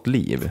normalt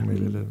liv.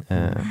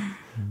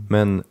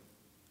 Men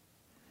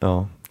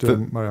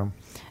Mariam.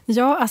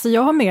 Ja, alltså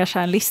jag har mer så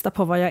här en lista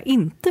på vad jag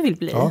inte vill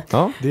bli.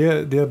 Ja.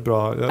 Det är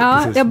bra.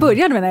 Jag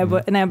började med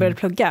när jag började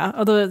plugga.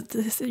 Och då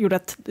gjorde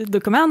jag ett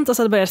dokument och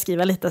så började jag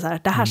skriva lite så här,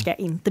 det här ska jag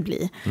inte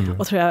bli.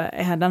 Och tror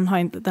jag,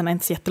 den är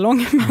inte så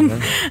jättelång.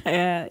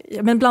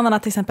 Men bland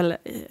annat till exempel,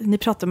 ni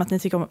pratar om att ni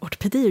tycker om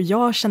ortopedi och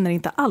jag känner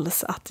inte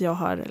alls att jag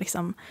har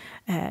liksom,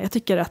 jag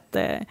tycker att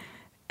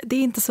det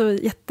är inte så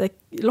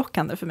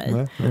jättelockande för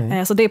mig.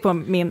 Så det är på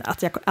min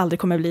att jag aldrig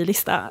kommer bli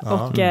lista.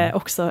 Och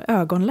också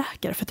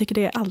ögonläkare, för jag tycker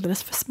det är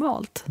alldeles för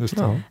smalt. Just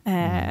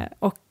det.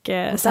 Och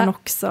sen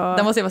också...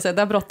 Där måste jag bara säga,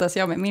 där brottas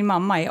jag med. Min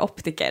mamma är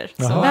optiker.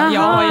 Så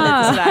jag har ju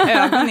lite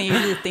sådär, ögon är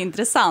ju lite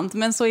intressant.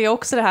 Men så är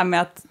också det här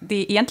med att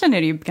egentligen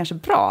är det ju kanske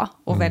bra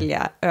att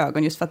välja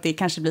ögon, just för att det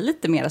kanske blir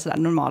lite mer sådär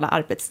normala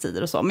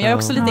arbetstider och så. Men jag är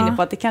också lite inne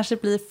på att det kanske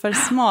blir för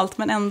smalt,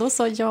 men ändå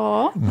så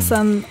Och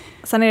sen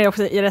är det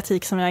också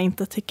eretik som jag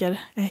inte tycker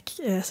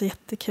är så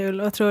jättekul.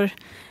 Och jag tror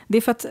det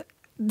är för att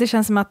det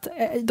känns som att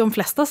de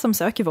flesta som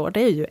söker vård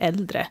är ju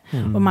äldre.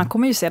 Och man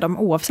kommer ju se dem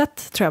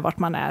oavsett, tror jag, vart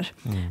man är.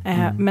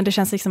 Men det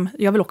känns liksom,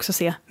 jag vill också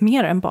se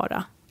mer än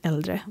bara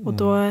äldre. Och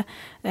då,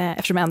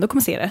 eftersom jag ändå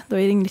kommer se det, då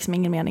är det liksom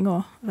ingen mening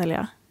att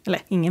välja. Eller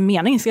ingen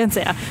mening ska jag inte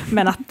säga,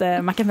 men att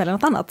man kan välja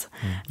något annat.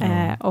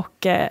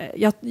 Och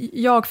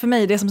jag för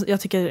mig, det som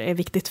jag tycker är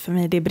viktigt för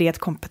mig, det är bred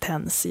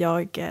kompetens.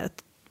 Jag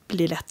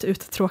blir lätt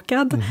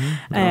uttråkad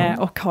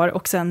och har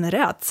också en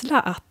rädsla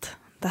att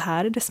det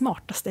här är det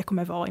smartaste jag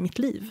kommer vara i mitt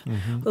liv.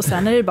 Och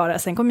sen är det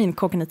sen kommer min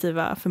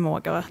kognitiva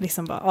förmåga att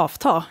liksom bara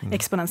avta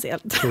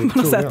exponentiellt på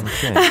något sätt.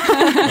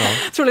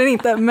 Troligen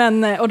inte,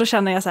 men och då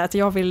känner jag så här att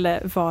jag vill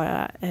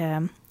vara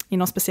i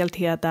någon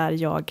specialitet där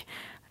jag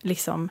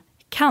liksom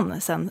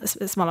kan sen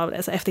smala av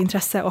det efter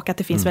intresse, och att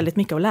det finns väldigt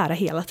mycket att lära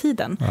hela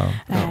tiden.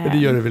 Det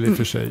gör det väl i och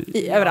för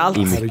sig. Överallt.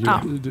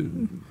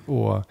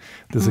 Och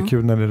det är så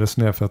kul när ni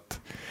resonerar, för att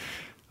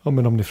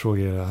men om ni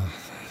frågar era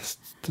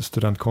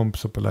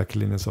studentkompisar på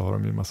läkarlinjen så har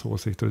de ju en massa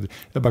åsikter.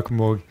 Jag bara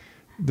kommer ihåg,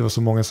 det var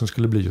så många som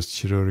skulle bli just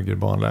kirurger,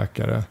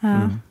 barnläkare.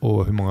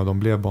 Och hur många av dem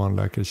blev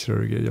barnläkare,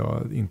 kirurger?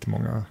 Ja, inte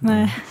många.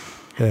 Nej.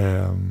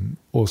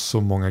 Och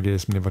så många grejer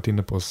som ni varit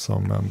inne på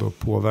som ändå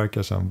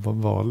påverkar sen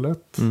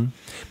valet.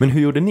 Men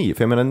hur gjorde ni?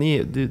 För jag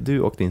menar, du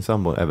och din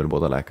sambo är väl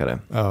båda läkare?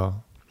 Ja.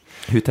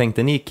 Hur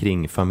tänkte ni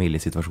kring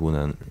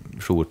familjesituationen,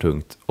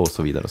 jourtungt och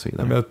så vidare och så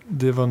vidare? Men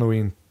det var nog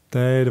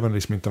inte, det var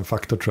liksom inte en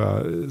faktor, tror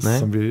jag,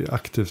 som vi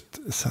aktivt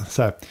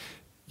så här.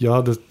 Jag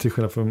hade, till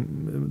skillnad från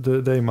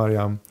dig,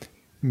 Mariam,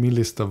 min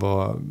lista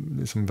var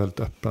liksom väldigt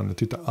öppen. Jag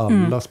tyckte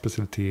alla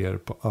specialiteter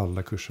på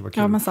alla kurser var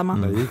kul. Ja, men samma.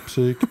 När jag gick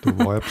psyk,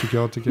 då var jag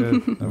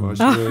psykiatriker. När jag var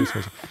kirurg.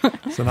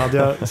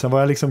 Sen var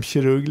jag liksom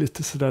kirurg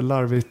lite sådär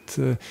larvigt.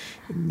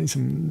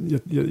 Liksom,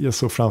 jag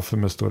såg framför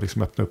mig stå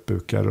liksom öppna upp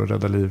bukar och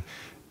rädda liv.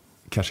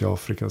 Kanske i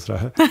Afrika och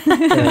sådär.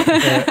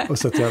 Och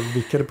så att jag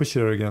vickade på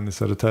kirurgen i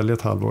Södertälje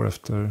ett halvår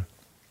efter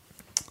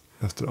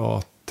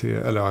AT,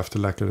 eller efter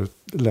läkare.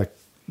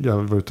 Jag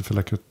var ute för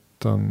Läkare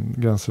Utan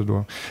Gränser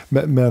då.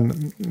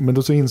 Men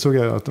då så insåg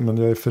jag att jag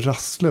är för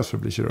rastlös för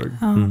att bli kirurg.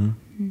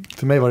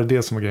 För mig var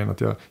det som var grejen,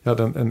 att jag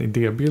hade en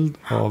idébild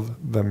av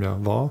vem jag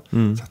var.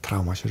 Så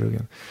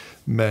traumakirurgen.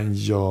 Men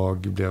jag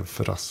blev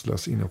för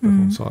rastlös in i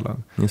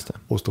operationssalen. Just det.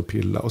 Och stå och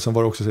pilla. Och sen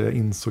var det också så att jag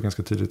insåg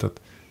ganska tidigt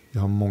att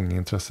jag har många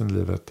intressen i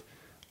livet.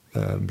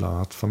 Bland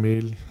annat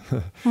familj.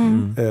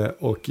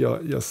 Och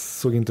jag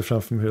såg inte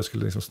framför mig hur jag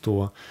skulle liksom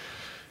stå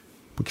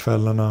på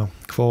kvällarna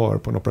kvar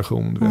på en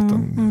operation. Du vet,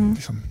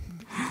 liksom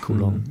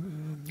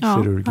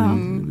kolon-kirurgi.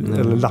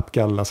 Eller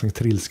lappgalla som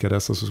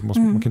trilskades. Och så måste,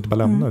 man kan inte bara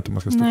lämna utan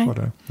man ska stå kvar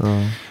där.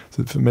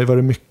 Så för mig var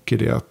det mycket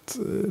det att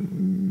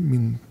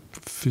min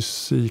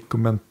fysik och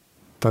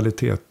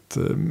mentalitet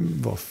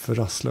var för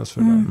rastlös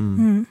för det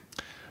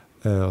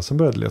där. Och sen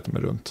började jag leta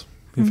mig runt.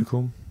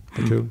 Infektion.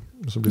 Det var kul.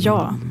 Så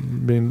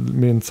blev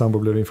min sambo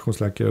blev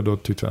infektionsläkare och då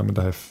tyckte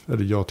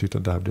jag tyckte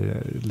att det här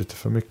blev lite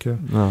för mycket.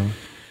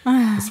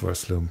 Och så var det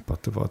slump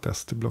att det var ett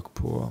ST-block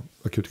på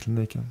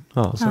akutkliniken.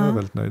 Och så var jag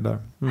väldigt nöjd där.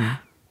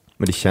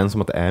 Men det känns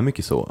som att det är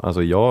mycket så.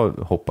 Alltså jag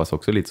hoppas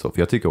också lite så. För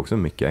jag tycker också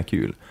mycket är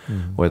kul.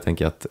 Och jag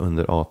tänker att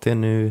under AT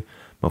nu,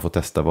 man får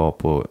testa vara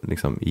på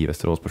liksom, i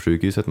Västerås på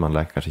sjukhuset. Man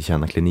lär kanske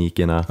känna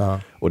klinikerna.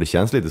 Och det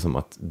känns lite som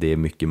att det är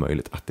mycket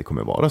möjligt att det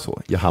kommer vara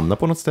så. Jag hamnar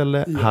på något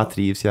ställe, här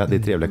trivs jag, det är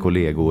trevliga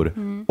kollegor.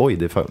 Oj,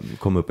 det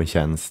kom upp en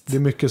tjänst. Det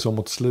är mycket så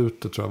mot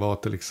slutet tror jag var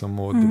att det liksom,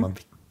 och det man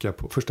vickar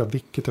på. Första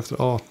vicket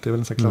efter AT, det är väl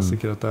en sån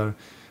klassiker att där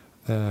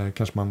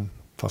kanske man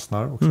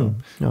fastnar också.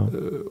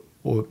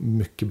 Och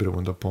mycket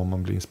beroende på om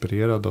man blir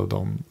inspirerad av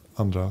de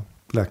andra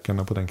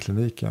läkarna på den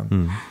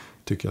kliniken.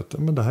 Tycker att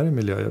men det här är en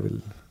miljö jag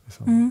vill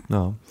liksom.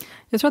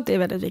 Jag tror att det är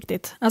väldigt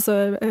viktigt. Alltså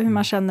hur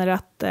man känner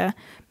att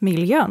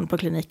miljön på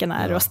kliniken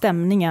är och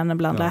stämningen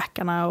bland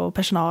läkarna och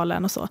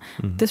personalen och så.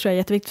 Det tror jag är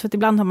jätteviktigt, för att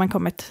ibland har man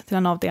kommit till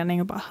en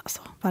avdelning och bara,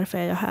 alltså, varför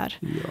är jag här?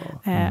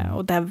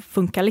 Och det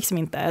funkar liksom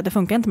inte. Det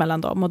funkar inte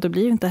mellan dem och det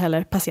blir ju inte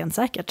heller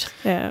patientsäkert.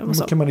 Men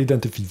kan man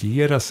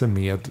identifiera sig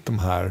med de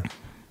här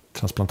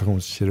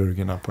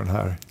transplantationskirurgerna på den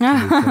här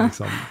kliniken,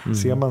 liksom.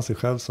 Ser man sig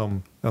själv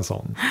som en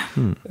sån?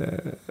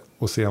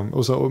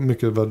 Och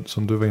mycket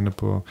som du var inne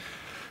på,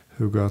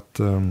 Hugo, att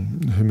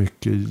hur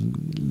mycket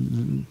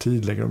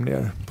tid lägger de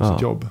ner på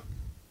sitt jobb?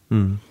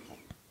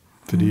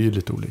 För det är ju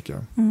lite olika.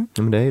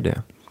 Ja, men det är ju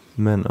det.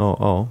 Men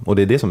och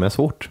det är det som är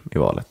svårt i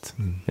valet.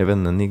 Jag vet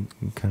inte, ni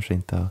kanske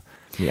inte har...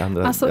 Ni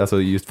andra,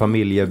 alltså just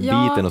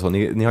familjebiten och så,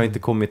 ni har inte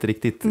kommit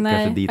riktigt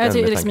kanske dit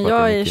än.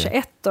 Jag är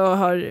 21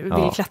 och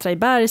vill klättra i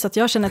berg, så att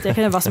jag känner att jag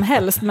kan göra vad som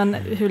helst, men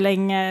hur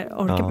länge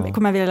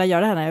kommer jag vilja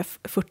göra det här när jag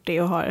är 40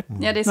 och har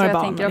det är så några jag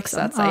barn, tänker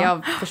också. liksom. Att,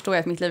 jag förstår ju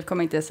att mitt liv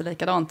kommer inte se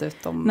likadant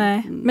ut om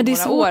men det är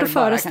svårt att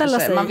föreställa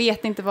sig. Man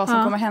vet inte vad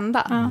som kommer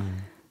hända.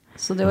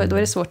 Så då är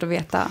det svårt att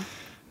veta.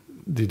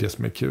 Det är det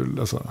som är kul.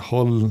 Alltså,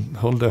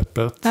 håll det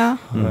öppet.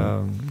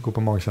 Gå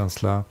på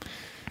magkänsla.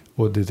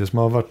 Och det som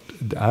har varit,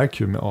 det är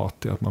kul med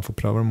AT, att man får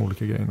pröva de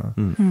olika grejerna.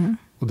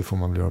 Och det får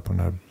man väl göra på den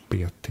här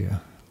BT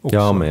också.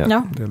 Ja, men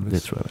det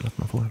tror jag väl att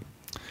man får.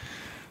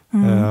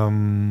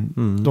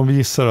 De vi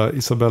gissar då,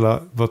 Isabella,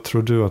 vad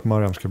tror du att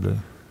Mariam ska bli?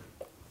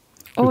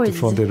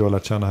 Utifrån det du har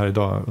lärt känna här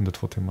idag under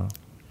 2 timmar.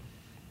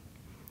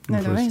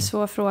 Nej, det var en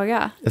svår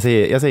fråga. Jag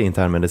säger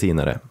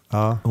internmedicinare.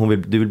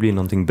 Du vill bli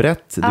någonting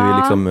brett. Du vill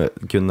liksom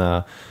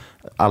kunna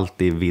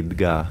alltid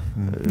vidga.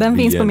 Den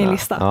finns på min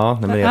lista. Ja,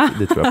 men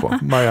det tror jag på.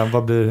 Mariam,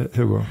 vad blir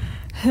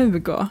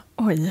Hugo?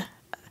 Oj.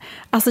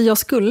 Alltså jag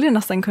skulle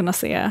nästan kunna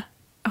se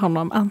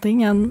honom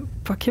antingen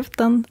på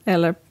akuten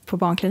eller på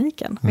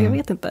barnkliniken. Men jag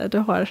vet inte, du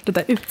har det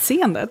där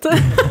utseendet.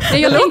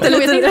 Jag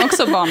tänkte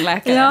också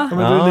barnläkare. Men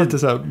du är lite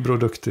så här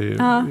broduktig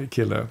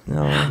kille.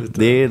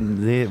 Det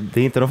är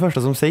inte de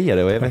första som säger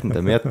det, och jag vet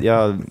inte. Men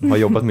jag har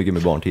jobbat mycket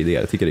med barn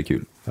tidigare. Jag tycker det är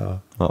kul.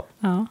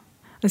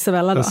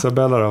 Isabella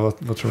då,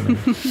 vad tror ni?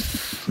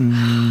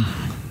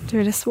 Du,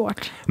 är det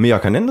svårt. Men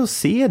jag kan ändå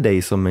se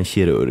dig som en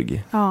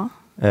kirurg.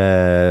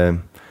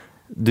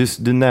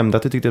 Du nämnde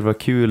att du tyckte det var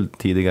kul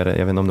tidigare.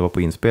 Jag vet inte om det var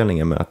på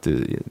inspelningen, men att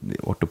du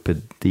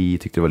ortopedi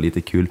tyckte det var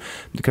lite kul.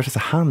 Du kanske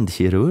är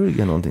handkirurg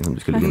eller någonting som du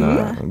skulle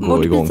kunna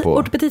gå igång på.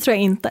 Ortopedi tror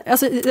jag inte.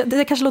 Alltså,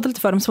 det kanske låter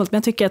lite fördomsfullt, men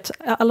jag tycker att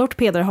alla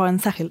ortopeder har en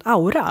särskild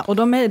aura. Och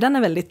den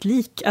är väldigt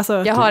lik.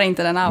 Alltså, jag har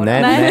inte den auran.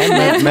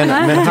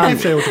 Men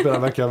ortopeder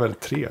verkar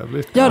väldigt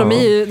trevligt. Ja, de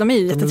är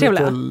ju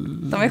jättetrevliga.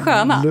 De är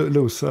sköna.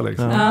 Losa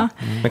liksom.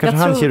 Men kanske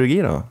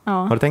handkirurgi då?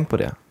 Har du tänkt på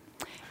det?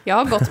 Jag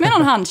har gått med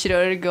någon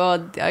handkirurg och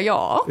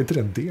ja. Är inte det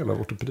en del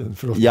av ortopedin?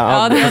 Förlåt.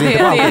 Ja, det är det ju.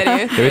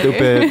 Jag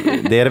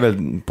vet, det är det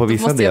väl på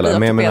vissa delar.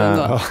 Men jag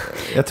menar,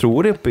 jag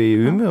tror det uppe i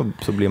Umeå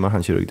så blir man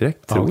handkirurg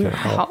direkt. Tror jag.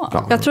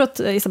 Ja. Jag tror att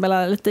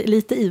Isabella är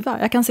lite Iva.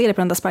 Jag kan se det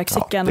på den där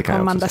sparkcykeln.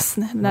 Kommandas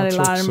när det är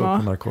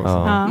larm. Och...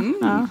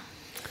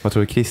 Vad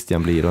tror du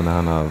Christian blir då när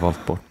han har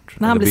valt bort?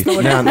 När han blir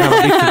stor. När han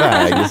bytt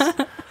väg.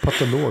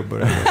 Patolog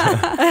börjar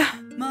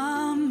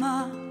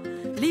Mamma,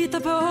 lita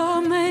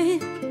på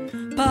mig.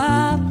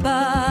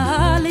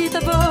 Pappa,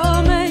 lita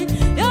på mig.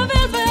 Jag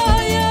vet vad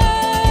jag gör.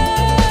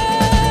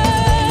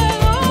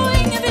 Och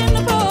ingen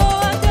vinner på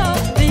att jag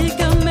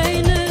sviker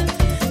mig nu.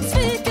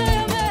 Sviker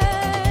jag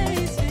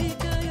mig,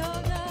 sviker jag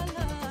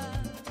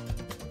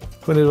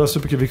alla. Det var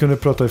superkul. Vi kunde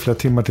prata i flera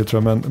timmar till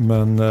tror jag,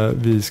 men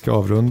vi ska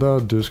avrunda.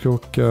 Du ska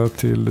åka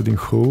till din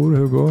jour,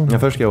 Hugo. Ja,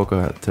 först ska jag åka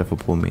och träffa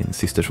på min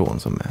systerson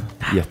som är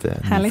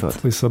jättenyfödd.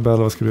 Isabella,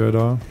 vad ska du göra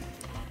idag?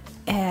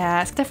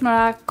 Jag ska träffa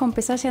några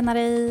kompisar senare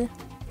i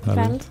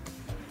kväll.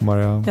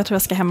 Maria? Jag tror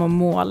jag ska hem och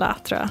måla,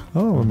 tror jag.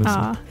 Vad mysigt.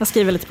 Jag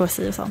skriver lite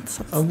poesi och sånt,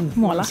 så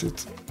måla.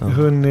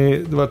 Hörrni,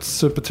 det var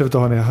supertrevligt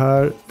att ha er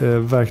här.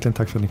 Verkligen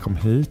tack för att ni kom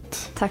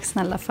hit. Tack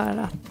snälla för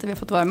att vi har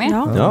fått vara med.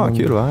 Ja,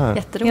 kul att vara här.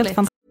 Jätteroligt.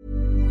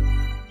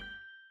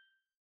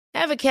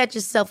 Ever catch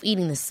yourself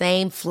eating the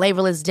same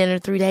flavorless dinner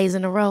 3 days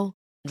in a row?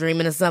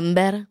 Dreaming of something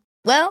better?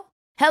 Well,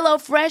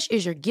 HelloFresh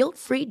is your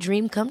guilt-free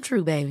dream come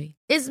true, baby.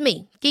 It's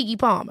me, Keke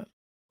Palmer.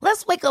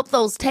 Let's wake up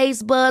those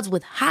taste buds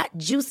with hot,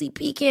 juicy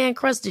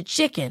pecan-crusted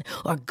chicken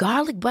or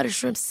garlic butter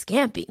shrimp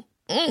scampi.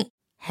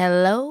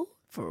 Hello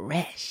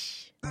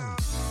Fresh.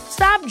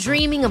 Stop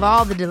dreaming of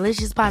all the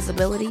delicious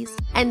possibilities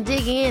and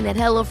dig in at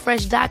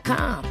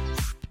HelloFresh.com.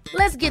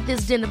 Let's get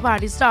this dinner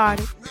party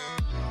started.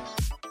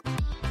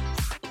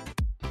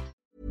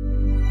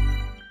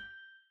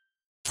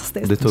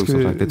 Det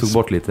tog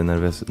bort lite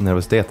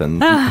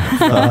nervositeten.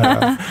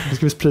 Nu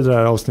ska vi sprida det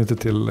här avsnittet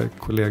till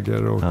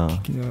kollegor och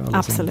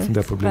alla som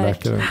funderar på att bli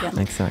läkare.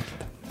 Exakt.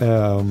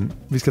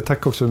 Vi ska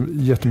tacka också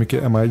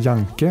jättemycket Emma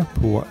Janke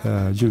på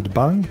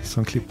Ljudbang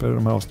som klipper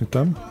de här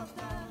avsnitten.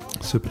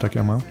 Supertack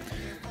Emma.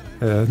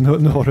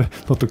 Nu har du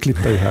något att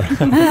klippa i här.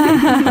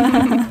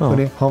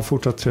 Ha en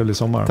fortsatt trevlig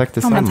sommar. Tack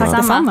detsamma. Tack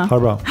detsamma. Ha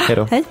det bra. Hej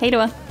då. Hej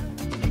då.